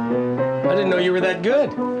 I didn't know you were that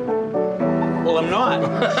good. Well, I'm not.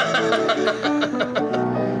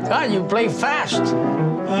 God, you play fast.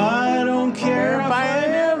 I don't care if I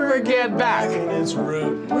ever get back. It's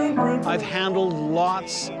root. I've handled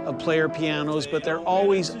lots of player pianos, but they're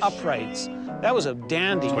always uprights. That was a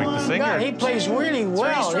dandy. Like the singer. God, he plays really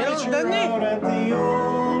well, doesn't he?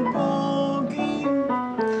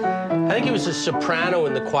 I think he was a soprano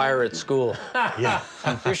in the choir at school. Yeah.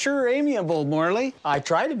 You're sure amiable, Morley. I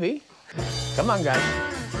try to be. Come on, guys.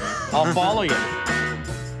 I'll follow you.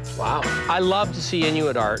 Wow. I love to see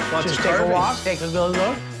Inuit art. Lots Just of take a carvings. walk, take a good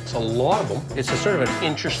look. It's a lot of them. It's a sort of an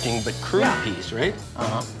interesting but crude piece, right?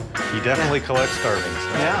 He definitely collects carvings.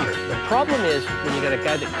 Yeah. The problem is when you got a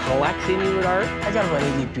guy that collects Inuit art, I got about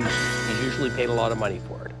 80 pieces. he's usually paid a lot of money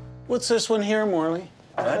for it. What's this one here, Morley?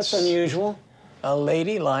 That's unusual. A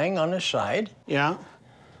lady lying on her side. Yeah.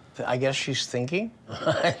 I guess she's thinking.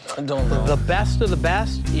 I don't know. The best of the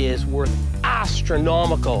best is worth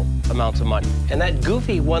astronomical amounts of money. And that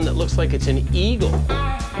goofy one that looks like it's an eagle.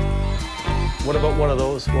 What about one of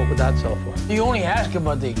those? What would that sell for? You only ask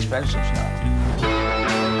about the expensive stuff.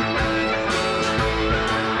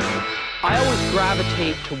 I always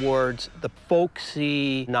gravitate towards the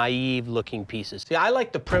folksy, naive-looking pieces. See, I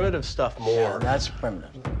like the primitive stuff more. Yeah, that's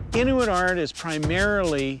primitive. Inuit art is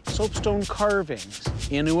primarily soapstone carvings.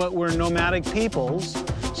 Inuit were nomadic peoples,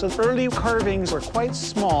 so early carvings were quite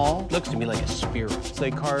small. Looks to me like a spirit.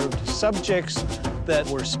 They carved subjects that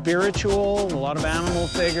were spiritual, a lot of animal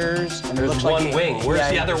figures. And there's one wing. Where's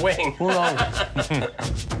the other wing? Who knows?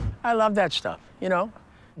 I love that stuff, you know?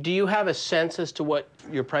 Do you have a sense as to what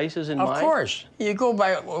your price is in mind? Of course. You go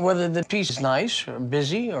by whether the piece is nice or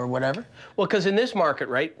busy or whatever. Well, because in this market,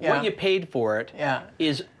 right, what you paid for it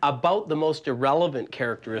is about the most irrelevant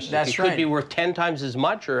characteristic. That's it could be worth 10 times as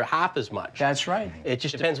much or half as much. That's right. It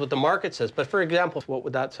just depends what the market says. But for example, what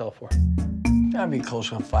would that sell for? That'd be close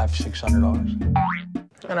to $500–600.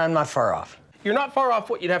 And I'm not far off. You're not far off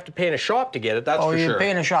what you'd have to pay in a shop to get it, that's for sure. Oh, you're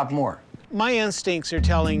paying a shop more. My instincts are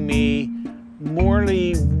telling me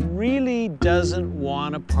Morley really doesn't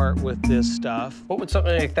want to part with this stuff. What would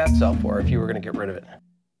something like that sell for if you were going to get rid of it?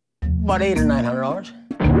 About $800 or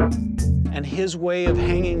 $900. And his way of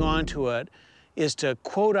hanging on to it is to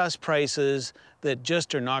quote us prices that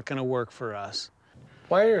just are not going to work for us.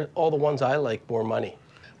 Why are all the ones I like more money?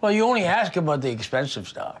 Well, you only ask about the expensive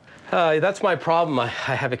stuff. That's my problem. I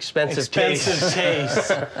have expensive taste.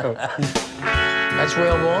 That's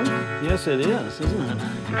whalebone? Yes, it is, isn't it?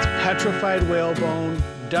 It's petrified whalebone,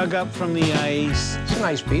 dug up from the ice. It's a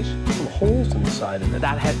nice piece. Some holes in the side of it.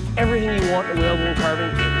 That had everything you want in whalebone carving.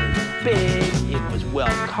 It was big, it was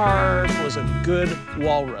well carved. It was a good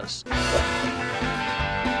walrus.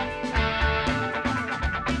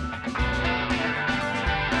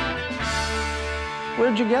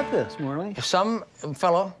 Where'd you get this, Morley? Some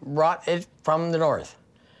fellow brought it from the north,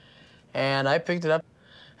 and I picked it up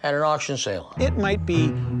at an auction sale. It might be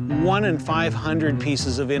 1 in 500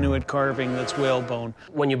 pieces of Inuit carving that's whalebone.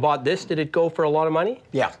 When you bought this, did it go for a lot of money?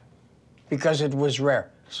 Yeah, because it was rare.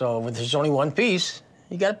 So if there's only one piece,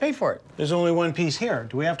 you got to pay for it. There's only one piece here.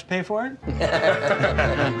 Do we have to pay for it?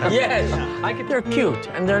 Yes. They're cute,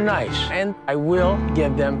 and they're nice, and I will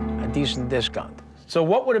give them a decent discount. So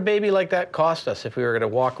what would a baby like that cost us if we were going to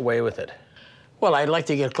walk away with it? Well, I'd like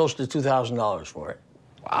to get close to $2,000 for it.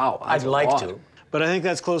 Wow, I'd like to. But I think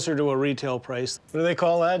that's closer to a retail price. What do they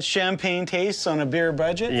call that? Champagne tastes on a beer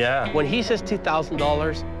budget? Yeah. When he says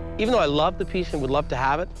 $2,000, even though I love the piece and would love to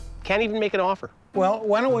have it, can't even make an offer. Well,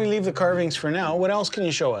 why don't we leave the carvings for now? What else can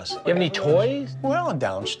you show us? You have any toys? Well,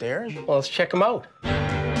 downstairs. Well, let's check them out.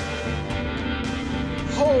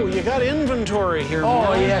 Oh, you got inventory here. Oh,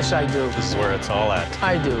 Morley. yes, I do. This is where it's all at.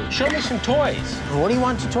 I do. Show me some toys. What do you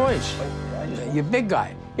want to toys? You big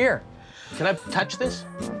guy. Here. Can I touch this?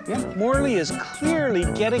 Yeah. Morley is clearly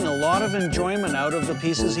getting a lot of enjoyment out of the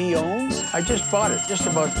pieces he owns. I just bought it just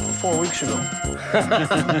about 4 weeks ago.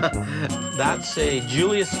 That's a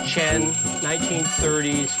Julius Chen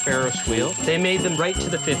 1930s Ferris wheel. They made them right to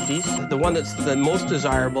the 50s. The one that's the most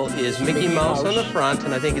desirable is Mickey Mouse on the front,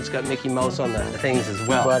 and I think it's got Mickey Mouse on the things as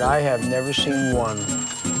well. But I have never seen one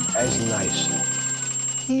as nice.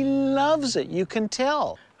 He loves it, you can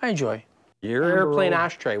tell. I enjoy. Your airplane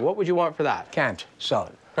ashtray, what would you want for that? Can't sell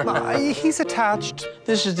it. He's attached.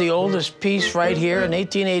 This is the oldest piece right here, an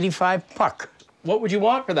 1885 puck. What would you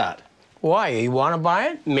want for that? Why? You want to buy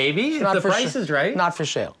it? Maybe, if the price is right. Not for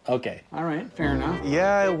sale. Okay. All right, fair enough.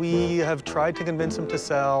 Yeah, we have tried to convince him to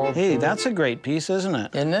sell. Hey, that's a great piece, isn't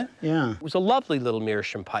it? Isn't it? Yeah. It was a lovely little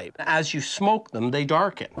meerschaum pipe. As you smoke them, they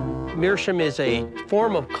darken. Meerschaum is a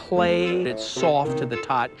form of clay. It's soft to the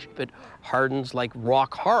touch, but hardens like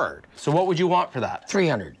rock hard. So what would you want for that?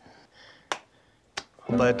 300.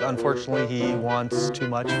 But unfortunately, he wants too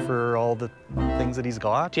much for all the things that he's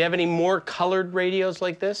got. Do you have any more colored radios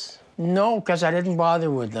like this? No, because I didn't bother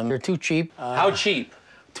with them. They're too cheap. How cheap?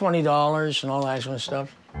 $20 and all that sort of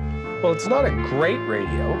stuff. Well, it's not a great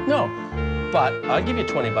radio. No. But I'll give you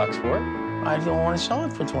 20 bucks for it. I don't want to sell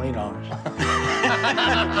it for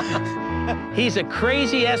 $20. He's a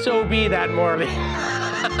crazy SOB, that Morley.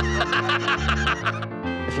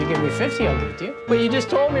 If you give me 50, I'll give it to you. But you just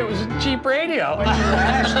told me it was a cheap radio.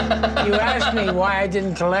 But you asked me why I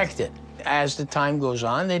didn't collect it. As the time goes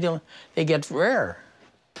on, they get rare.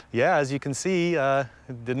 Yeah, as you can see, it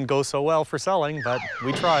didn't go so well for selling, but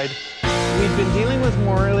we tried. We've been dealing with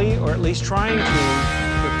Morley, or at least trying to,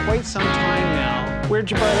 for quite some time now. Where'd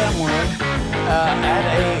you buy that, Morley?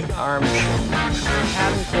 At a arms show.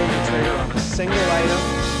 Hadn't pulled the trigger on a single item.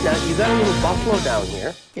 Now, you got a little buffalo down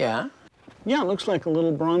here. Yeah. Yeah, it looks like a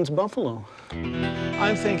little bronze buffalo.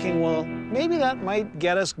 I'm thinking, well, maybe that might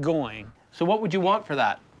get us going. So what would you want for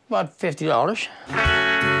that? About $50.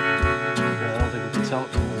 I don't think we can sell it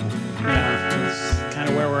for more. Yeah, that's kind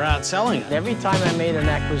of where we're at selling it. Every time I made an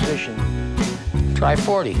acquisition, try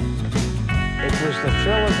 40. It was the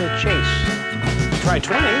thrill of the chase. Try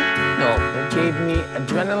 20? No, it gave me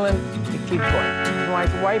adrenaline to keep going. My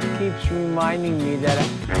wife keeps reminding me that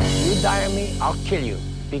if you die on me, I'll kill you,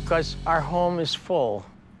 because our home is full.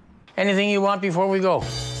 Anything you want before we go?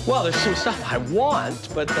 Well, there's some stuff I want,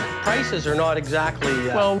 but the prices are not exactly...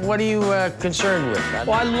 Well, what are you concerned with?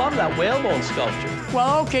 Well, I love that whalebone sculpture.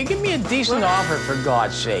 Well, okay, give me a decent offer, for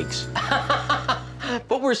God's sakes.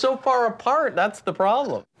 But we're so far apart, that's the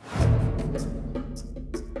problem.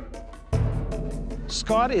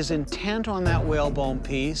 Scott is intent on that whalebone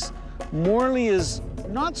piece. Morley is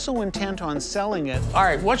not so intent on selling it. All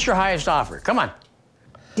right, what's your highest offer? Come on.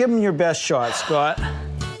 Give him your best shot, Scott.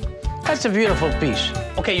 That's a beautiful piece.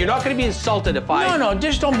 Okay, you're not going to be insulted if I... No,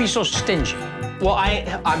 just don't be so stingy. Well,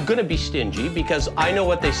 I'm going to be stingy because I know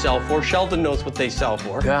what they sell for. Sheldon knows what they sell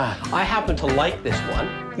for. God. I happen to like this one.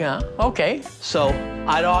 Yeah, okay. So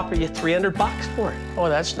I'd offer you 300 bucks for it. Oh,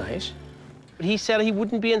 that's nice. But he said he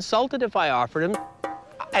wouldn't be insulted if I offered him.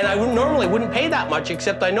 And I normally wouldn't pay that much,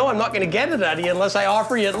 except I know I'm not going to get it out of you unless I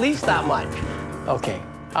offer you at least that much. Okay,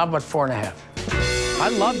 how about 4.5? I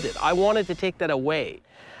loved it. I wanted to take that away.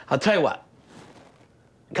 I'll tell you what.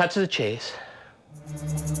 Cut to the chase.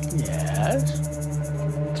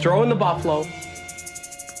 Yes. Throw in the buffalo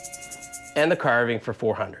and the carving for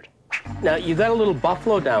 400. Now, you got a little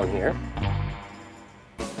buffalo down here.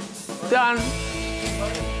 Done.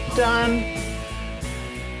 Done.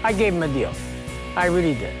 I gave him a deal. I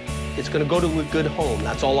really did. It's going to go to a good home.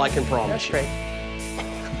 That's all I can promise you.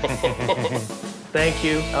 That's great. Thank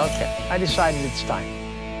you. Okay, I decided it's time.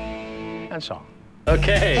 That's all.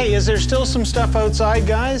 Okay. Hey, is there still some stuff outside,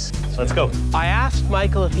 guys? Let's go. I asked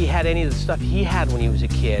Michael if he had any of the stuff he had when he was a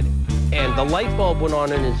kid, and the light bulb went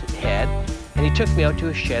on in his head, and he took me out to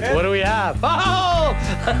his shed. What do we have? Oh!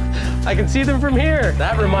 I can see them from here.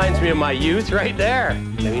 That reminds me of my youth right there. I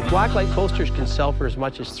mean, blacklight posters can sell for as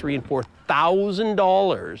much as $3,000 and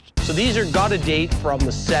 $4,000. So these are got a date from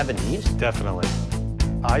the 70s. Definitely.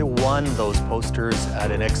 I won those posters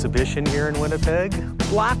at an exhibition here in Winnipeg.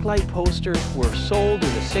 Blacklight posters were sold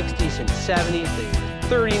in the 60s and 70s. They were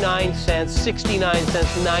 39 cents, 69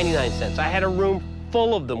 cents, 99 cents. I had a room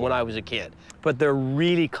full of them when I was a kid, but they're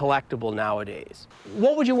really collectible nowadays.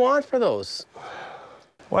 What would you want for those?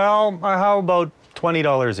 Well, how about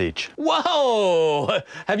 $20 each? Whoa!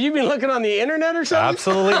 Have you been looking on the internet or something?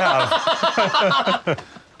 Absolutely have.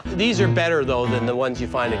 These are better, though, than the ones you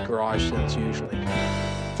find at garage sales usually.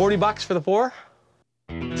 40 bucks for the 4?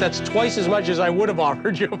 That's twice as much as I would have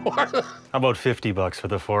offered you for. How about 50 bucks for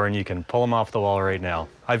the 4, and you can pull them off the wall right now.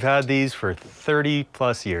 I've had these for 30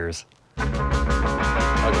 plus years. Okay.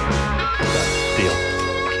 Deal.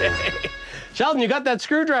 Okay. Sheldon, you got that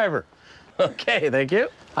screwdriver. Okay, thank you.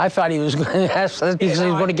 I thought he was going to ask that because he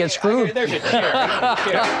was going to get screwed. There's your chair.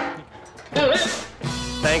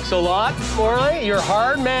 Thanks a lot, Morley. You're a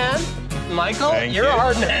hard man. Michael, you're a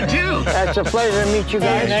hard man, too. It's a pleasure to meet you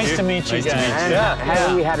guys. Nice to meet you guys.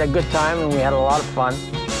 And we had a good time, and we had a lot of fun.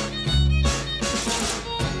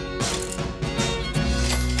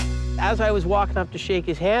 As I was walking up to shake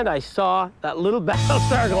his hand, I saw that little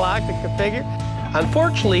Battlestar Galactica figure.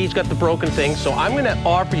 Unfortunately, he's got the broken thing, so I'm gonna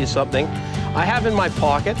offer you something. I have in my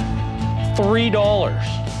pocket $3.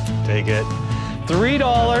 Take it.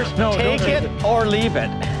 $3, No, take it or leave it.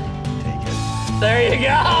 Take it. There you go,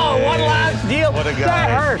 Hey, one last deal. what a guy. That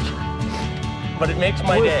hurt, but it makes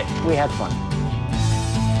my day. We had fun.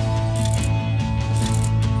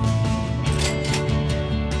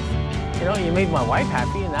 You know, you made my wife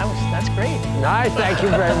happy, and that's great. Nice, thank you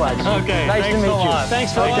very much. Okay, nice to thanks meet a you. lot.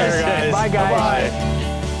 Thanks for Take care, guys. Bye, guys. Bye-bye.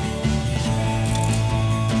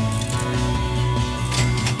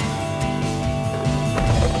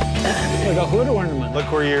 Like a hood ornament.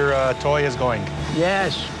 Look where your toy is going.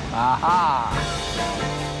 Yes. Aha.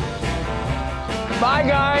 Bye,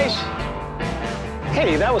 guys.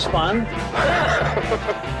 Hey, that was fun.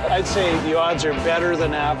 I'd say the odds are better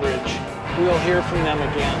than average. We'll hear from them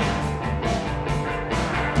again.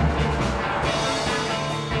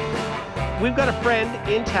 We've got a friend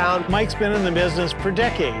in town. Mike's been in the business for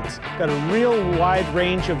decades. Got a real wide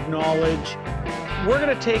range of knowledge. We're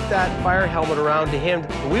gonna take that fire helmet around to him.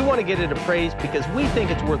 We want to get it appraised because we think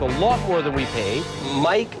it's worth a lot more than we paid.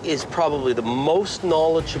 Mike is probably the most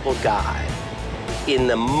knowledgeable guy in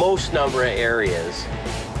the most number of areas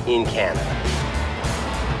in Canada.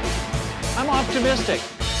 I'm optimistic.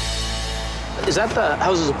 Is that the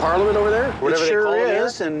Houses of Parliament over there? Whatever It they sure call it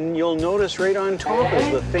is, and you'll notice right on top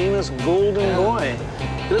is the famous golden boy.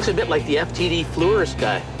 He looks a bit like the FTD Fluorist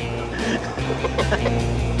guy.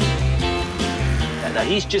 Now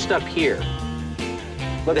he's just up here.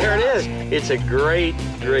 But there it is. It's a great,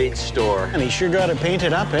 great store. And he sure got it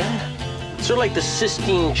painted up, eh? Sort of like the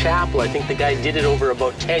Sistine Chapel. I think the guy did it over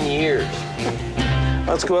about 10 years.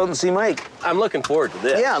 Let's go out and see Mike. I'm looking forward to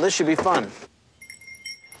this. Yeah, this should be fun.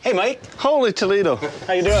 Hey, Mike. Holy Toledo.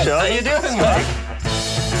 How you doing? How you doing, Mike?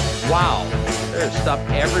 Wow, there's stuff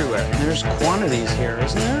everywhere. There's quantities here,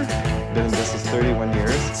 isn't there? Been in business 31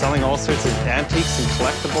 years, selling all sorts of antiques and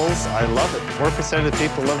collectibles. I love it. 4% of the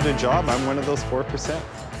people love their job. I'm one of those 4%.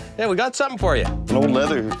 Yeah, we got something for you. An old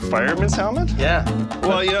leather fireman's helmet? Yeah.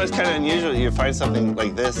 Well, you know, it's kind of unusual. You find something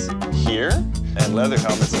like this here, and leather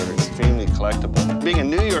helmets are extremely collectible. Being a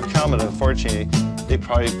New York helmet, unfortunately, they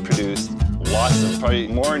probably produced lots of, probably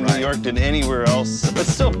more in New York than anywhere else, but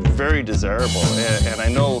still very desirable. And I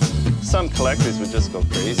know some collectors would just go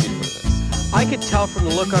crazy for this. I could tell from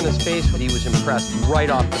the look on his face that he was impressed right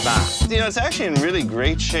off the bat. You know, it's actually in really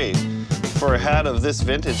great shape for a hat of this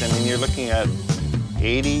vintage. I mean, you're looking at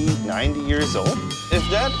 80, 90 years old. If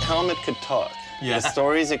that helmet could talk, the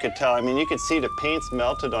stories it could tell, I mean, you could see the paint's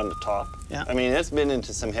melted on the top. Yeah. I mean, it's been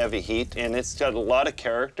into some heavy heat, and it's got a lot of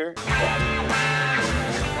character.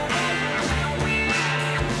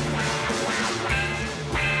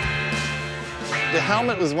 The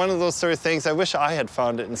helmet was one of those sort of things, I wish I had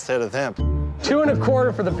found it instead of them. $2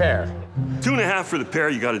 1/4 for the pair. 2.5 for the pair,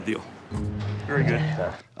 you got a deal. Very good.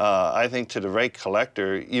 I think to the right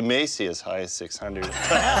collector, you may see as high as 600.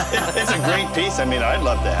 It's a great piece. I mean, I'd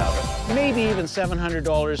love to have it. Maybe even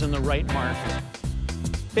 $700 in the right market.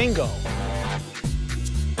 Bingo.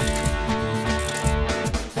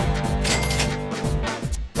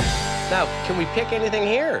 Now, can we pick anything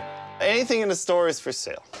here? Anything in the store is for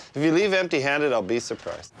sale. If you leave empty-handed, I'll be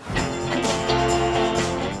surprised.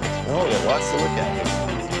 Oh, yeah, lots to look at.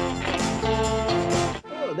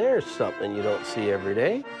 Oh, there's something you don't see every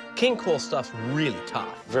day. King Cole stuff's really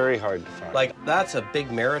tough. Very hard to find. Like, that's a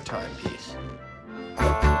big maritime piece.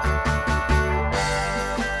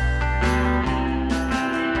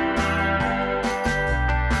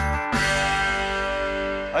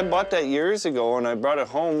 I bought that years ago, and I brought it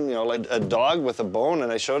home, you know, like a dog with a bone,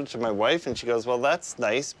 and I showed it to my wife, and she goes, well, that's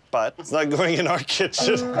nice, but it's not going in our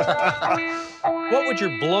kitchen. What would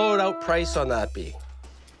your blown-out price on that be?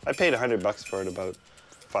 I paid $100 for it about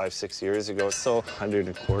 5, 6 years ago, so 100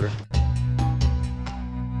 1/4.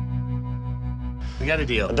 We got a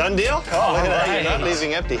deal. A done deal? Oh, look at that. You're not Right.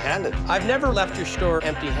 leaving empty-handed. I've never left your store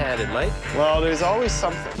empty-handed, Mike. Well, there's always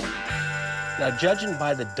something. Now, judging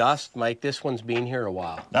by the dust, Mike, this one's been here a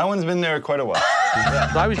while. That one's been there quite a while.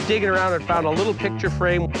 So I was digging around and found a little picture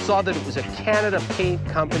frame, saw that it was a Canada Paint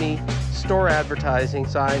Company store advertising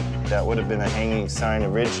sign. That would have been a hanging sign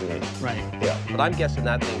originally. Right. Yeah. But I'm guessing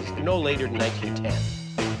that thing's no later than 1910.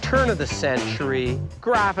 Turn of the century,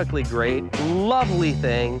 graphically great, lovely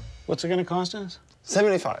thing. What's it going to cost us?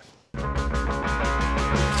 $75. Take the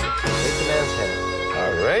man's hand.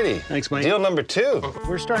 Alrighty. Thanks, Mike. Deal number 2.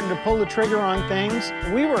 We're starting to pull the trigger on things.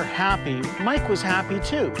 We were happy. Mike was happy,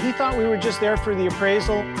 too. He thought we were just there for the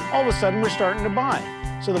appraisal. All of a sudden, we're starting to buy.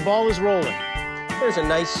 So the ball is rolling. There's a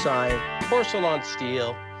nice sign, porcelain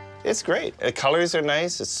steel. It's great. The colors are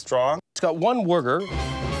nice. It's strong. It's got one wooger,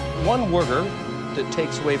 that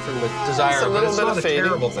takes away from the desire. It's a little bit not of fading.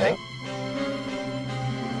 terrible thing.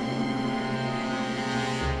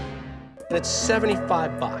 And it's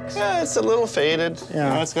 75 bucks. Yeah, it's a little faded. Yeah.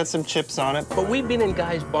 You know, it's got some chips on it. But we've been in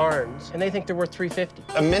guys' barns, and they think they're worth $350.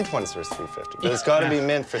 A mint one's worth $350. But it's got to be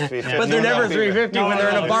mint for $350. But they're never $350 when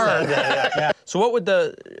they're in a barn. Yeah. So what would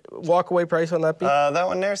the walk-away price on that be? That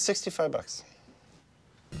one there, 65 bucks.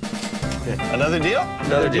 Another deal?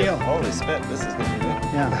 Another deal. Holy spit, this is gonna be good.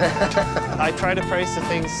 Yeah. I try to price the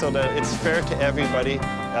things so that it's fair to everybody,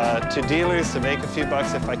 to dealers to make a few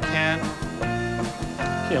bucks if I can.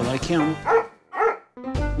 Yeah, like him.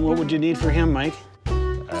 What would you need for him, Mike?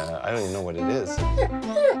 I don't even know what it is.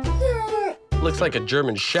 Looks like a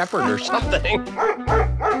German Shepherd or something.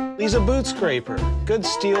 He's a boot scraper. Good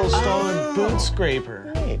steel stone boot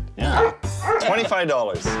scraper. Right. Yeah.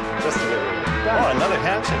 $25, just to give it. Oh, another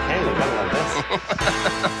handshake. Hey, you gotta love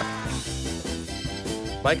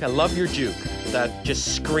this. Mike, I love your juke. That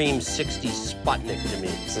just screams 60s Sputnik to me.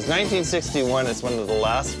 Since 1961, it's one of the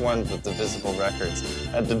last ones with the visible records.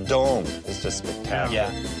 The dome is just spectacular.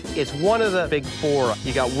 Yeah. It's one of the big four.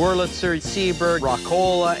 You got Wurlitzer, Seabird,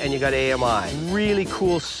 Rockola, and you got AMI. Really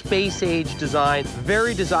cool space-age design,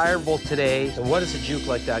 very desirable today. And what does a juke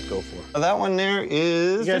like that go for? That one there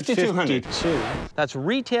is $5,200. That's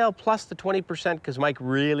retail plus the 20% because Mike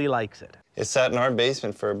really likes it. It sat in our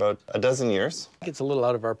basement for about a dozen years. I think it's a little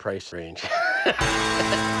out of our price range.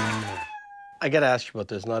 I gotta ask you about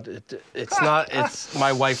this. It's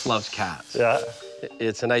my wife loves cats. Yeah.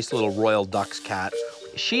 It's a nice little Royal Dachshund cat.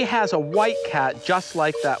 She has a white cat just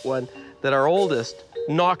like that one that our oldest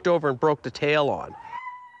knocked over and broke the tail on.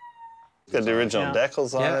 Got the original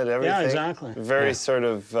decals on it, everything. Yeah, exactly. Very sort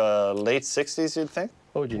of late 60s, you'd think.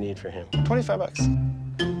 What would you need for him? 25 bucks.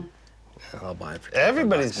 I'll buy it for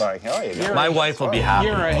Everybody's buying. Oh, you go. My wife will be happy.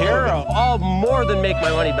 You're a hero. I'll more than make my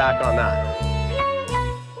money back on that.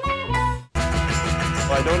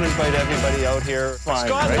 Well, I don't invite everybody out here. Fine,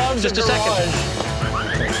 Scott loves Just a second.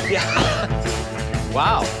 Yeah.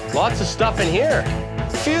 Wow, lots of stuff in here.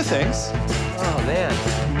 A few things. Oh, man.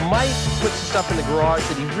 Mike puts the stuff in the garage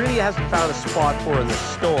that he really hasn't found a spot for in the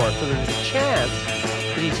store, so there's a chance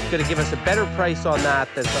that he's going to give us a better price on that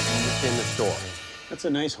than something that's in the store. That's a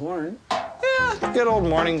nice horn. Yeah, good old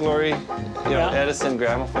Morning Glory, you know, Edison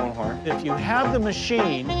gramophone horn. If you have the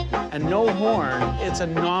machine and no horn, it's a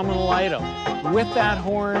nominal item. With that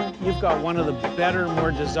horn, you've got one of the better,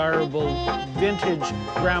 more desirable vintage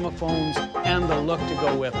gramophones and the look to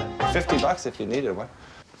go with it. 50 bucks if you needed one.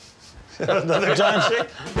 Another John shake.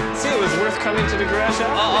 See, it was worth coming to the garage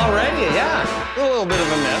already, yeah. A little bit of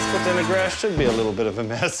a mess, but then a garage should be a little bit of a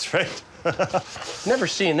mess, right? Never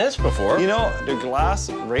seen this before. You know, they're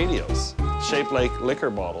glass radios shaped like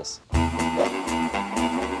liquor bottles.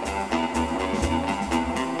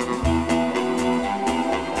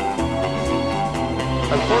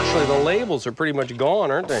 Unfortunately, the labels are pretty much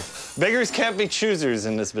gone, aren't they? Beggars can't be choosers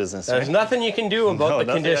in this business. There's nothing you can do about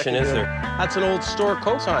the condition, is there? Do. That's an old store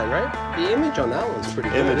coat sign, right? The image on that one's pretty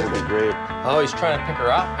good. Image would be great. Oh, he's trying to pick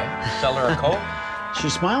her up, eh? Sell her a coat.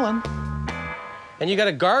 She's smiling. And you got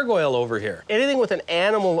a gargoyle over here. Anything with an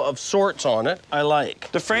animal of sorts on it, I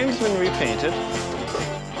like. The frame's been repainted.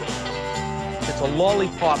 It's a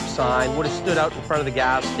lollipop sign, would have stood out in front of the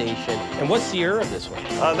gas station. And what's the year of this one?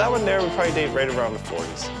 That one there would probably date right around the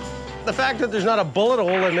 40s. The fact that there's not a bullet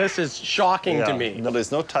hole in this is shocking to me. No,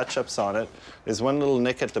 there's no touch-ups on it. There's one little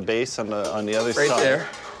nick at the base on the other side. Right there.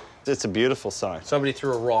 It's a beautiful sign. Somebody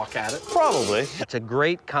threw a rock at it. Probably. It's a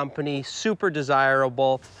great company, super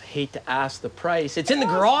desirable. I hate to ask the price. It's in the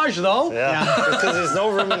garage, though. Yeah, because there's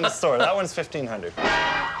no room in the store. That one's $1,500.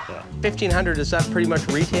 Yeah. $1,500, is that pretty much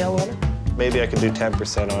retail on it? Maybe I could do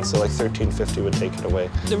 10% on it, so like $1,350 would take it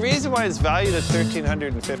away. The reason why it's valued at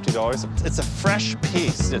 $1,350, it's a fresh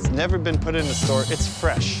piece. It's never been put in the store. It's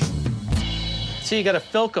fresh. So you got a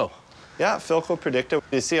Philco. Yeah, Philco Predicta.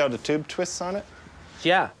 You see how the tube twists on it?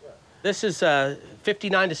 Yeah. This is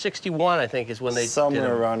 59 to 61, I think, is when they Somewhere did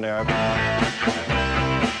it. around there. Do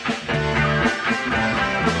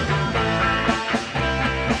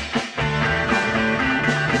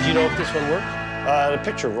you know if this one works? The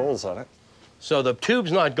picture rolls on it. So the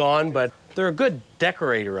tube's not gone, but they're a good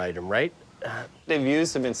decorator item, right? They've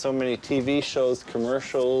used them in so many TV shows,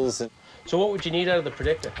 commercials. So what would you need out of the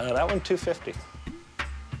Predicta? That one, $250.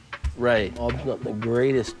 Right. Well, it's not the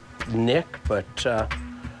greatest nick, but...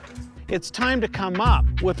 It's time to come up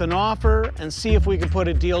with an offer and see if we can put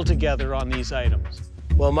a deal together on these items.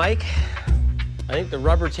 Well, Mike, I think the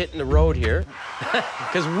rubber's hitting the road here,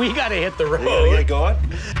 because we got to hit the road. You gotta get going?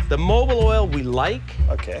 The mobile oil we like.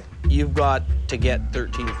 Okay. You've got to get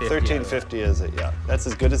 $1,350. $1,350 is it, yeah. That's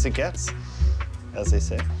as good as it gets. as they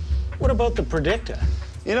say. What about the Predicta?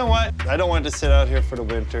 You know what? I don't want to sit out here for the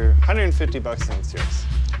winter. 150 bucks and it's yours.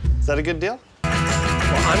 Is that a good deal? Well,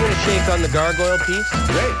 I'm going to shake on the gargoyle piece.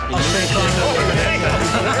 Great. I'll shake on the...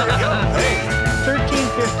 There we go. Hey.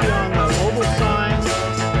 $13.50 on the mobile sign,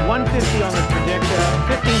 $150 on the Predicta,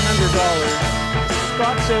 $1,500.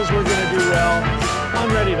 Scott says we're going to do well. I'm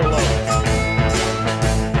ready to load.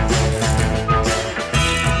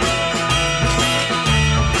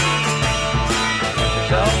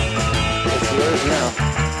 It's yours now.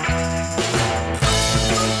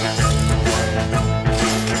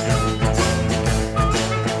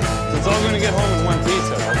 It's all going to get home in one piece,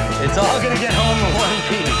 I hope. It's all going to get home in one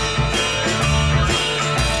piece.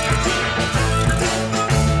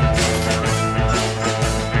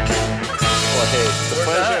 Well, hey, it's a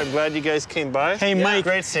pleasure. I'm glad you guys came by. Hey, Mike.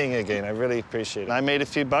 Great seeing you again. I really appreciate it. I made a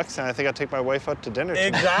few bucks, and I think I'll take my wife out to dinner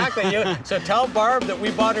tonight. Exactly. So tell Barb that we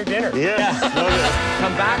bought her dinner. Yeah.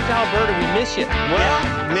 Come back to Alberta. We miss you. Well,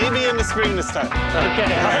 maybe in the spring this time. Okay.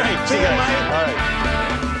 All right. See you, Mike. All right.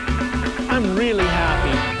 I'm really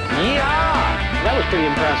happy. Yeah. That was pretty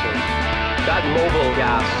impressive. That mobile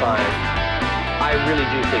gas sign, I really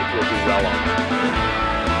do think we'll do well on.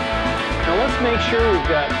 Now let's make sure we've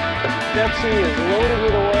got Betsy is loaded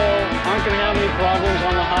with oil, aren't going to have any problems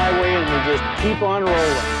on the highway, and we just keep on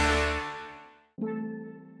rolling.